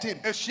verse 13.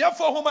 Asuafoɔ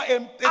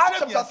nhoma Acts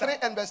chapter 3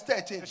 and verse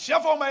 13.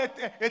 Asuafoɔ nhoma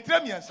etire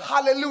mmiɛnsa.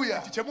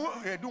 Hallelujah.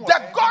 Kyɛmu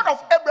The God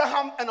of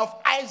Abraham and of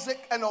Isaac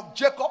and of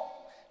Jacob,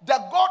 the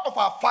God of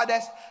our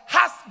fathers,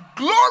 has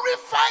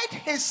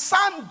glorified his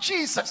son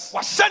Jesus.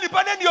 Wahyɛ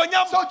nipa ne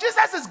anuonyam. So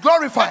Jesus is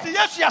glorified. Nti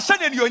Yesu yɛhyɛ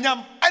ne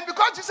anuonyam. And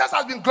because Jesus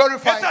has been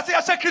glorified, Ɛsɛ sɛ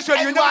yɛhyɛ Kristo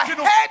and your anuonyam nti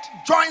no. head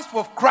joins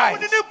with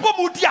Christ, Wode ne bɔ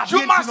mu di adeɛ you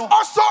nti must no.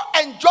 also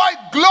enjoy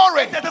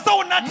glory, Ɛsɛ sɛ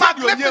wonante anuonyam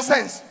mu.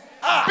 magnificence,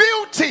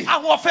 beauty.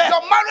 Ahoɔfɛ.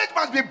 Your marriage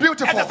must be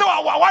beautiful. Ɛsɛ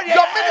sɛ wawareɛ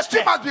Your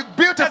ministry must be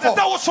beautiful. Ɛsɛ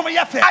sɛ wosom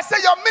yɛ fɛ. I say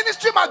your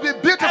ministry must be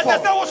beautiful.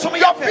 Ɛsɛ sɛ wosom yɛ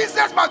Your fɛ.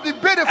 business must be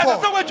beautiful.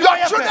 Ɛsɛ sɛ wodwuma Your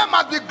yɛ fɛ. children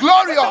must be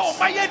glorious. Ɛsɛ sɛ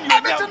woma yɛ anuonyam.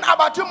 Everything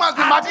about you must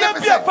be Adeɛ bi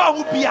magnificent. ɛfa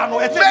ho bia no,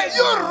 ɛsɛ May yɛ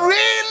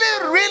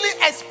you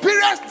really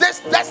experience this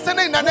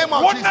destiny in the name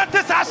of Jesus.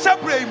 wonante saa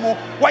ahyɛbrɛ yi mu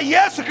wɔ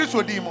Yesu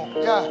Kristo din mu.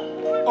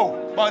 Yeah, Oh,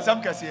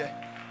 bɔnsɛm kɛseɛ.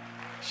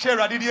 Hyɛ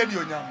Awurade di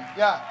anuonyam.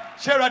 yeah.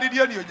 Hyɛ Awurade di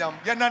anuonyam.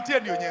 Yɛnante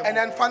anuonyam. And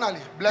then finally,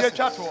 Yɛtwa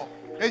blessings. toɔ.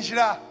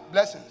 Ɛnhyira.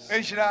 Blessings.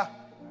 Ɛnhyira.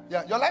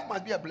 Yeah, your life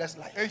must be a blessed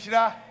life.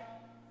 Ɛnhyira.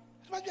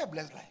 It must be a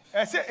blessed life,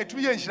 Ɛsɛ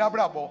ɛtumi yɛ nhyira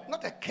brabɔ.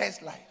 not a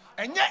cursed life.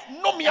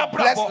 Ɛnyɛ nnome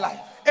blessed abrabɔ. life.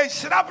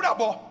 Ɛnhyira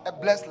brabɔ. A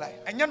blessed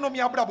life. Ɛnyɛ nnome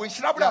abrabɔ.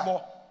 Nhyira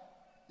brabɔ.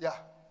 Yeah.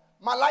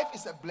 My life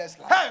is a blessed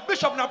life. Hey,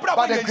 Bishop na brabɔ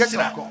By the yɛ grace of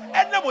nhyira. God.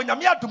 Ɛnam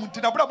onyame adom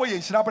nti na brabɔ yɛ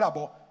nhyira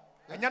brabɔ.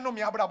 Ɛnyɛ nnome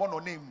abrabɔ na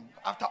ɔnam mu.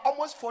 After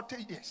almost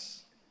 40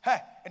 years Hey,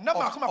 ɛnam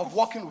akoma of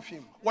walking with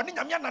him, wɔne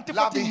nyame anante 40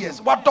 loving years.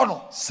 him, Wadɔ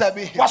no.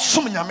 serving him.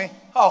 Wasom nyame.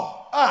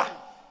 Oh,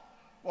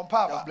 Wɔn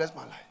God paaba. bless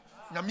my life.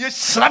 Nyame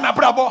hyira na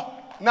brabɔ.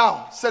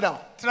 Now, sit down.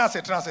 Tena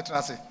ase, tena ase, tena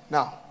ase.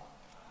 Now,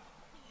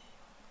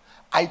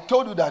 I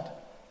told you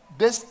that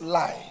this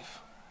life,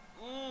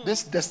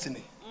 this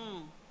destiny,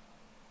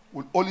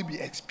 will only be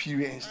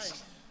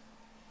experienced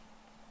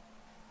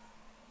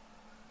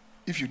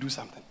if you do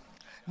something.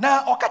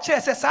 Na ɔka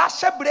kyerɛ sɛ saa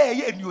ahyɛbrɛ a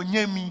ɛyɛ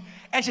anuonyam yi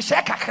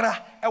ɛnhyehyɛ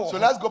kakra ɛwɔ So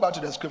hɔ. let's go back to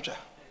the scripture.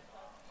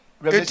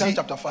 Revelation 18.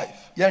 chapter 5.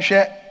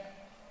 Yɛnhwɛ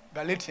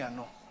Galatian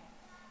no.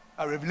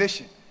 A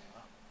Revelation.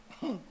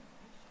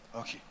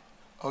 Okay.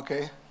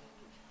 Okay.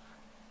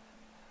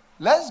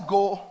 Let's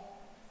go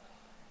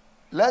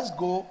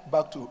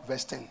back to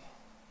verse 10.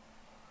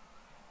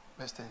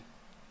 Verse 10.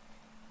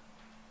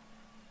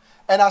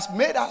 And has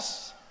made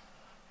us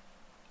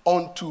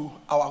unto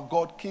our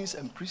God kings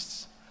and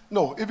priests.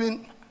 No,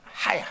 even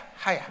higher.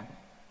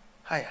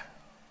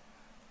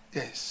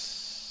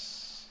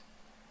 Yes.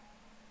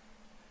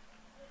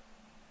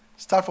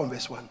 Start from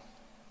verse 1.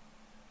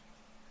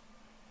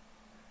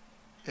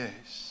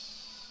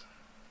 Yes.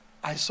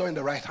 I saw in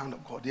the right hand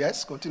of God.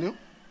 Yes, continue.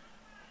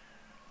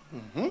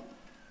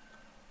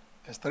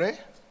 Verse 3.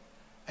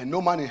 And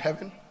no man in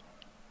heaven.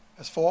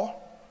 Verse 4.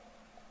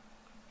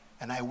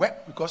 And I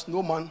wept because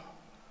no man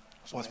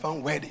was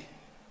found worthy.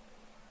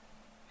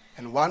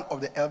 And one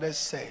of the elders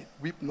said,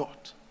 weep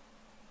not.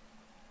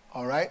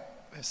 All right.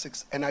 Verse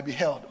 6. And I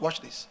beheld.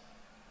 Watch this.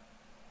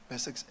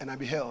 Verse 6. And I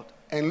beheld.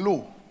 And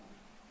lo,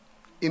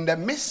 in the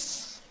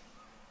midst.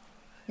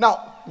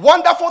 Now,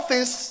 wonderful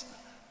things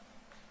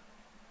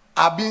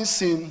are being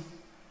seen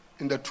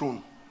in the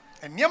throne.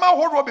 Nneɛma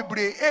ahorow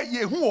bebree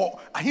yɛhu wɔ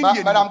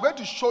ahemfie But no. I'm going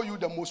to show you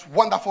the most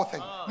wonderful thing.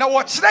 Na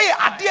wɔkyerɛ yɛ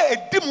adeɛ a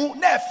ɛdi mu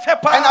na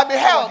ɛfɛ paa. And I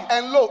beheld,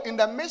 and lo, in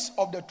the midst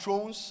of the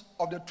thrones,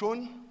 of the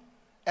throne,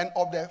 and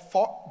of the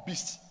four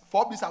beasts.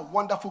 Four beasts are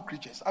wonderful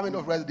creatures. I mean,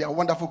 they are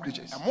wonderful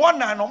creatures. Mmoa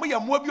nan no ɔmo yɛ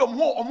mmoa bi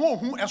ɔmo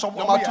ohu nso ɔmo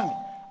Number yɛ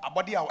two.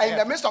 abɔde a And in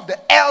the wɔyɛ. midst of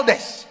the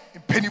elders,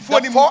 Mpanimfoɔ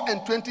the ne mu. 4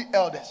 and 20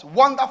 elders,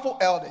 wonderful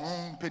elders.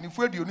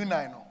 Mpanimfoɔ aduonu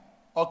nan no.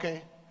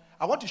 Okay,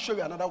 I want to show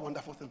you another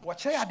wonderful thing.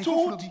 Wɔkyerɛ ade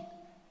foforɔ Stood bi.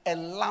 a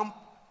lamb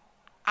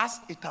as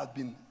it has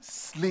been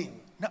slain.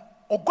 Na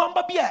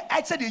oguamba bi a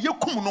ayɛ sɛ deɛ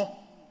yɛkum no.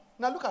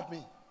 Now look at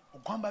me.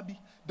 Oguamba bi.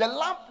 The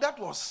lamb that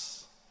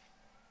was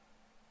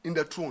in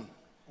the throne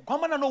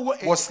Oguamba na no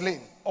wɔ was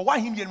slain. ɔwɔ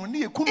ahemfie no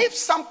ne yɛkum. If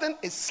something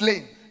is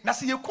slain, Na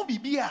sɛ yɛkum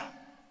biribi a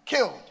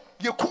killed,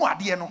 yɛkum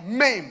adeɛ no.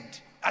 maimed,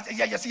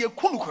 Yɛsɛ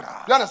yɛkum no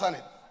koraa. do you understand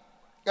it?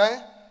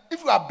 Okay?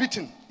 If you are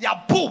beaten,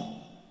 Yɛabo.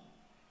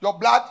 your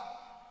blood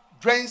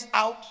drains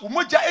out, Wo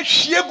mogya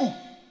ahwie gu.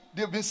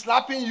 they've been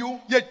slapping you.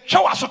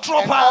 Yɛtwa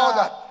w'asotoro And all paa.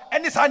 that.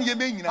 Ɛne saa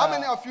nneɛma How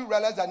many nyinaa. of you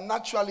realize that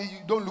naturally you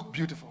don't look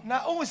beautiful? Na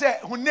wohu sɛ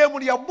honam mu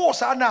no yɛboo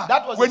saa na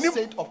That was the w'anim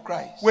state of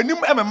Christ. w'anim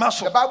ɛmɛma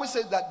so. The Bible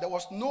says that there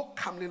was no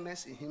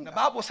comeliness in him. Na That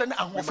Bible sɛ ne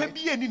we ahoɔfɛ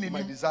bi ani might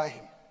n'anim. desire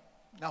him.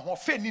 Na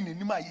ahoɔfɛ ni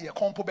n'anim a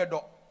yɛkɔn mpo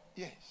bɛdɔ.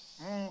 Yes.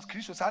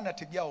 Kristo saa na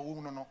tebea a ɔwɔ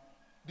mu no no.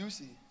 Do you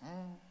see?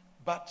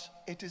 But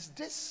it is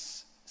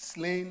this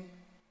slain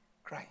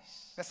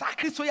Christ. Na saa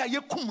Kristo yi a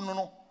yɛkum no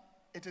no.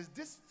 It is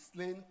this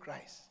slain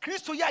Christ.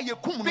 Kristo yi a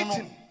yɛkum no no.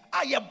 Beaten. A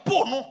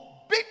yɛboo no.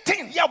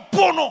 Beaten.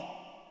 Yɛboo no.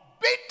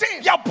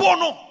 Beaten. Yɛboo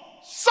no.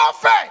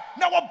 Suffered.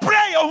 Na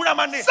wɔbrɛ yɛ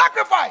ɔhunamane.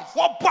 Sacrifice.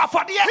 Wɔbɔ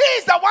afadeɛ. He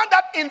is the one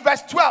that in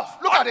verse 12.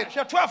 Look at it.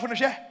 Hwɛ 12 no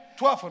hwɛ.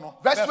 12 no.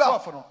 Verse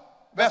 12. no.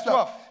 Verse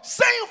 12.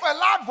 Saying with a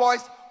loud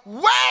voice,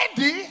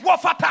 worthy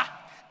Wɔfata.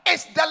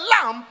 is the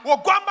lamb.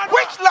 Oguamba no.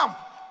 Which lamb?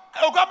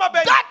 Oguamba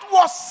bɛn. That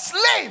was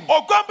slain.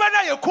 Oguamba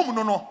na yɛkum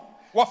no no.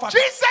 Wɔfata.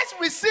 Jesus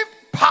received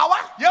power,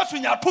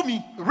 Yesu nya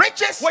tumi.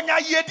 riches, Wonya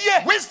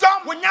yedie. wisdom,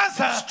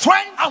 Wonyansa.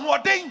 strength,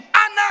 Ahoden.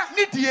 honor,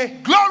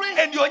 Nidie. glory,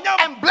 Enyonyam.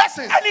 and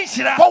blessings. Ani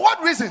nhyira. For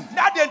what reason?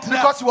 Because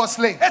Because he was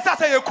slain. esa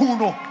say yekun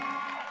no.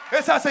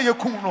 Esa say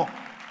yekun no.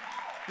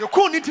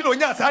 Yekun ni ti no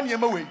nya sa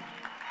niema we.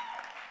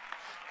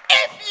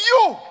 If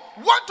you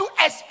want to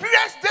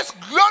experience this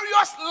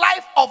glorious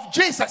life of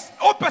Jesus,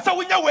 O pesa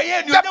wonya we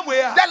ye the enyonyam we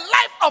a.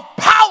 life of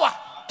power,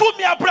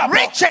 Tumi abrabo.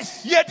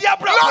 riches, Yedi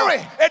abrabo. glory,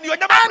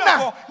 Enyonyam honor,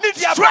 abrabo.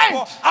 Nidi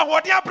abrabo. strength,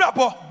 Ahoden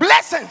abrabo.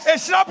 blessings,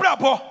 Esira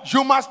abrabo.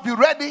 you must be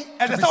ready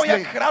And to the be say slain.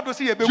 ye krado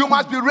say ye be. You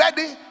must be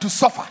ready to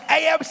suffer. I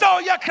am so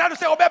ye krado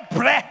say obe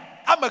bre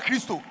ama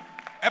Kristo.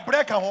 E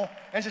bre ka ho.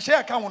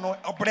 Enhyehyɛ ka ho no,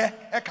 obre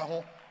e ka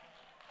ho.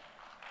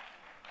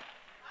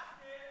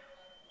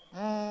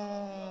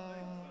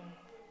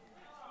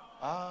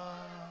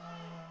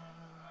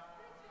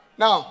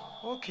 Now,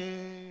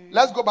 Okay.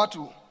 let's go back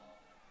to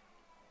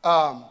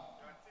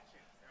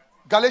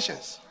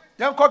Galatians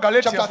Yan ko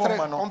Galatia chapter 3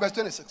 form no. from verse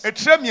 26.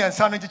 Etre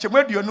miensa no nkyekye mu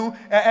aduonu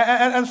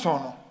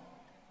enson no.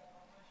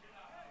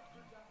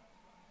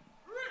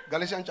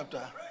 Galatians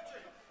chapter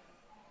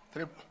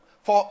 3.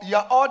 For ye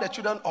are all the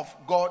children of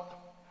God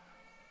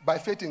by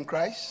faith in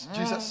Christ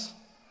Jesus.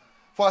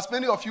 For as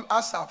many of you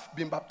as have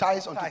been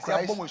baptized unto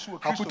Christ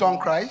have put on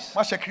Christ.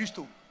 Ma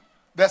Kristo.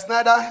 There's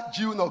neither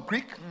Jew nor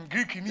Greek.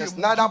 Greek ni. There's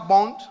neither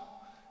bond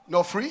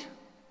nor free.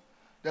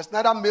 There's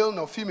neither male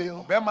nor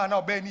female. Be man na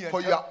obe ni.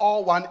 For you are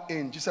all one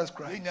in Jesus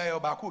Christ. Nya ye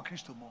ba ko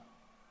Kristo mo.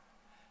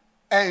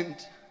 And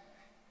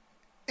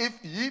if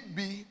ye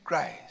be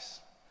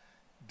Christ,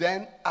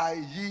 then are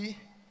ye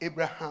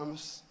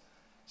Abraham's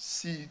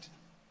seed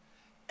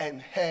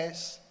and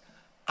heirs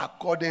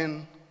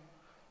according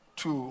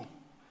to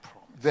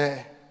the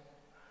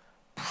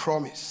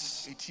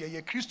promise. Etie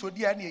ye Kristo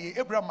dia na ye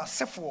Abraham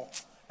asefo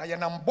na ye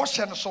nam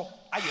bɔhyɛ no so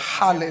aye.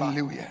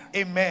 Hallelujah.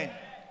 Amen.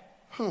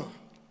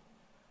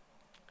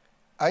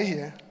 Are you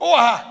here? Oh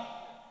ha.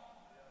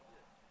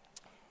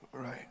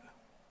 Right.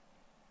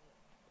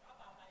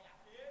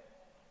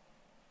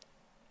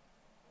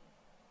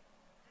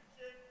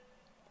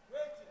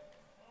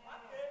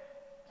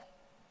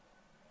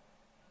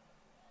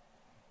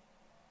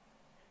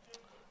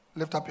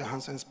 Lift up your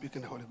hands and speak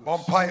in the Holy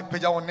Ghost. Bompai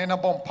peja won na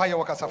bompai ye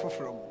wakasa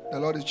foforo mu. The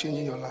Lord is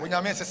changing your life.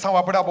 Onyame se san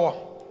wabrabo.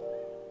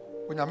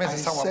 Onyame I se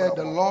san said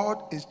the wabrabo. Lord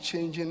is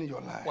changing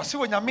your life. Wose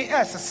onyame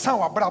se san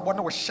wabrabo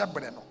na wo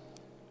hyebre no.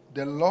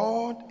 The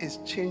Lord is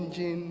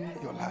changing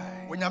your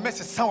life. Onyame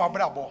se san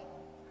wabrabo.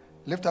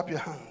 Lift up your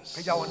hands.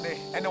 Peja won ne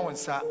ene won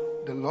sa.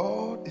 The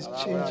Lord is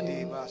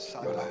changing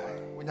your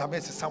life.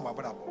 Onyame se san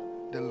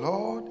wabrabo. The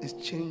Lord is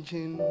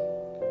changing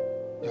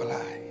your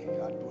life.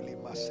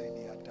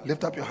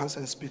 Lift up your hands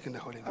and speak in the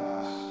Holy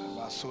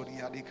Ghost.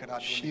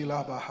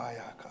 Shila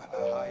Bahaya Kala.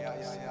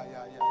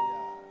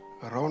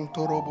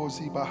 Rontorobo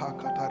Zibaha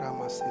Katara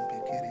Masimpi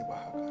Kiri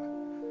Bahakara.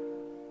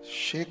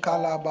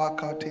 Shekala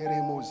Baka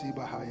Teremo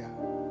Zibahaya.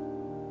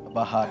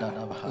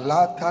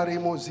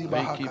 Lataremo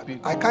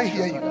Zibahaka. I can't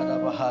hear you. Be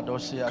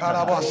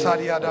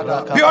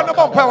on the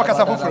bompai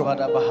wakasa foforo.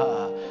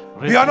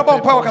 Be on the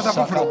bompai wakasa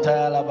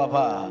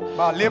foforo.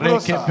 Ma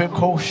lebrosa.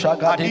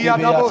 Adia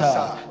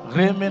dabosa.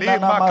 Remina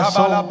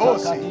Makabala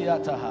bosi.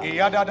 Masonta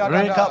Iyada da da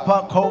Rekapa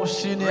da.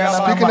 Kosini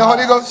Speak in the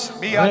Holy Ghost.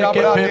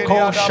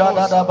 Rekepeko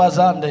Shadada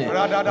Bazande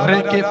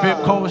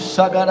Rekepeko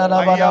Sagada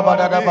Bada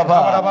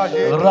Baba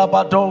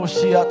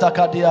Rabadosi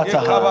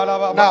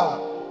Atakadiata.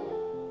 Now,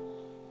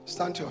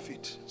 stand to your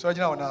feet. So you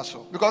know na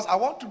so. Because I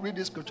want to read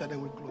this scripture,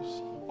 then we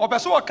close.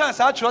 Obeso wa kan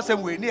sa atro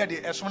sem we ne de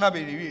esomna be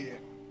rewie.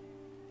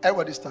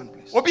 Everybody stand,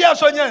 please. Obi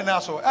aso nya na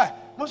so.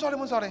 Mo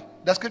sorry.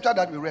 The scripture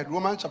that we read,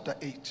 Romans chapter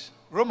 8,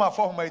 Roma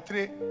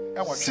 4:3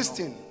 and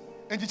 16.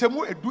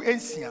 Ntichemu edu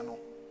ensia no.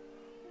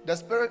 The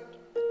Spirit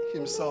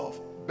Himself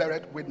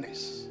beareth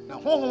witness Na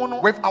honhom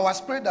no with our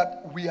spirit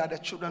that we are the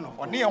children of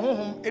God. one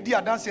honhom edi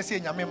adanse se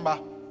nyame mba.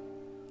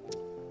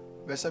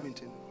 Verse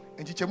 17.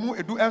 Ntichemu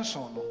edu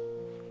enson no.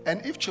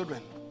 And if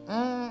children,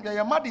 Ya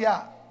yamade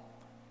a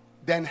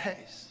then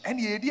heirs, ene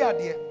ye edi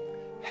ade.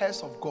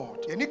 heirs of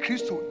God. Ye ni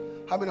Kristo.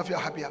 How many of you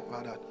are happy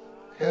about that?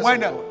 Heirs Why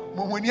of na God.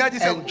 mo honi age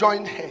se And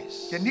joint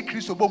heirs ye ni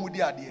Kristo bo mu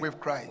di ade. with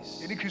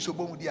Christ. Ye ni Kristo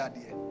bo mu di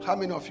ade. How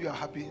many of you are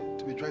happy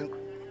to be joined?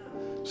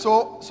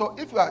 So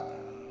if you are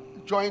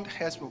joined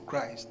heirs with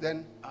Christ,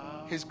 then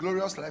His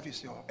glorious life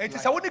is your Enti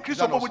life. se woni Is Kristo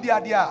that bo mu also? di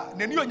ade a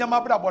na ni onyama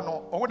brabo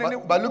no. Owo ne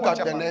But look at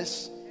the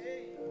next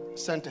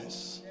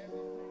sentence.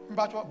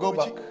 Go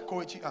back.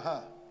 Kochi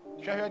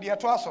hwehwe de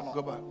to aso no.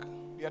 Go back.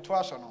 De to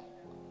aso no.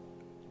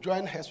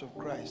 Join hands with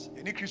Christ.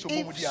 Ye ni Kristo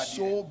bo mu If di ade.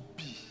 so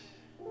be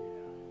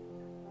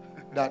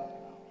that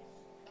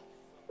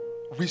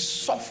we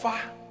suffer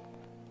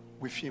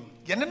with Him,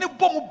 Ye ne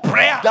bo mu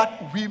bre a.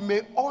 that we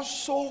may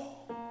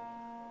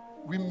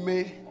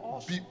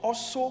be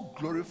also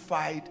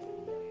glorified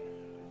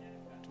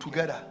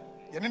together.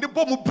 Ye ne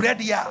bo mu bre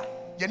de a.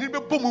 Ye ne be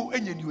bo mu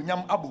enye ni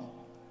onyam abom.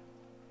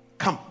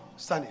 Come,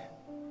 stand here.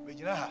 We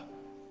gina ha.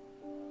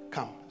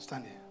 Come,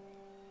 stand here.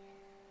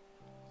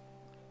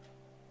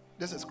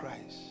 This is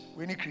Christ.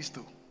 We ni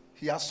Kristo.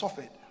 He has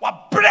suffered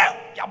Wa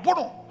bre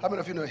yabono. How many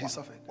of you know he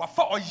suffered?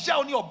 Wafa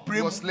oyaw ni He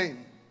obrem. was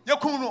slain,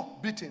 Yakum no.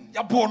 beaten,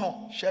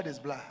 Yabono. shed his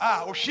blood.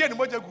 Ohie ni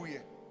moja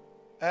guye.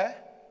 Eh?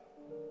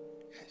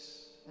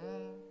 Yes.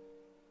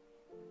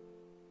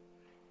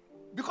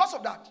 Because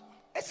of that,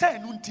 Esa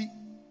enu nti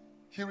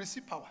he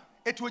received power.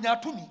 etu onya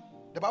tumi.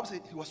 The Bible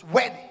says he was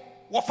worthy.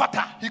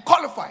 Wofata. He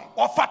qualified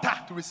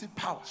Wofata. to receive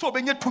power, So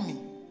obenya tumi.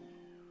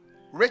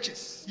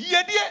 riches,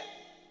 Yedie.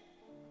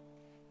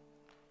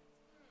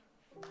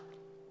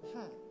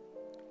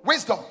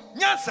 wisdom,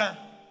 Nyansa.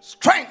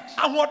 strength,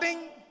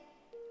 Ahoden.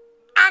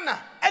 honor,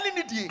 Eni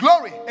ni die.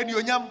 glory, Eni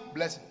onyam.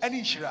 blessings.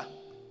 Eni nhyira.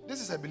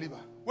 This is a believer.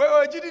 We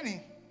ojidi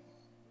ni.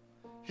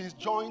 He's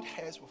joined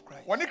hands with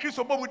Christ. Woni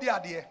Kristo bomu di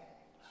ade.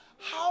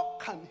 How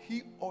can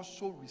he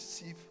also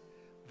receive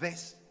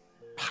this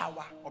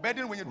power,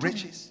 Obedi when you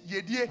riches,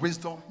 yedie.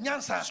 wisdom,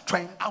 Nyansa.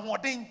 strength,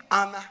 Ahoden.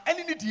 honor,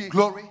 Eni ni die.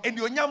 glory, Eni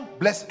onyam.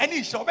 blessings? Eni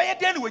nhyira. Obeye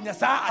den ni wonya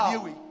saa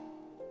ade we.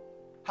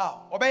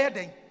 How? Obeye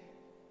den.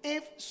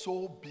 If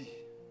so be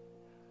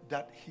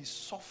that he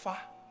suffer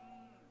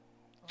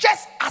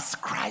just as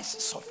Christ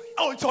suffered.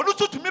 Oh, so no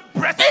to me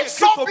breast. If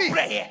so be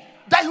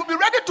that he'll be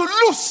ready to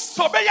lose,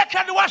 So obeye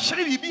kan wa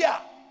hwere bibia.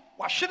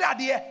 Wa hwere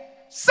ade.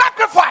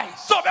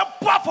 sacrifice, So be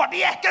bo for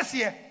de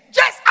kese.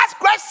 just as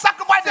Christ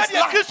sacrificed his Said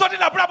life, Kristo di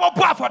na bra bo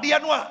for de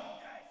no a.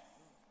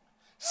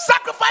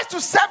 sacrifice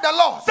to serve the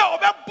Lord So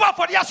obe bo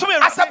for de asome.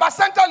 as a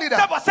center leader,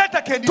 Seba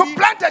center can to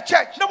plant a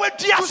church, No we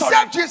dia to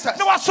serve Jesus,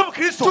 No asome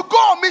Kristo. to go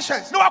on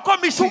missions, No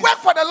akọ mission. to work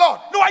for the Lord,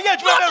 No aye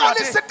adwuma not na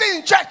only sitting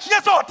in church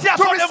Yes, oh, tia to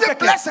so dem receive keke.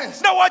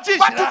 blessings, Na waji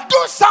but to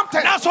do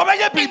something Na so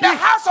obeye in the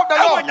house of the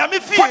Lord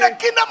for the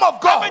kingdom of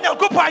God.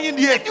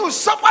 God. You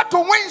suffer to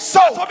win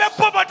souls. So be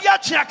bobo dia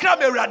chiakra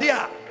me awurade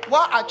a.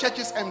 Why are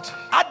churches empty?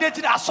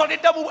 Adeti na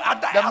asole dem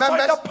ada. The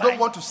members don't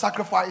want to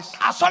sacrifice.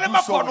 Asole to do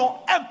ma so. ko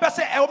no empese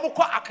e wo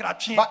kọ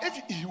akratwe. But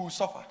if he will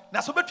suffer,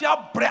 Na so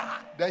betua bra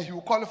then he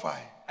will qualify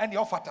and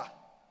your fata.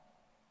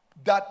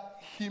 that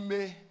he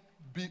may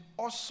be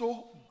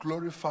also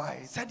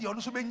glorified. Said you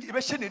also be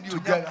hye na ni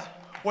Together.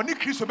 onyam. Woni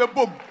Kristo be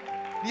bom.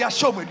 Ni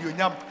ahye mo ni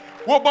onyam.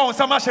 Wo ba on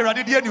sama hye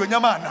awurade dia ni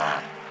onyam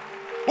ana.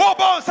 Wo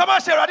ba on sama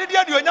hye awurade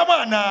dia ni onyam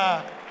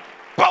ana.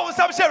 Ba on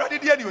sama hye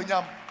awurade dia ni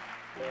onyam.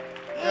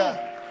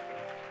 Yeah.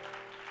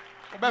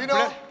 You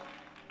know,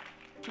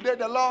 today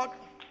the Lord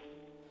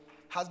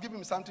has given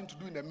me something to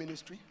do in the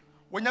ministry.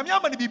 Wonyame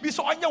ama ni bibi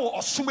so onye wo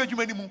osom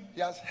adwuma ni mu.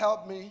 He has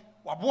helped me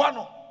Waboa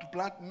no. to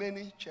plant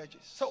many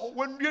churches, So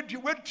when we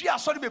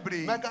asore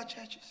bebre. mega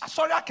churches,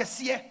 Asore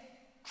akese.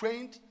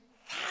 trained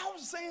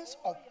thousands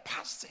of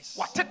pastors,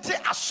 Watete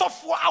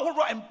asofo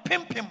ahoro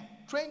empempem.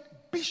 trained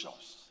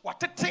bishops,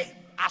 Watete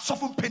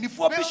asofo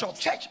mpenifo built bishops.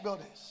 church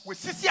buildings. We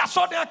sisi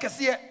asore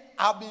akese.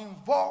 I've been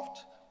involved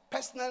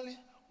personally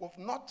with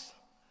not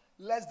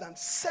less than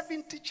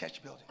 70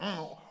 church buildings.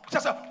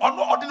 Just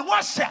ono odin ho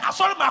ahye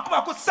asore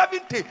mako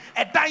 70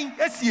 edan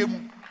asie mu.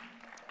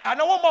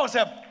 Ana wo mo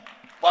sem.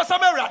 Bo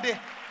sam awurade.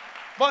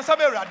 Bo sam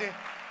awurade. Ye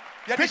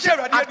de Preaching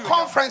awurade at adu.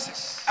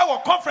 conferences, E wo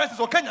conferences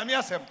o kanyame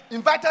asem.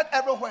 invited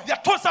everywhere. Ye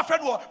to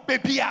safred wo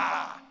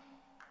bebia.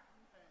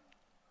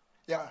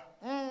 Yeah.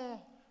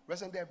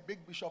 Recently, a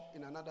big bishop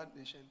in another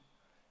nation,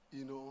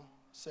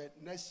 said,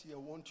 next year I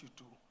want you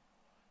to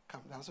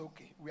come. I said,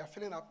 okay, we are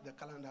filling up the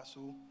calendar,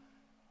 so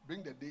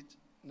bring the date.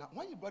 Now,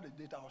 when you brought the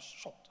date, I was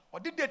shocked. O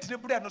di date ne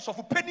bre no so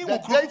for penny wo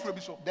kro kro bi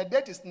so. The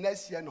date is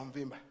next year,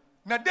 November.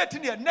 Na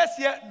date ne next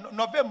year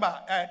November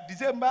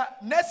December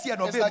next year Mr.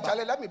 November.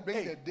 Charlie, let me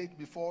bring the date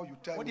before you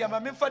tell Wo me. di ama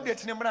me fa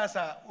date ne mra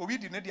sa owi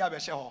di ne dia be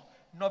hye ho.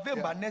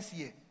 November next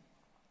year.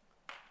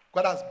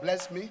 God has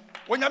blessed me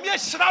Wonyame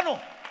ahyira no.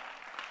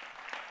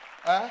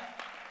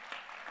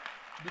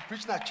 to be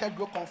preaching at church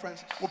group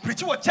conferences We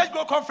preach what church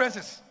go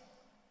conferences.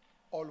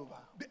 all over.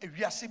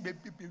 Ewiase be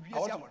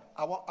wiase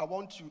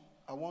awon.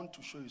 I want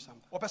to show you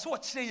something. O pese wo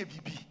kire ye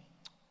bibi.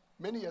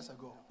 Many years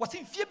ago, Wo se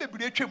mfie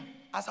bebre atwam.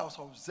 as I was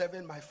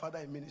observing my father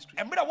in ministry,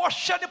 Emre wo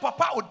hye ne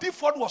papa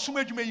odifo no wo som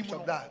adwuma yi mu Bishop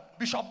no. Dag.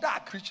 Bishop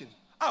Dag preaching,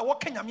 wo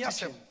ka nyame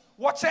asem. Teaching.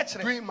 Wo church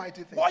doing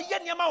mighty things. wo ye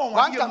niam awon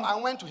One wade time mu. I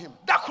went to him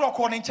Da kro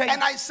ko ne nchen.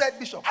 and I said,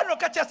 Bishop, I don't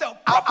catch yourself.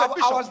 I Prophet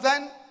Bishop. was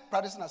then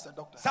practicing as a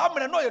doctor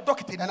Samre no ye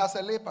doctor and as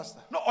a lay pastor.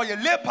 no or ye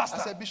lay pastor.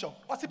 I said, Bishop,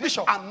 What's the this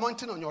bishop?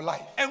 anointing on your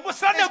life, And we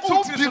stand It's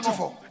too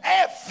beautiful.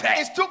 It's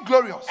it's too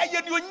glorious.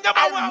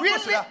 I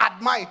really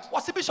admire it.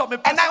 What's the bishop?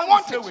 And I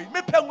want it.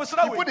 Me pen we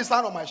He put his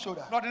hand on my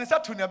shoulder no den say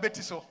to na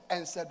beti so.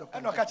 and said, Doctor,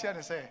 And no catch you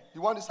say.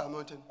 you want this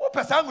anointing? Wo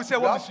pesa ngu say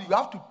You wo have, bisu. you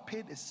have to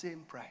pay the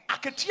same price.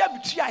 Aketia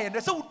mi tia ye na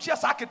say wo tia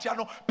sa aketia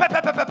no pe.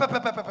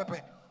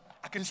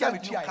 He Aketia mi said, you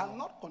tia ye.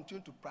 cannot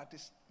continue to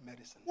practice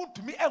medicine.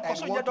 Wontumi enko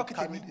so And nye want to doctor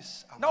carry ni.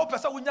 this Na wo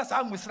pesa wo nya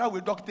sa angusra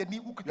we doctor ni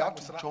wo You kuta have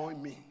to angusra.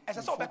 join me Ese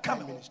in say obeka full-time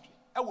me ministry.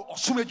 e wo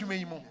osom adwuma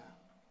yi mu.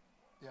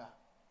 Yeah.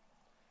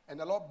 And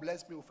the Lord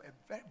blessed me with a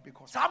very big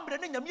hospital. Samre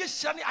ne nyame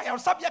hia ne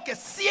ayarsabia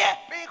kese.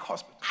 Big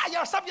hospital.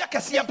 Ayarsabia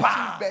kese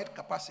pa. 2-bed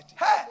capacity.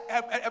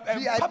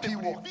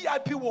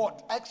 VIP ward.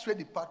 X-ray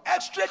department.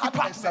 X-ray Heart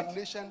department.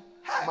 examination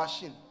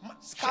machine.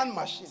 Scan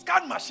machine.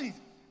 Scan machine.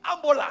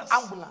 Ambulance.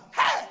 Ambulance.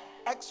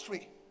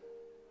 X-ray.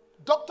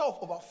 Doctor of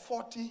over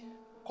 40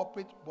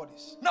 corporate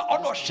bodies. Na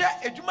ono share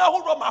edwuma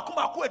ahodo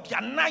maako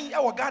aduanan e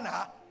wo Ghana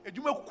ha.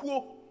 Edwuma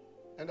kukuo.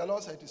 And the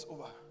Lord said it is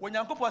over.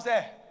 Onyankopon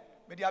say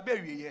me de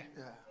abewie ye.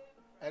 Yeah.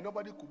 And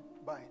nobody could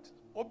buy it.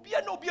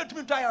 Obia na obia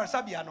tumi ntwa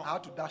yaresabia no. I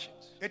had to dash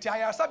it. Eti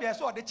ayaresabia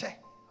so ode che. I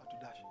had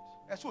to dash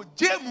it. Eso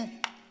jemu.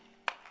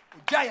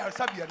 Oja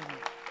yaresabia no.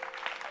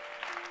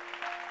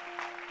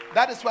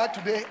 That is why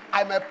today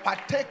I'm a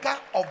partaker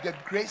of the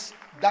grace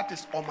that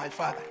is on my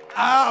father.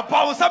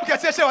 Paul sab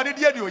kese she wade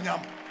die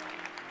onyam.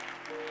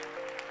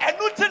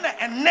 Enu te na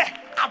enne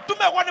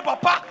adome wone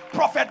papa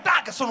prophet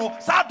Dag so no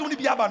sa adom ni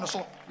bia ba no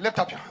so. Lift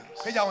up your hands.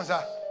 Peja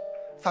wonsa.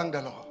 Thank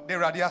the Lord. De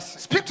radias.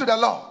 Speak to the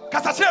Lord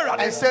Kasa che rade.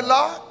 and say,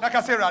 Lord, Na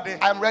kasa rade.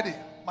 I am ready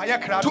Maye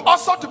kra. to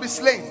also to be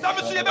slain. Sa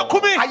me so ye be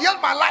kumi. I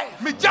yield my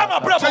life Me jama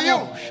bra to you.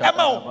 Ema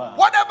o.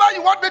 Whatever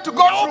you want me to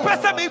go O through.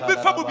 pese me bi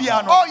fa bu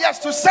bia no. Oh yes,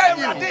 to serve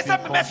you. Rade se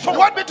me so. You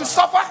want me to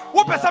suffer?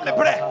 Wo pese me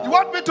bre. You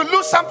want me to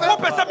lose something?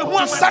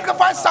 To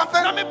sacrifice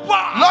something? Na me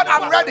boa. Lord,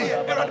 I'm ready.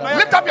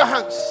 Lift up your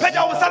hands.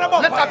 Peja wonsa na bo.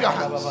 Lift up your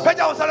hands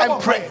Peja wonsa na bo.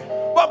 and pray.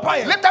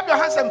 Bompaye. Lift up your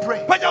hands and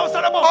pray. Peja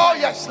wonsa na bo. Oh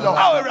yes, Lord.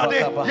 Oh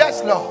rade.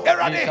 Yes, Lord.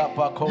 Erade.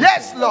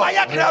 Yes, Lord.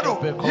 Maye kra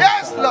do.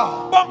 Yes,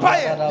 Lord.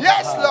 Bompaye.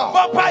 Yes, Lord.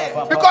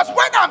 Bompaye. Because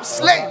when I'm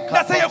slain,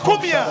 Na se ye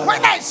kumia.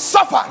 when I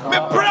suffer, Me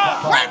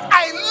bra. when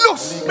I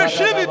lose, Me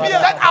shiri bi bia.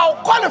 then I'll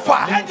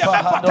qualify. Enye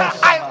me fata.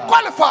 I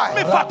qualify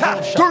Me fata.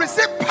 to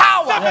receive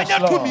power,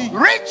 Yes, Lord.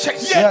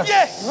 riches,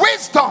 Yes.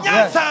 wisdom,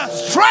 Yes.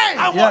 strength,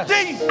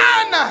 Awodin.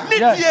 honor,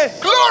 Yes.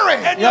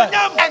 glory,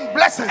 Enyonyam. and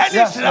blessings.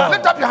 Yes, Lord.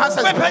 Lift up your hands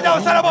and Me pray. peja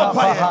wonsa na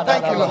bompaye.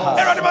 Thank you, Lord.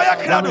 Erade maye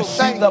kra do.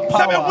 Receive the Se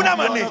me power. huna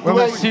mane.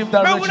 We receive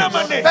the Me huna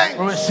riches. mane. Thank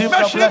We you. receive Me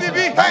the shiri blessings.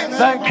 bibi.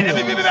 Thank Me you.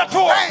 bibi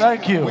beto.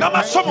 Thank you. Na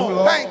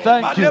masomo. Thank you.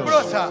 Thank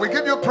you. We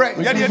give you praise.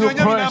 We Yadi give you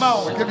enyonyam praise. nyina ma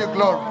o. We give you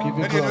glory. Give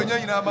you Yadi glory.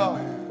 enyonyam nyina ma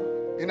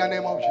o. In the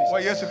name of Jesus. Wa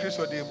Yesu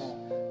Kristo de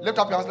mu. Lift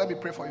up your hands. Let me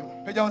pray for you.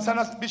 Peja wonsa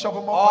na bishop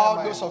mo.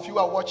 All those of you who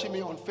are watching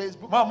me on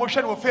Facebook, Ma mo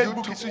hwe no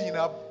Facebook YouTube. so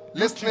nyina.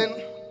 listening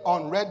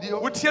on radio,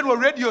 Wotie no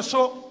radio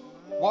so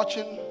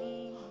watching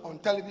on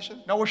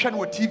television, na wo hwe no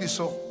TV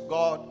so.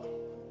 God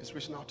is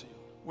reaching out to you.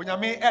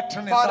 Wonyame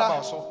etene Father,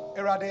 saba so.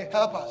 Erade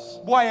Help us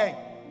boy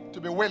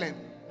to be willing,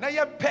 na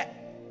yempe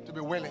to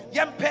be willing,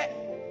 yempe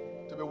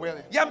to be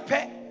willing,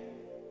 yempe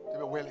to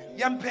be willing.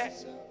 yempe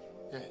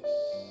Yes.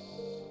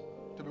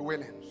 To be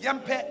willing,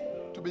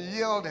 yempe to be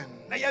yielding,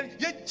 na ye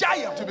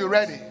giant to be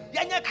ready,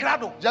 yenye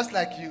krado. just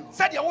like you.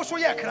 Said ya wo so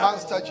ye krado.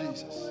 Master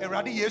Jesus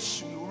Erade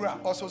Yesu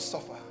wura. also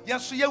suffer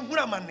Yesu ye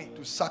hura mane.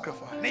 to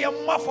sacrifice, Na ye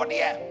mmafo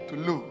de. to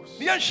lose,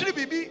 Na ye hwiri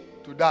bibi.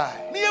 to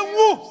die Na ye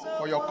wu.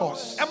 for your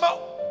cause, Ema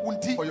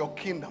unti. for your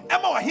kingdom,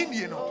 Ema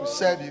wahindie no. to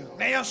serve you,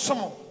 Na ye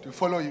nsomo. to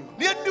follow you,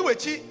 Na ye ni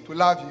wechi. to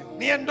love you,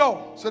 Na ye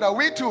ndo. so that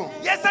we too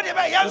Yes, said ye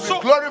be ye will be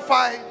nso.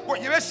 glorified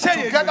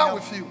Together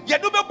with you. Ye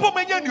do be pom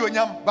enya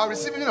nionyam. by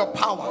receiving your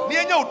power, Na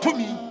enya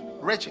otumi.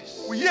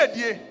 riches, Wo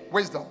yedie.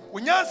 wisdom, Wo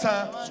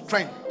nyansa.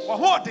 strength, Wo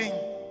hoden.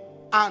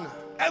 honor,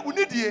 Wo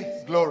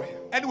nidie. glory,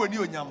 Ene wo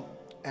nionyam.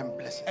 and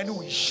blessings. Ene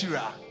wo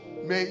hira.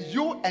 May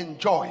you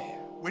enjoy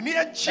Wo ni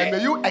and may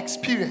enche. you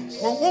experience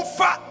Wo wo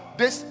fa.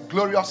 this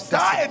glorious Sa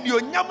destiny.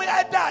 nionyam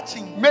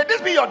adachin. May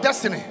this be your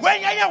destiny.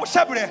 When ye wo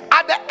sebre.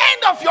 At the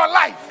end of your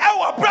life, E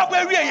wo bra bo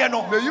awie ye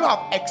no. may you have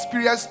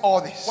experienced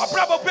all this. Wo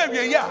bra bo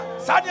awie ye a.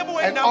 Sa ne mo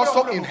And na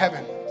also in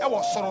heaven. E wo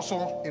soro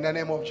so. In the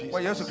name of Wo Jesus.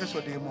 Yesu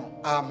Kristo de mu.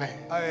 Amen.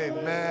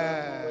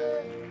 Amen.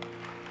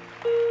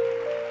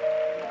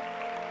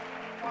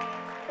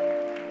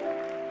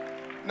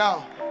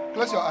 Now,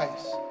 close your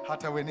eyes.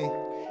 Hata weni.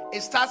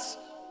 It starts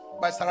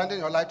by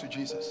surrendering your life to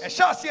Jesus. E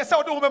sha se se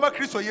wo de wo bema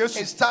Kristo It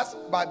Yesu. starts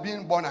by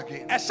being born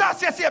again. E sha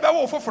se se ye be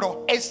wo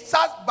foforo. It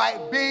starts by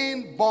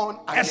being born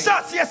E again.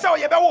 sha se se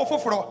ye be wo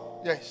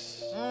foforo.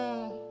 Yes.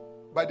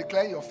 By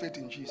declaring your faith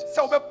in Jesus.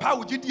 Se wo be pa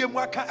wo gidie mu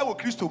aka e wo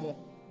Kristo mu.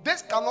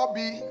 This cannot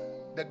be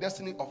the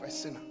destiny of a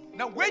sinner.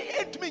 Na we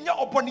entumi nya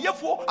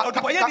oboneyefo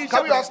odoboye ni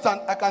Can we all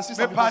stand? I can see me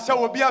some pa people.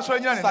 cha obi aso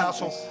nya ne Stand, na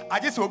so please.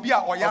 aje se obi a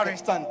oyare Okay,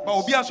 stand, ba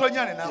obi aso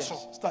nya ne na Yes, so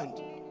stand.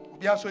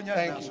 obi aso nya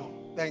ne na Thank so you.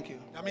 Thank you.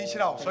 na me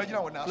nhira o so nya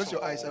wo na Close so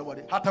your eyes,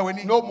 everybody. hata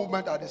weni No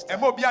movement at this e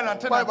time. ma obi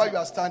anante Wherever you na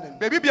are standing.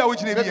 baby bia wo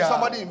gine Maybe bia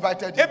somebody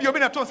invited you. e bi obi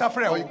na to nsa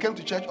frɛ Or o you came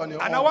to church on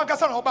your ana own. wan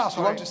kasa na oba You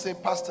so want to say,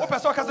 Pastor, o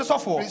pese o kasa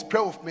sofo please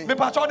pray with me. me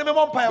pa cha o ne me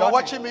mom pa You are ya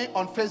watching me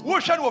on Facebook, wo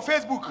hwɛ no wo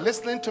Facebook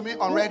listening to me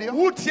on radio,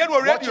 wo tie no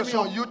radio watching me so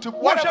on YouTube.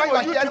 wo Wherever hwɛ you no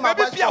are hearing YouTube my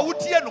baby voice bia from, wo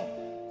tie no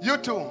you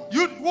too.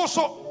 you wo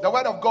so The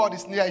word of God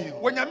is near you.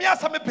 wo nyame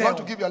asame You want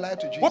to pe give your life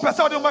to wo Jesus. pese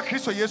o de ma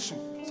Kristo Yesu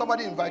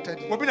Somebody invited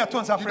you. obi na to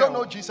nsa You frɛ don't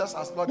know o Jesus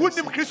as Lord and wonim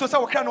Savior. Kristo sɛ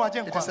wo kra no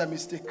agye It is a nkwa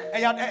mistake.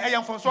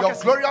 ɛyɛ mfonso Your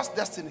kɛse glorious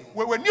destiny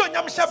w'ani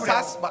onyam hyɛ berɛ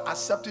starts by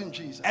accepting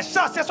Jesus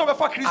ɛhyɛ aseɛ sɛ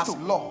wobɛfa as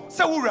Kristo Lord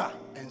sɛ wowura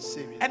and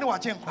Savior. ɛne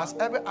wagye nkwa As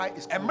every eye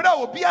is closed, mmerɛ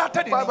a obiara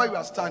ata de wherever you ni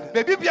are standing,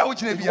 baabi bia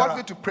wogyina if you want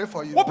me biara to pray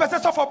for you, wopɛ sɛ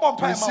sɔfo bɔ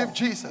mpae ma receive wo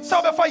Jesus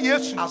sɛ wobɛfa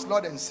Yesu as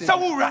Lord and sɛ Savior,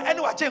 wowura ɛne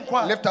wagye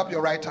nkwa lift up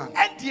your right hand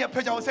ɛndeɛ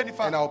pagya wo nsa and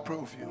nifa I'll pray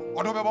with you.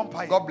 ɔde wobɛbɔ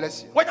mpae God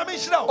bless you. wɔnyame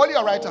nhyira wo Only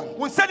your right hand.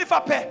 wo nsa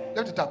nifa pɛ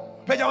Lift it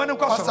up. pagya wo ne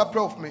nkɔ Pastor, soro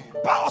pray with me.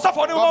 pa ɔsɔfo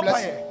ɔde God wobɔ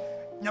bless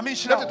mpaeɛ nyame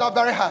nhyira Lift it wo up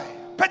very high.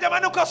 pagya wo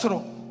ne nkɔ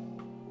soro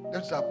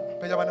Lift it up.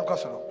 Pagya no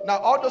nkɔsoro. Now,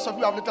 all those of you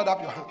who have lifted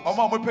up your hands,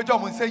 Ɔmo a mo pagya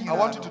mo nsa I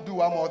want you to do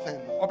one more thing.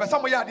 Ɔpɛ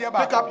sɛ mo yɛ adeɛ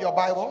Pick baako. up your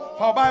Bible,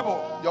 Fa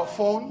Bible, your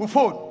phone, wo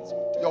phone,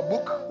 your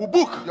book, wo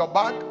book, your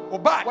bag, wo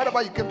bag.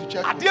 whatever you came to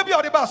church with. Adeɛ bi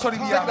a ɔde ba asɔre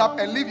Pick it biara. up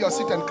and leave your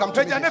seat and come to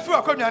me. Pagya ne fi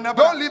akonnwa na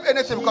ba. Don't leave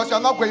anything because you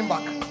are not going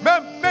back.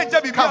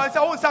 Mɛngya biribiara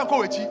sɛ wo nsa nkɔ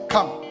w'akyi.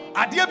 Come.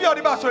 Adeɛ bi a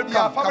ɔde ba asɔre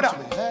biara fa Come bra. to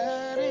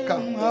me.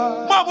 Come. Mo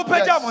a mo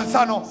pagya mo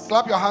nsa no.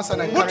 Clap your hands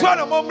and encourage. Wotua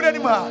na mo mmerɛ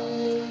anim ha.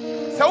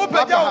 Sɛ wo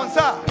pagya wo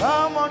nsa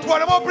a, toa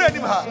na mo mmerɛ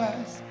anim ha.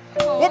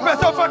 Wo pɛ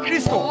sɛ wofa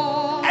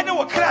Kristo ɛne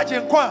wo kra agye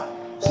nkwa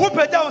a, wo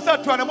pagya wo nsa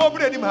toa na mo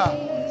mmerɛ anim ha.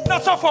 Na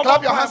sɔfo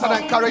Clap your hands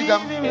and encourage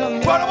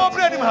them. toa na mo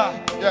mmerɛ anim ha.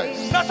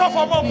 Yes. Na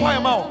sɔfo mo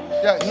mpae ma wo.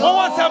 Yes. Mo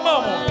wɔ nsɛm ma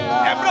wo.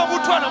 Ɛberɛ a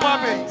motoa na mo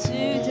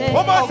abɛn.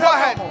 Mo ma Oh, go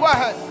ahead. Go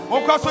ahead. Mo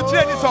nkɔ so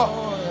kyerɛ ni sɔ.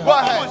 Go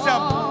ahead.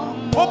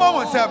 Mo ma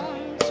mo nsɛm.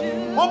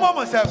 Mo ma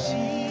mo nsɛm.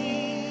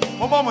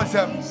 Mo ma mo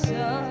nsɛm.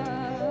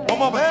 Mo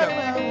ma mo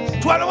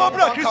nsɛm. Toa na mo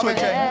mmerɛ Kristo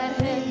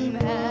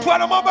nkyɛn. Toa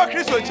na mo mmerɛ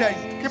Kristo nkyɛn.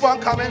 Keep on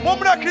coming. Mo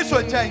mmerɛ Kristo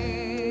nkyɛn.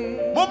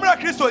 Mo mmerɛ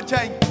Kristo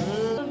nkyɛn.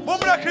 Mo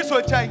mmerɛ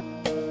Kristo nkyɛn.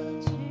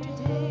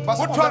 But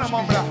some of Toa them na should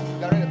mo be here. mmerɛ.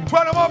 They are ready.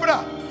 Toa na mo mmerɛ.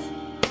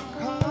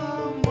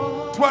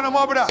 Toa na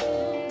mo mmerɛ.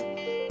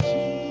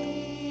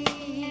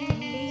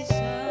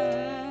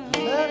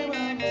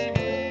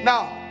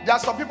 Now, there are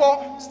some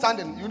people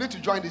standing. You need to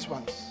join these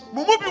ones.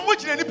 Mo mu bi mo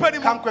gyina nipa ni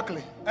mu. Come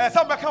quickly.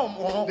 Sɛ mbɛka wɔn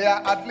ho. There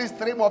are at least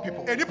 3 more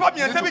people. Nipa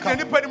You mmiɛnsa need bi to gyina come.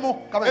 nipa ni mu.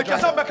 Come and Etwa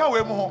join. sɛ mbɛka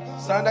wɔn mu ho.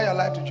 Surrender your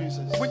life to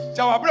Jesus. Mo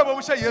gya wɔ abere a mo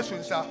hyɛ Yesu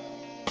nsa.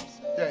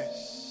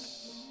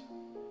 Yes.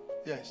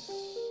 Yes.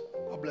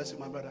 God bless you,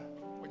 my brother.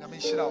 Onyame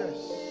nhyira wo. Yes.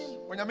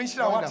 Onyame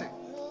nhyira wo ate.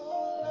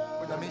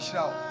 Onyame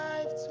nhyira wo.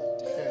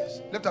 Yes.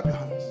 Lift up your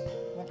hands.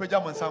 Mo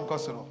pagya mo nsa nkɔ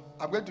soro.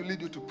 I'm going to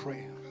lead you to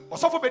pray.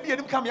 Ɔsɔfo bɛdi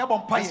anim ka me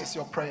abɔ This is mpaeɛ.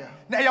 your prayer.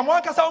 Na ɛyɛ mo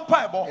ankasa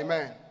mpaebɔ.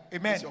 Amen.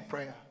 Amen. This is your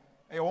prayer.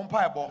 Ɛyɛ wɔn And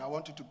mpaebɔ. I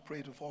want you to pray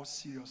it with all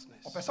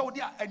seriousness. Ɔpɛ sɛ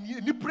wode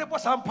nipire bɔ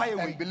saa mpaeɛ And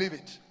wei. believe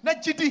it Na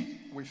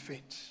gyidi with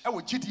faith.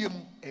 ɛwɔ gyidie mu.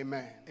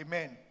 Amen.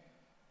 Amen.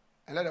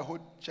 And let the whole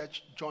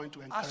church join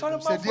to encourage you.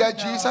 Asɔre Say, manfo dear nyinaa.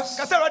 Jesus.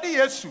 Ka sɛ Awurade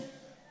Yesu.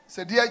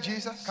 Say, dear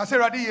Jesus. Ka sɛ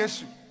Awurade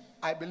Yesu.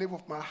 I believe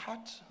with my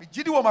heart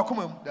Megyidi wɔ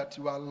m'akoma mu that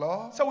you are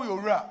Lord. sɛ woyɛ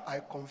owura. I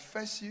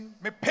confess you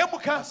Mepɛ mu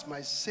ka as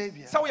my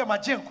Savior. sɛ woyɛ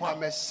m'agye nkwa.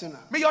 I'm a sinner.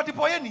 Meyɛ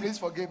ɔdebɔyɛni. Please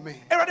forgive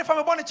me. Awurade fa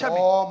me bɔne kyɛ me.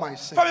 All my Fa me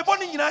sins.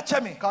 bɔne nyinaa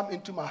kyɛ me. Come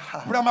into my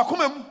heart Wura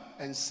m'akoma mu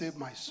and save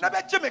my soul. na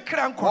bɛgye me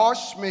kra nkwa.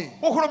 Wash me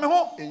Wohoro me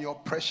ho in your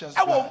precious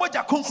ɛwɔ wo blood.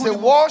 mogya Say, kronkron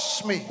mu.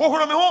 wash me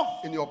Wohoro me ho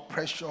in your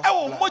precious ɛwɔ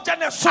wo blood. mogya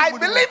ne ɛsom I mu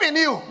no mu. believe in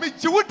you.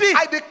 Megye wo di.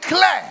 I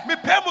declare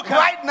Mepɛ mu ka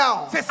right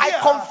now. Sɛsi I a,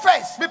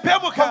 confess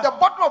mepɛ mu from the ka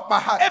bottom of my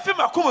heart, ɛfi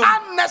m'akoma mu.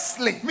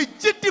 honestly,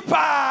 Megye di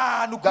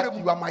paa nokorɛ that mu.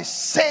 you are my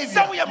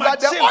Savior. Sɛ woyɛ You are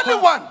the m'agye only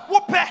nkwa. one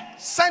Wopɛ.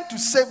 sent to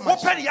save my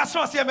soul. Wopɛ ne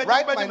yɛaso ase ɛmɛgye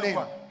Write wobɛgye my me name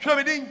nkwa. Twerɛ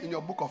me din in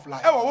your book of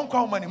life. ɛwɔ wo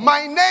nkwa nwoma ne mu.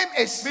 My name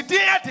is. Me din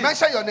ɛde.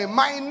 Mention your name.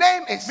 My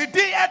name is. Me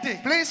din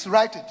ɛde. Please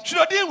write it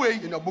Twerɛ din wei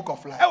in your book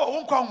of life. ɛwɔ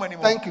wo nkwa nwoma ne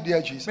mu. Thank you,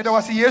 dear Jesus, Meda wo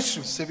ase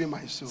Yesu saving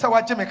my soul. sɛ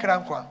woagye me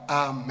kra nkwa.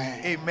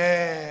 Amen.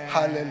 Amen.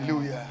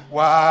 Hallelujah.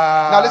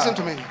 Wow. Now listen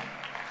to me.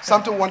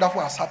 Something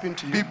wonderful has happened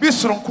to you. Biribi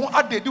soronko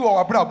adedi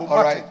wɔ w'abrabɔ mu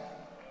All right. ate.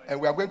 And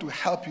we are going to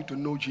help you to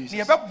know Ne Jesus.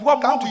 yɛbɛboa mo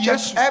Come wo to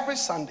church Yesu. every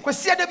Sunday.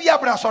 Kwasi ada bi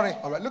abra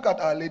sɔre. All right. Look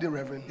at Our Lady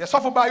Reverend.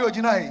 Yɛsɔfo baa yɛ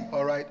ogyina yi.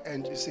 All right.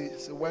 And you say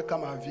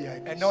welcome our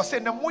Ɛnɛ VIPs.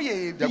 ɔsɛ na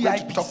moyɛ They're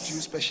going to talk to you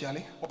VIPs.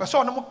 specially. Wɔpɛ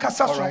sɛ ɔne mo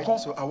kasa All right. soronko.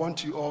 So I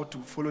want you all to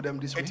follow them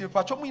this way. Enti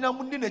mepatwɔ mo nyinaa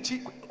mo ndi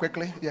n'akyi.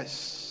 Quickly.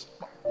 Yes.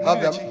 Mo Help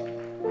ndi them.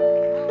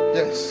 n'akyi.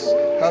 Yes.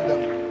 Help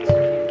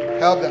them.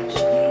 Help them.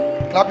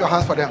 Clap your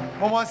hands for them.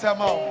 Mo mo nsɛm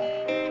ma wo.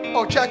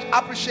 Oh, church,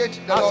 appreciate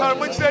the Asɔre Lord.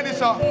 mo nkyerɛ ni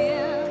sɔ.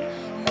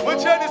 Mo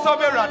nkyerɛ ni sɔ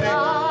bɛ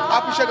Awurade.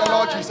 Appreciate the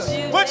Lord Jesus.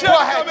 Mo Go nkyerɛ ni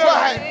sɔ ahead. bɛ Go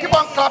ahead. Keep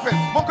on clapping.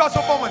 Mo nkɔ so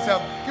bɔ mo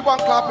nsɛm. Keep on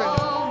clapping.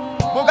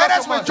 Mo Let nkɔ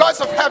us so bɔ rejoice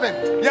of heaven.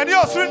 Yɛne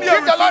ɔsoro ni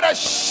Give the Lord a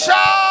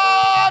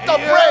shout of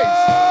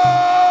praise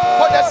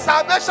for the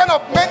salvation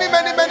of many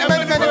people.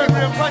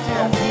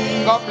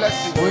 God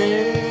bless you.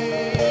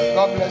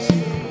 God bless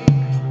you.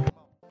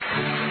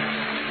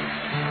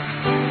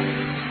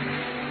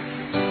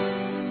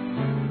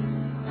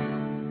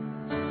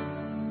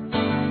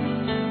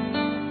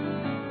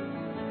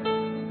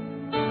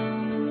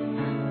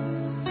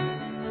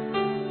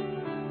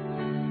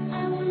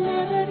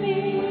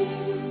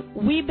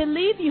 We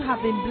believe you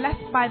have been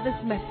blessed by this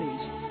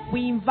message.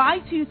 We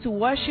invite you to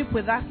worship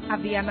with us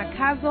at the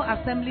Anakazo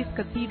Assemblies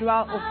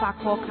Cathedral,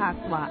 Ofako,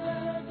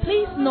 Kaswa.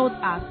 Please note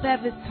our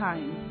service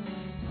times.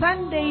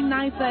 Sunday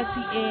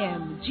 9:30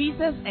 a.m.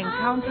 Jesus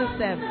Encounter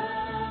Service.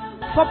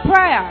 For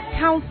prayer,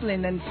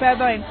 counseling and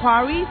further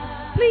inquiries,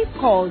 please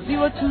call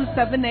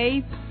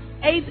 0278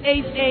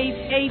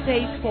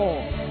 888 884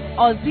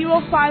 or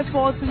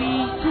 0543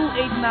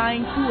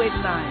 289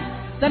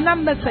 289. The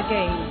numbers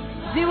again,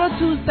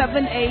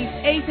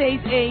 0278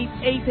 888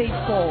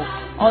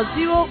 884 or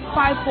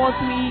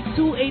 0543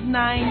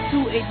 289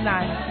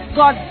 289.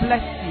 God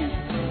bless you.